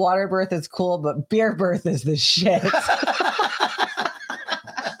 BSS. Water birth is cool, but beer birth is the shit.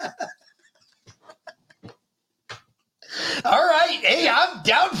 All right. Hey, I'm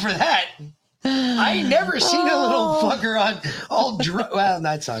down for that. I ain't never seen a little fucker on all well,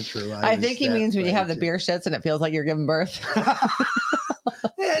 that's not true. I think he means when you have the beer shits and it feels like you're giving birth.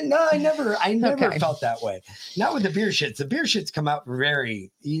 No, I never felt that way. Not with the beer shits. The beer shits come out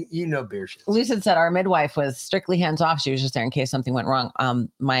very, you know, beer shits. Lucid said our midwife was strictly hands off. She was just there in case something went wrong.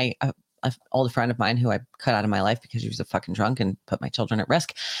 My old friend of mine who I cut out of my life because she was a fucking drunk and put my children at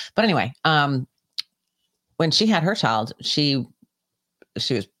risk. But anyway, when she had her child, she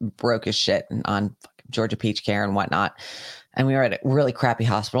was broke as shit and on Georgia Peach Care and whatnot. And we were at a really crappy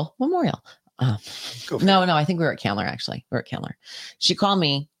hospital, Memorial. No, I think we were at Candler, actually. We were at Candler. She called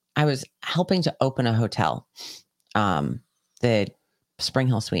me. I was helping to open a hotel, the Spring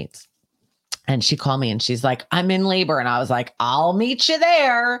Hill Suites. And she called me and she's like, I'm in labor. And I was like, I'll meet you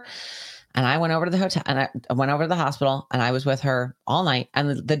there. And I went over to the hotel and I went over to the hospital and I was with her all night.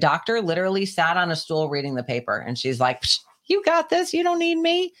 And the doctor literally sat on a stool reading the paper. And she's like, you got this. You don't need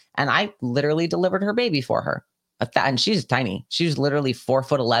me. And I literally delivered her baby for her. And she's tiny. She was literally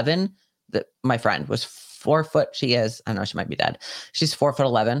 4'11". My friend was 4 foot. She is. I know she might be dead. She's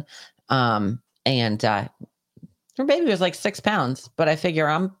 4'11". And her baby was like 6 pounds. But I figure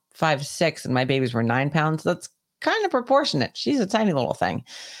I'm 5'6" and my babies were 9 pounds. That's kind of proportionate. She's a tiny little thing.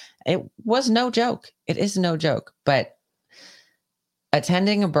 It was no joke. It is no joke. But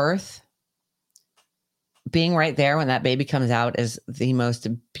attending a birth, being right there when that baby comes out is the most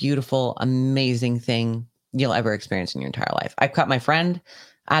beautiful, amazing thing you'll ever experience in your entire life. I've cut my friend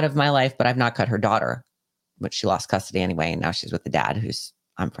out of my life, but I've not cut her daughter, which she lost custody anyway. And now she's with the dad who's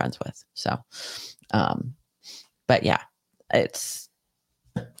I'm friends with. So, but yeah, it's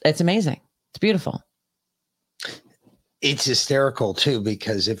amazing. It's beautiful. It's hysterical too,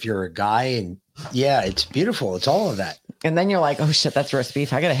 because if you're a guy and yeah, it's beautiful. It's all of that. And then you're like, oh shit, that's roast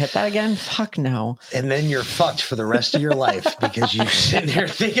beef. I got to hit that again. Fuck no. And then you're fucked for the rest of your life because you're sitting there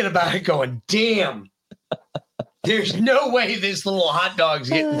thinking about it going, damn, there's no way this little hot dog's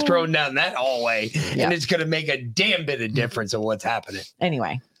getting thrown down that hallway. Yeah. And it's going to make a damn bit of difference of what's happening.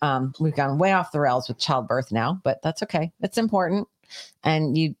 Anyway, we've gone way off the rails with childbirth now, but that's okay. It's important.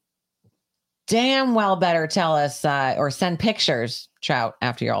 And you damn well better tell us or send pictures, Trout,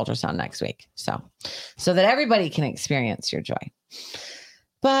 after your ultrasound next week. So that everybody can experience your joy.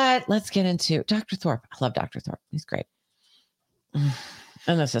 But let's get into Dr. Thorpe. I love Dr. Thorpe. He's great.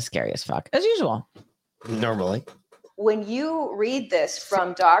 And this is scary as fuck, as usual. Normally. When you read this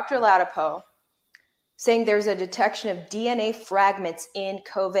from Dr. Latipo saying there's a detection of DNA fragments in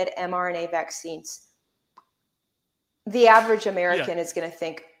COVID mRNA vaccines, the average American is going to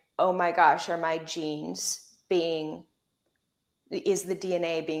think, oh my gosh, are my genes is the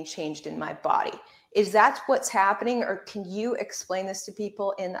DNA being changed in my body? Is that what's happening? Or can you explain this to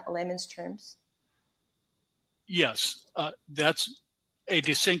people in layman's terms? Yes, that's a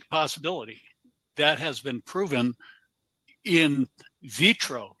distinct possibility. That has been proven in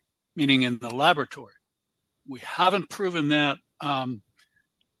vitro, meaning in the laboratory. We haven't proven that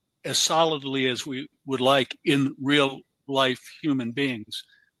as solidly as we would like in real life human beings.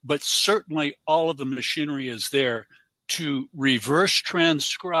 But certainly all of the machinery is there to reverse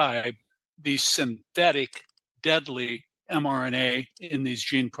transcribe the synthetic deadly mRNA in these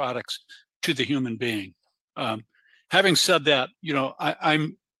gene products to the human being. Having said that,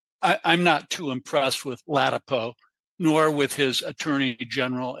 I'm not too impressed with Latipo, nor with his Attorney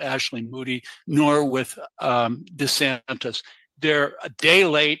General Ashley Moody, nor with DeSantis. They're a day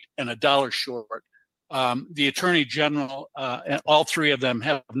late and a dollar short. The Attorney General, all three of them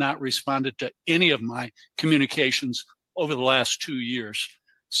have not responded to any of my communications over the last 2 years.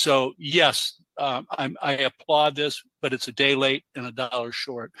 So yes, I applaud this, but it's a day late and a dollar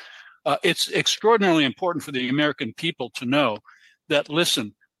short. It's extraordinarily important for the American people to know that,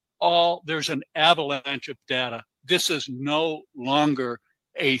 listen, there's an avalanche of data. This is no longer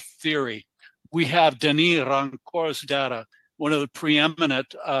a theory. We have Denis Rancourt's data, one of the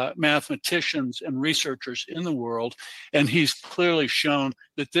preeminent mathematicians and researchers in the world, and he's clearly shown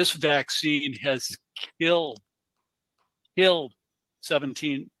that this vaccine has killed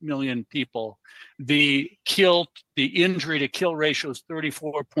 17 million people. The injury to kill ratio is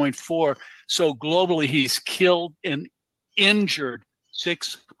 34.4. So globally, he's killed and injured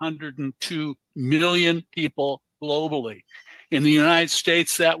 602 million people globally. In the United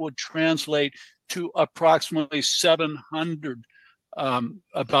States, that would translate to approximately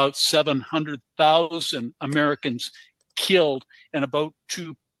about 700,000 Americans killed and about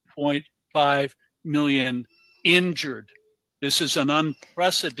 2.5 million injured. This is an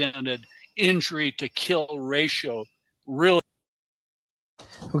unprecedented injury to kill ratio. Really.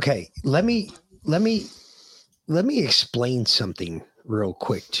 Okay, let me explain something real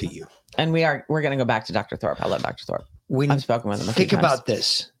quick to you. And we're going to go back to Dr. Thorpe. I love Dr. Thorpe. I've spoken with him a few Think times. about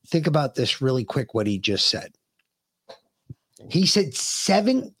this. Think about this really quick, what he just said. He said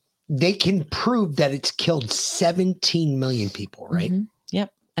they can prove that it's killed 17 million people, right? Mm-hmm.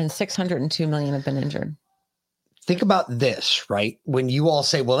 Yep. And 602 million have been injured. Think about this, right? When you all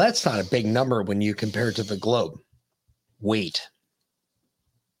say, well, that's not a big number when you compare it to the globe. Wait.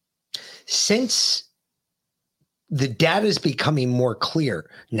 Since the data is becoming more clear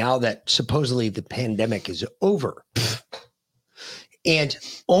now that supposedly the pandemic is over, and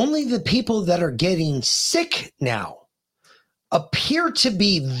only the people that are getting sick now appear to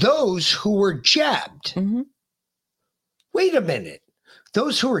be those who were jabbed. Mm-hmm. Wait a minute.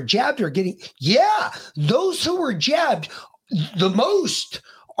 Those who are jabbed are getting, those who were jabbed the most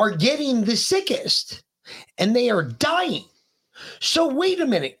are getting the sickest, and they are dying. So wait a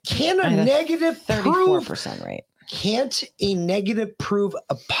minute. Can a negative 34% rate? Can't a negative prove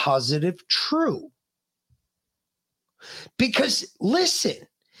a positive true? Because listen,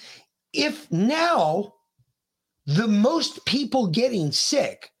 if now the most people getting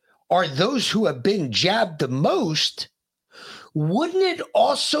sick are those who have been jabbed the most, wouldn't it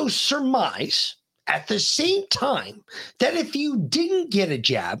also surmise at the same time that if you didn't get a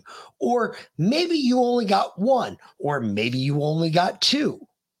jab, or maybe you only got one, or maybe you only got two,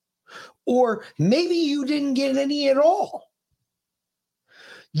 or maybe you didn't get any at all,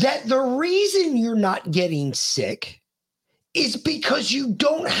 that the reason you're not getting sick is because you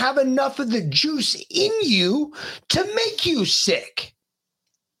don't have enough of the juice in you to make you sick?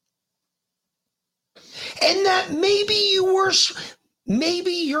 And that maybe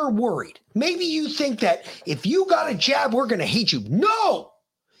you're worried. Maybe you think that if you got a jab, we're going to hate you. No,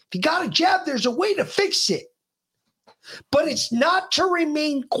 if you got a jab, there's a way to fix it. But it's not to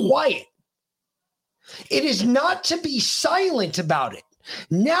remain quiet. It is not to be silent about it.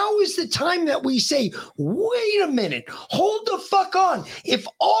 Now is the time that we say, wait a minute, hold the fuck on. If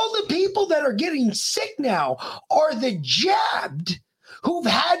all the people that are getting sick now are the jabbed who've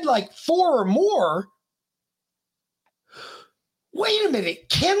had like 4 or more, wait a minute,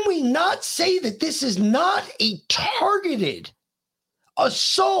 can we not say that this is not a targeted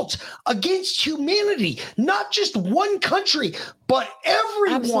assault against humanity? Not just one country, but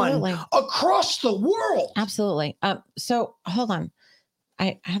everyone across the world. Absolutely. So hold on.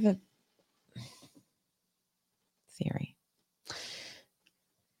 I have a theory.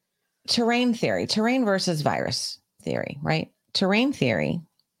 Terrain versus virus theory, right? Terrain theory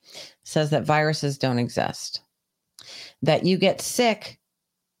says that viruses don't exist, that you get sick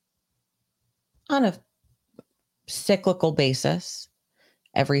on a cyclical basis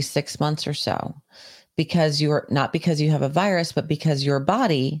every 6 months or so, because you're not because you have a virus, but because your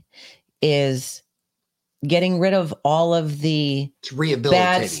body is getting rid of all of the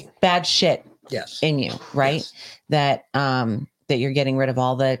bad shit in you, right? Yes. That you're getting rid of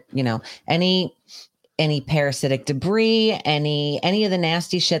all the, any parasitic debris, any of the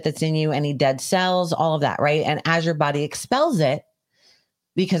nasty shit that's in you, any dead cells, all of that, right? And as your body expels it,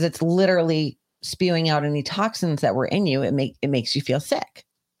 because it's literally spewing out any toxins that were in you, it makes you feel sick.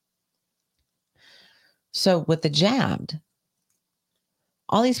 So with the jabbed,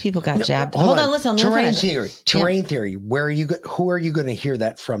 all these people got jabbed. Hold on, listen. Terrain theory. Who are you going to hear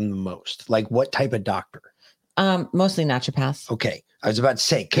that from the most? Like what type of doctor? Mostly naturopaths. Okay, I was about to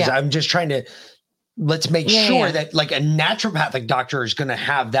say, because I'm just trying to let's make sure that like a naturopathic doctor is going to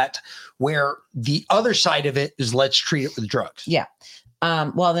have that, where the other side of it is let's treat it with drugs. Yeah.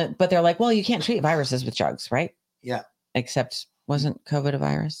 But they're like, well, you can't treat viruses with drugs, right? Yeah. Except wasn't COVID a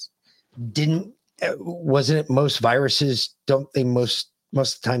virus? Wasn't it most viruses? Don't they most of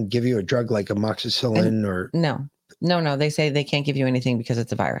the time give you a drug like amoxicillin or? No. They say they can't give you anything because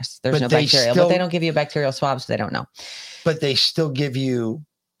it's a virus. There's no bacterial, but they don't give you a bacterial swab, so they don't know. But they still give you.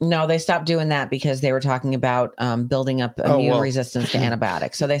 No, they stopped doing that because they were talking about building up immune resistance to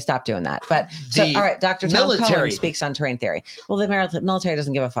antibiotics. So they stopped doing that. But all right, Dr. Tom Cohen speaks on terrain theory. Well, the military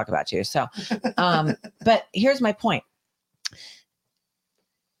doesn't give a fuck about you. So, but here's my point.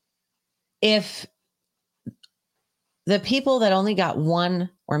 If the people that only got 1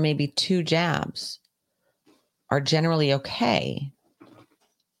 or maybe 2 jabs are generally okay,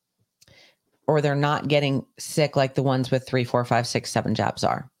 or they're not getting sick like the ones with 3, 4, 5, 6, 7 jabs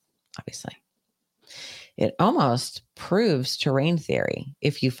are, obviously. It almost proves terrain theory.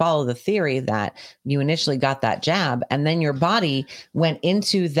 If you follow the theory that you initially got that jab and then your body went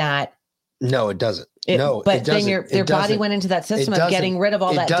into that. No, it doesn't. But then your body went into that system of getting rid of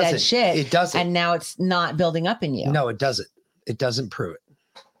all that dead shit. It doesn't. And now it's not building up in you. No, it doesn't. It doesn't prove it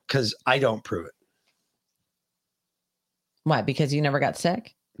because I don't prove it. Why? Because you never got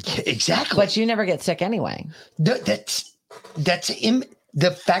sick? Exactly. But you never get sick anyway.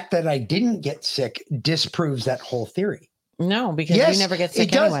 The fact that I didn't get sick disproves that whole theory. No, because you never get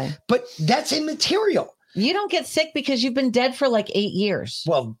sick anyway. But that's immaterial. You don't get sick because you've been dead for like 8 years.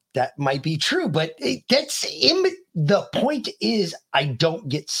 Well, that might be true, but the point is I don't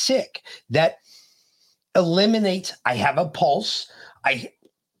get sick. That eliminates, I have a pulse.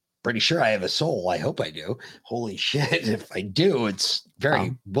 Pretty sure I have a soul. I hope I do. Holy shit. If I do, it's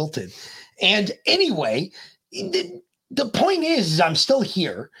very wilted. And anyway, the point is I'm still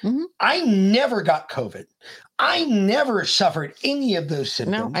here. Mm-hmm. I never got COVID. I never suffered any of those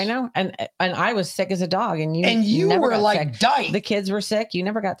symptoms. No, I know. And I was sick as a dog, and you never were like sick. dying. The kids were sick. You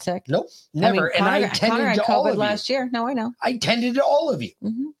never got sick. Nope, never. I tended had to all COVID of last year. No, I know. I tended to all of you.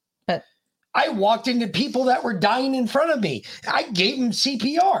 Mm-hmm. But I walked into people that were dying in front of me. I gave them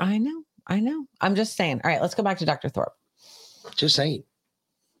CPR. I know. I'm just saying. All right, let's go back to Dr. Thorpe. Just saying.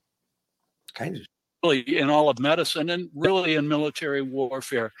 Kind of. Really in all of medicine and really in military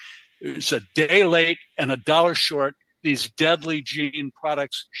warfare. It's a day late and $1 short. These deadly gene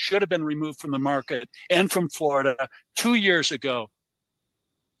products should have been removed from the market and from Florida 2 years ago.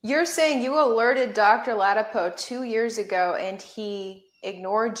 You're saying you alerted Dr. Latipo 2 years ago and he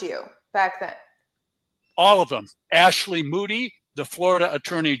ignored you back then? All of them. Ashley Moody, the Florida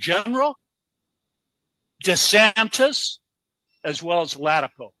Attorney General, DeSantis, as well as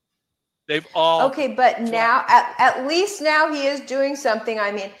Latipo. They've all. Okay, but now, at least now he is doing something.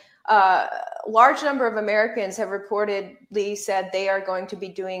 I mean, large number of Americans have reportedly said they are going to be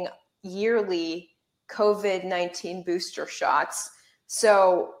doing yearly COVID-19 booster shots.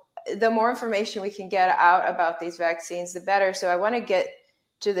 So the more information we can get out about these vaccines, the better. So I want to get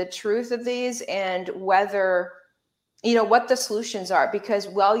to the truth of these and whether, what the solutions are, because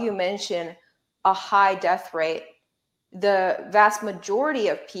while you mention a high death rate, the vast majority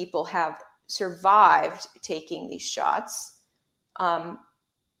of people have survived taking these shots.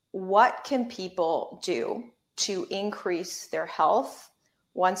 What can people do to increase their health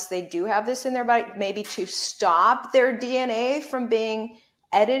once they do have this in their body? Maybe to stop their DNA from being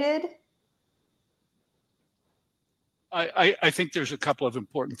edited? I think there's a couple of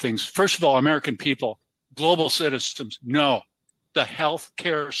important things. First of all, American people, global citizens, know the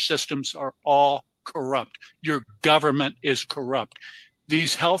healthcare systems are all corrupt. Your government is corrupt.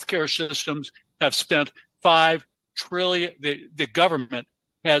 These healthcare systems have spent $5 trillion. The government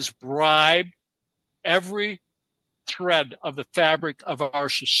has bribed every thread of the fabric of our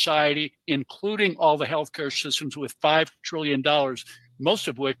society, including all the healthcare systems, with $5 trillion, most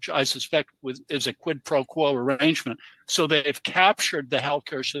of which I suspect is a quid pro quo arrangement. So they've captured the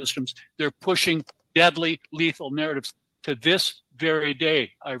healthcare systems. They're pushing deadly, lethal narratives to this very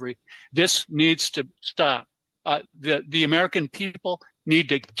day, Ivory. This needs to stop. The American people need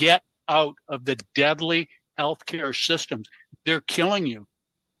to get out of the deadly healthcare systems. They're killing you.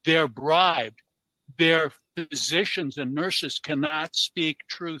 They're bribed. Their physicians and nurses cannot speak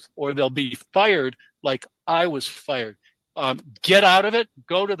truth or they'll be fired like I was fired. Get out of it.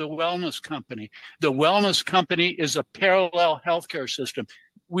 Go to the wellness company. The wellness company is a parallel healthcare system.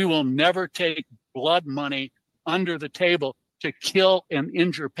 We will never take blood money under the table to kill and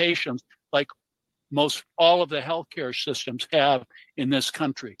injure patients like most all of the healthcare systems have in this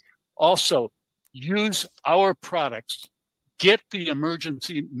country. Also, use our products. Get the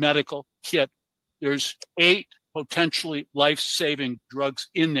emergency medical kit. There's 8 potentially life-saving drugs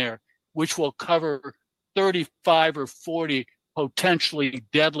in there, which will cover 35 or 40 potentially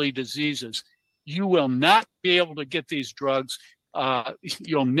deadly diseases. You will not be able to get these drugs.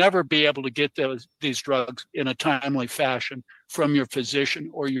 You'll never be able to get these drugs in a timely fashion from your physician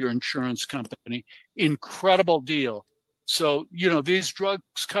or your insurance company. Incredible deal. So, these drugs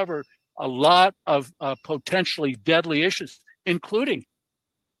cover a lot of potentially deadly issues, including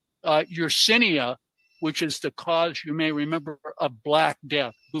Yersinia, which is the cause, you may remember, of Black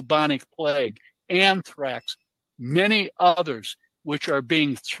Death, bubonic plague, anthrax, many others which are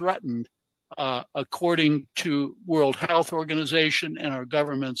being threatened according to World Health Organization and our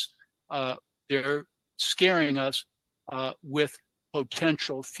governments. They're scaring us with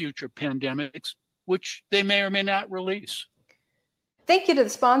potential future pandemics, which they may or may not release. Thank you to the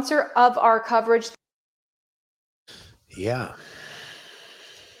sponsor of our coverage. Yeah.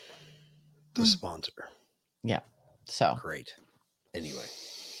 The sponsor. Yeah. So great. Anyway.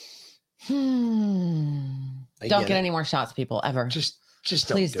 Don't get any more shots, people, ever. Just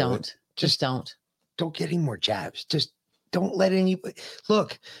please don't. Don't. Just don't. Don't get any more jabs. Just don't let anybody.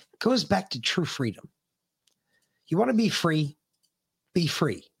 Look, it goes back to true freedom. You want to be free? Be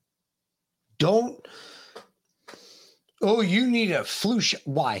free. Don't. Oh, you need a flu shot.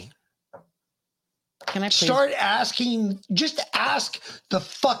 Why? Can I please start asking? Just ask the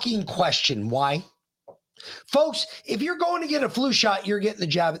fucking question. Why? Folks, if you're going to get a flu shot, you're getting the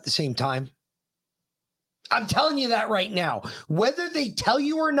jab at the same time. I'm telling you that right now. Whether they tell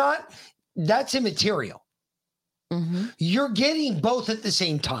you or not, that's immaterial. Mm-hmm. You're getting both at the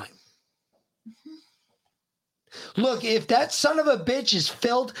same time. Look, if that son of a bitch is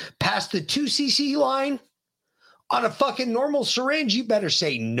filled past the 2 cc line on a fucking normal syringe, you better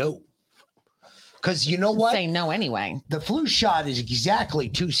say no. Because you know what? Say no anyway. The flu shot is exactly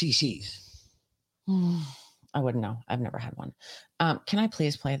 2 cc's. I wouldn't know. I've never had one. Can I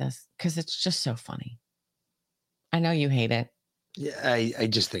please play this? Because it's just so funny. I know you hate it. Yeah, I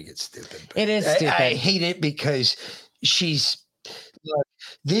just think it's stupid. It is stupid. I hate it because look,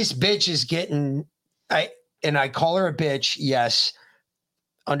 this bitch is getting, and I call her a bitch. Yes.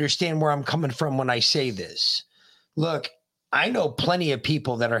 Understand where I'm coming from when I say this. Look, I know plenty of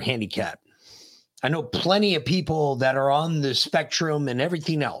people that are handicapped. I know plenty of people that are on the spectrum and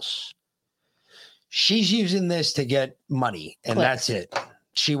everything else. She's using this to get money, and that's it.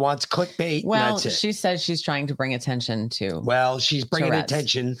 She wants clickbait. Well, and that's it. she says she's trying to bring attention to. Well, she's bringing Tourette's.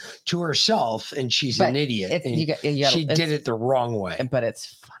 attention to herself, and she's But an idiot. And she it's- did it the wrong way. But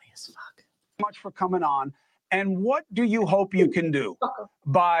it's funny as fuck. Much for coming on. And what do you hope you can do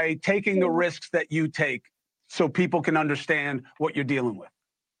by taking the risks that you take so people can understand what you're dealing with?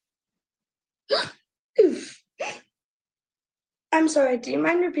 Oof. I'm sorry, do you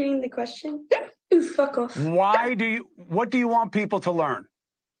mind repeating the question? Oof, fuck off. What do you want people to learn?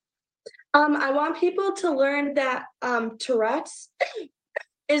 I want people to learn that Tourette's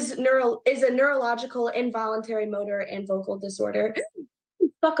is a neurological involuntary motor and vocal disorder.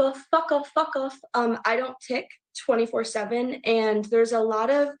 Fuck off, fuck off, fuck off. I don't tick 24/7, and there's a lot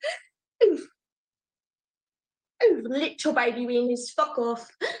of little baby wings, fuck off.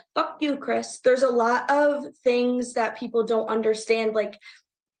 Fuck you, Chris. There's a lot of things that people don't understand. Like,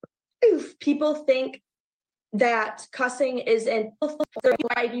 people think that cussing is an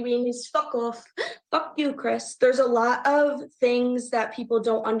baby wings, fuck off. Fuck you, Chris. There's a lot of things that people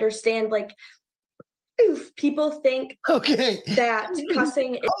don't understand. Like, people think that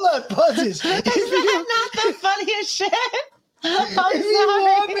cussing is Hold on, pauses. Not the funniest shit. If you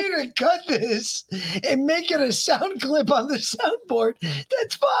want me to cut this and make it a sound clip on the soundboard,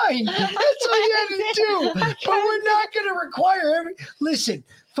 that's fine. That's all you had to do. But we're not going to require Listen,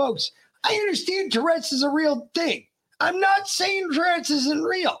 folks, I understand Tourette's is a real thing. I'm not saying Tourette's isn't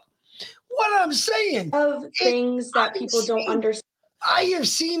real. What I'm saying of things that people don't understand. I have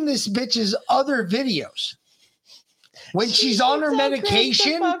seen this bitch's other videos. When she's on her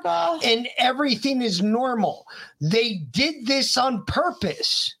medication and everything is normal. They did this on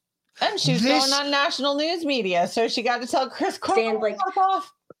purpose. And she's going on national news media, so she got to tell Chris Stand like fuck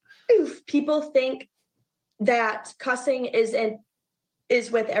off. People think that cussing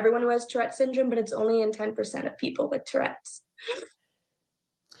is with everyone who has Tourette syndrome, but it's only in 10% of people with Tourette's.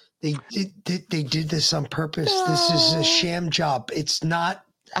 They did this on purpose. This is a sham job. It's not.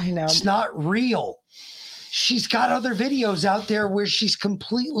 I know. It's not real. She's got other videos out there where she's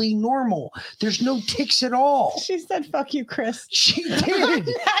completely normal. There's no tics at all. She said, fuck you, Chris. She did.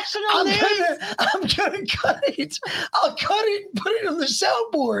 National news. I'm gonna cut it. I'll cut it and put it on the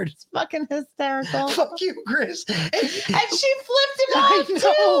soundboard. It's fucking hysterical. Fuck you, Chris. And she flipped him off, too.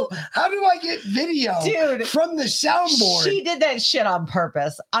 too. How do I get video from the soundboard? She did that shit on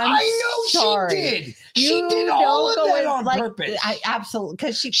purpose. I know sorry. she did. She did all of that on purpose. I absolutely,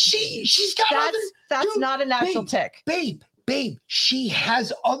 because she's got that's not a natural tick. Babe, she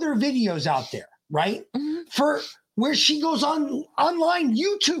has other videos out there, right? Mm-hmm. For where she goes online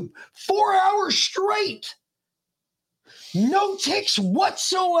YouTube 4 hours straight. No tics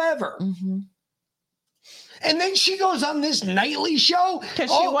whatsoever. Mm-hmm. And then she goes on this nightly show. Because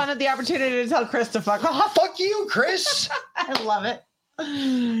she wanted the opportunity to tell Chris to fuck off. Fuck you, Chris. I love it.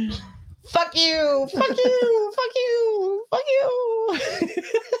 Fuck you. Fuck you. Fuck you. Fuck you.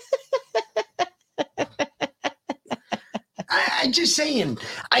 I'm just saying,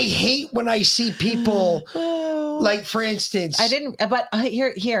 I hate when I see people Like, for instance, I didn't, but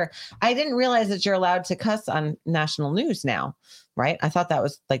here, I didn't realize that you're allowed to cuss on national news now, right? I thought that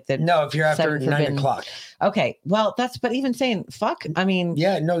was like the no, if you're after 9 o'clock. Okay, well, but even saying fuck, I mean,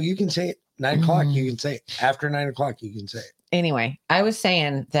 yeah, no, you can say it 9 o'clock. You can say it after 9 o'clock. You can say it. Anyway, I was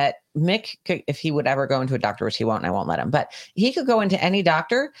saying that Mick could, if he would ever go into a doctor, which he won't, and I won't let him, but he could go into any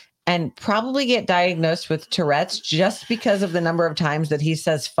doctor and probably get diagnosed with Tourette's just because of the number of times that he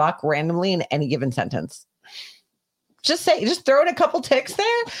says fuck randomly in any given sentence. Just throw in a couple ticks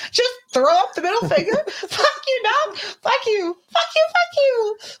there. Just throw up the middle finger. Fuck you, dog. Fuck you. Fuck you. Fuck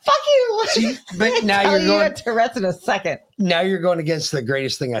you. Fuck you. See, but now you're going to Tourette's in a second. Now you're going against the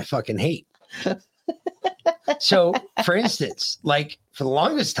greatest thing I fucking hate. So, for instance, like for the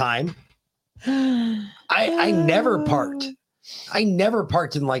longest time, I never parked. I never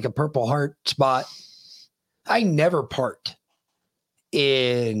parked in like a Purple Heart spot. I never parked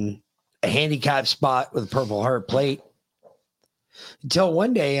in a handicap spot with a Purple Heart plate. Until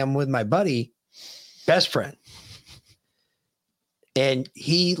one day I'm with my buddy, best friend. And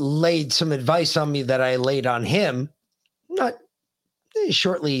he laid some advice on me that I laid on him, not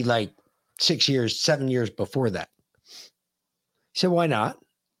shortly, like 7 years before that. He said, why not?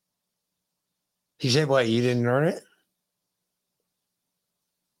 He said, what, you didn't earn it?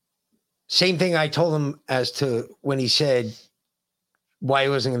 Same thing I told him as to when he said why he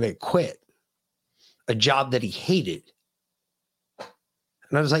wasn't going to quit a job that he hated.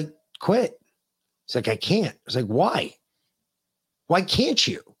 And I was like, quit. He's like, I can't. I was like, why? Why can't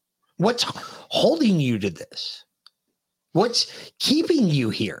you? What's holding you to this? What's keeping you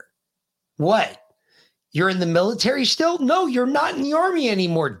here? What? You're in the military still? No, you're not in the Army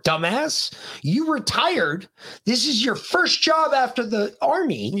anymore, dumbass. You retired. This is your first job after the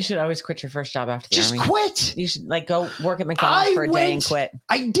Army. You should always quit your first job after the Army. Just quit. You should like go work at McDonald's for a day and quit.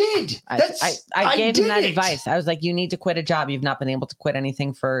 I did. I gave him that advice. I was like, you need to quit a job. You've not been able to quit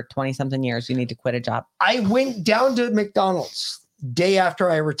anything for 20 something years. You need to quit a job. I went down to McDonald's day after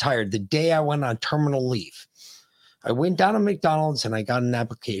I retired, the day I went on terminal leave. I went down to McDonald's and I got an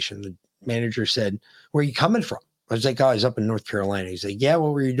application. The manager said, where are you coming from? I was like, oh, I was up in North Carolina. He's like, yeah,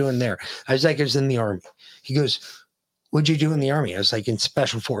 what were you doing there? I was like, I was in the Army. He goes, what'd you do in the Army? I was like, in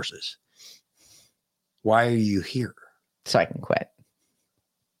Special Forces. Why are you here? So I can quit.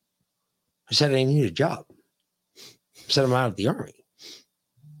 I said, I need a job. I said, I'm out of the Army.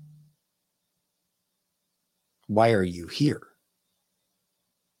 Why are you here?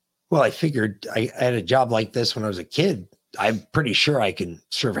 Well, I figured I had a job like this when I was a kid. I'm pretty sure I can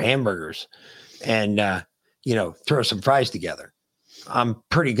serve hamburgers and, throw some fries together. I'm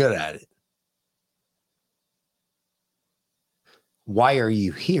pretty good at it. Why are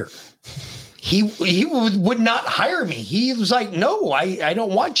you here? He would not hire me. He was like, no, I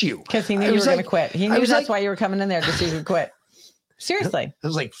don't want you. Because he knew you were going to quit. He knew that's why you were coming in there, just so you could quit. Seriously. I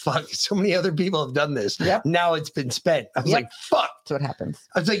was like, fuck, so many other people have done this. Yep. Now it's been spent. I was like, fuck. That's what happens.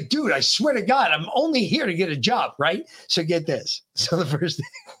 I was like, dude, I swear to God, I'm only here to get a job, right? So get this. So the first thing.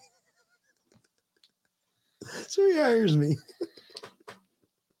 So he hires me.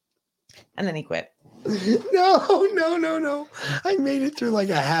 And then he quit. No. I made it through like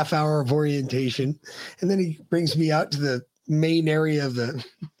a half hour of orientation. And then he brings me out to the main area of the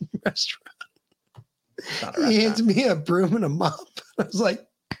restaurant. He hands me a broom and a mop. I was like,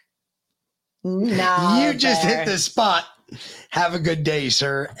 no, you just hit the spot. Have a good day,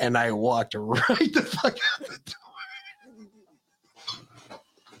 sir. And I walked right the fuck out the door.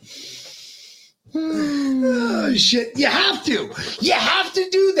 Oh, shit. You have to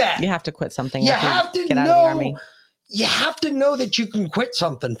do that. You have to quit something. You have to get out of the Army. You have to know that you can quit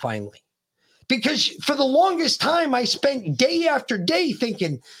something finally. Because for the longest time, I spent day after day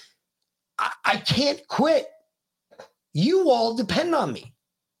thinking, I can't quit. You all depend on me.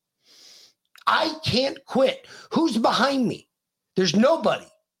 I can't quit. Who's behind me? There's nobody.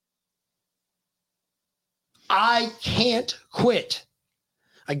 I can't quit.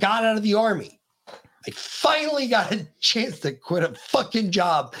 I got out of the Army. I finally got a chance to quit a fucking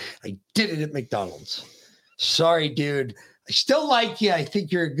job. I did it at McDonald's. Sorry, dude. I still like you. I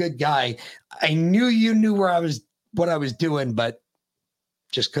think you're a good guy. I knew you knew what I was doing, but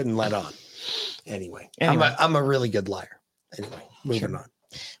just couldn't let on. Anyway. I'm a really good liar. Anyway, moving on.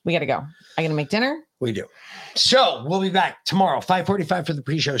 We got to go. Are you going to make dinner? We do. So we'll be back tomorrow, 5:45 for the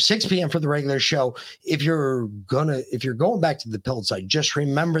pre-show, 6 p.m. for the regular show. If you're going back to the pilled side, just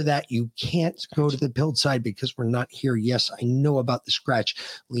remember that you can't go to the pilled side because we're not here. Yes, I know about the scratch,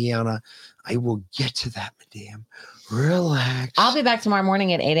 Liana. I will get to that, madame, Relax. I'll be back tomorrow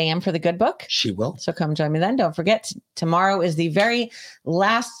morning at 8 a.m. for the Good Book. She will. So come join me then. Don't forget, tomorrow is the very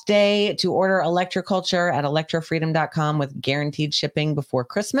last day to order Electroculture at electrofreedom.com with guaranteed shipping before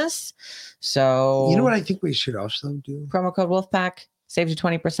Christmas. So You know what I think we should also do? Promo code Wolfpack saves you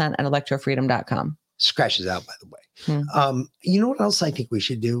 20% at electrofreedom.com. Scratches out, by the way. You know what else I think we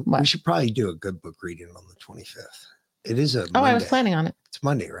should do? We should probably do a Good Book reading on the 25th. It is a Monday. I was planning on it. It's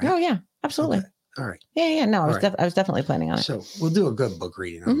Monday, right? Oh, yeah, absolutely. Okay. All right. Yeah. No, I was All right. definitely planning on it. So we'll do a Good Book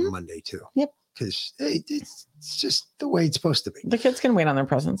reading on Monday too. Yep. Because it's just the way it's supposed to be. The kids can wait on their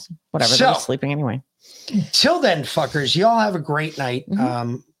presents. Whatever. So- They're just sleeping anyway. Till then, fuckers, y'all have a great night.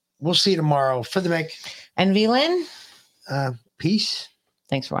 We'll see you tomorrow. For the Mick. And V-Lyn. Peace.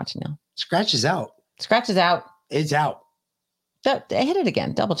 Thanks for watching, Neil. Scratch is out. Scratch is out. It's out. Hit it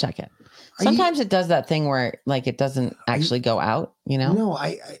again. Double check it. Sometimes it does that thing where like it doesn't actually go out, you know? No,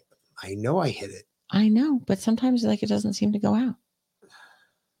 I know I hit it. I know, but sometimes like it doesn't seem to go out.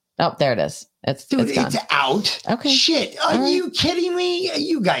 Oh, there it is. It's done. It's out. Okay. Shit. Are you kidding me?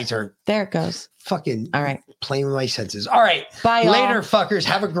 You guys are there. It goes. Fucking all right. Playing with my senses. All right. Bye. Y'all. Later, fuckers.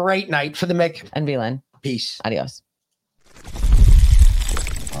 Have a great night. For the Mick and V-Lyn. Peace. Adios.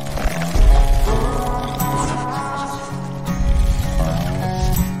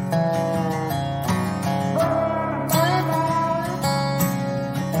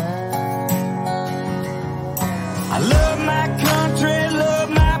 I love my country, love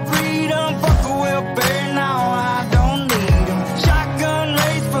my freedom, fuck a welfare, now I don't need them. Shotgun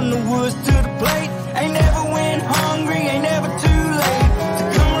race from the woods to the plate, ain't never went hungry, ain't never too late to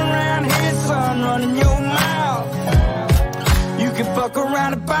come around here, son, running your mouth. You can fuck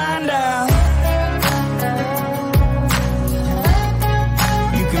around and find out.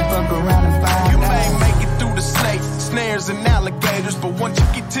 You can fuck around and find out. You may make it through the snakes, snares, and alligators, but once you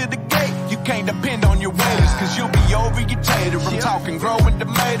get to the gate, you can't depend on your waiters, cause you'll be overeatated. I'm talking growing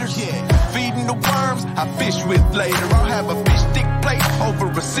tomatoes, feeding the worms I fish with later. I'll have a fish stick plate over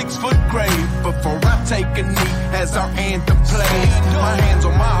a 6-foot grave before I take a knee as our anthem plays. My hands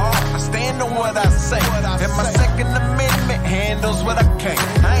on my heart, I stand on what I say, and my Second Amendment handles what I can't.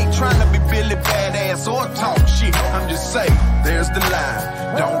 I ain't trying to be Billy Badass or talk shit, I'm just saying, there's the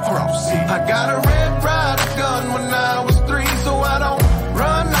line, don't cross it. I got a Red Ryder gun when I was 3, so I don't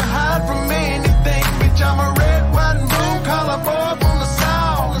run or hide from anything, bitch. I'm a red, white, and blue collar boy from the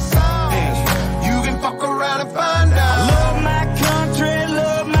South. And you can fuck around and find out. I love my country,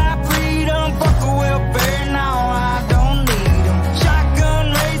 love my freedom, fuck a welfare, now I don't need them.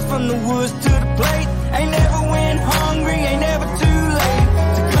 Shotgun race from the woods to the plate, ain't never went hungry, ain't never too late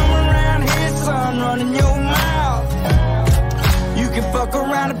to come around here, son, running your mouth. You can fuck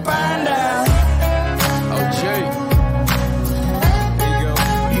around and find out.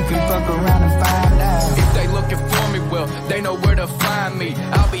 Fuck around and find out. If they looking for me, well, they know where to find me.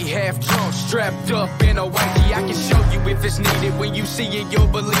 I'll be half drunk, strapped up in a whitey. I can show you if it's needed. When you see it, you'll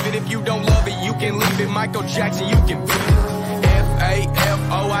believe it. If you don't love it, you can leave it. Michael Jackson, you can beat it.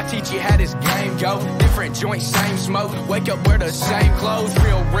 F-A-F-O, I teach you how this game go. Different joints, same smoke. Wake up, wear the same clothes.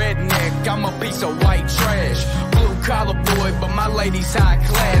 Real redneck, I'm a piece of white trash. Blue collar boy, but my lady's high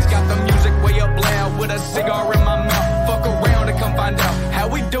class. Got the music way up loud with a cigar in my mouth. Fuck around and come find out how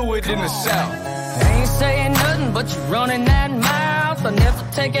we do it in the South. I ain't saying nothing, but you running that mouth. I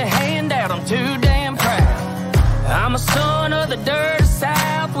never take a handout, I'm too damn proud. I'm a son of the dirty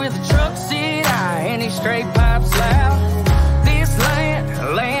South with a truck seat high and these straight pipes loud. This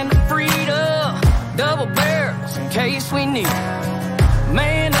land of freedom, double barrels in case we need.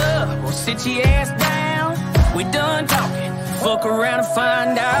 Man up, we'll sit your ass down. We done talking, fuck around and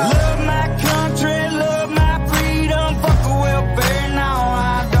find out. Love my country, love my freedom, fuck a welfare, now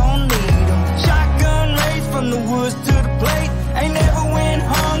I don't need them. Shotgun race from the woods to the plate, ain't never went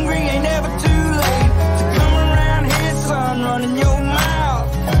hungry, ain't never too late to come around here, son, running your mouth.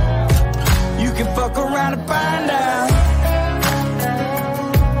 You can fuck around and find out.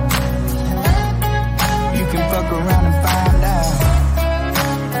 You can fuck around and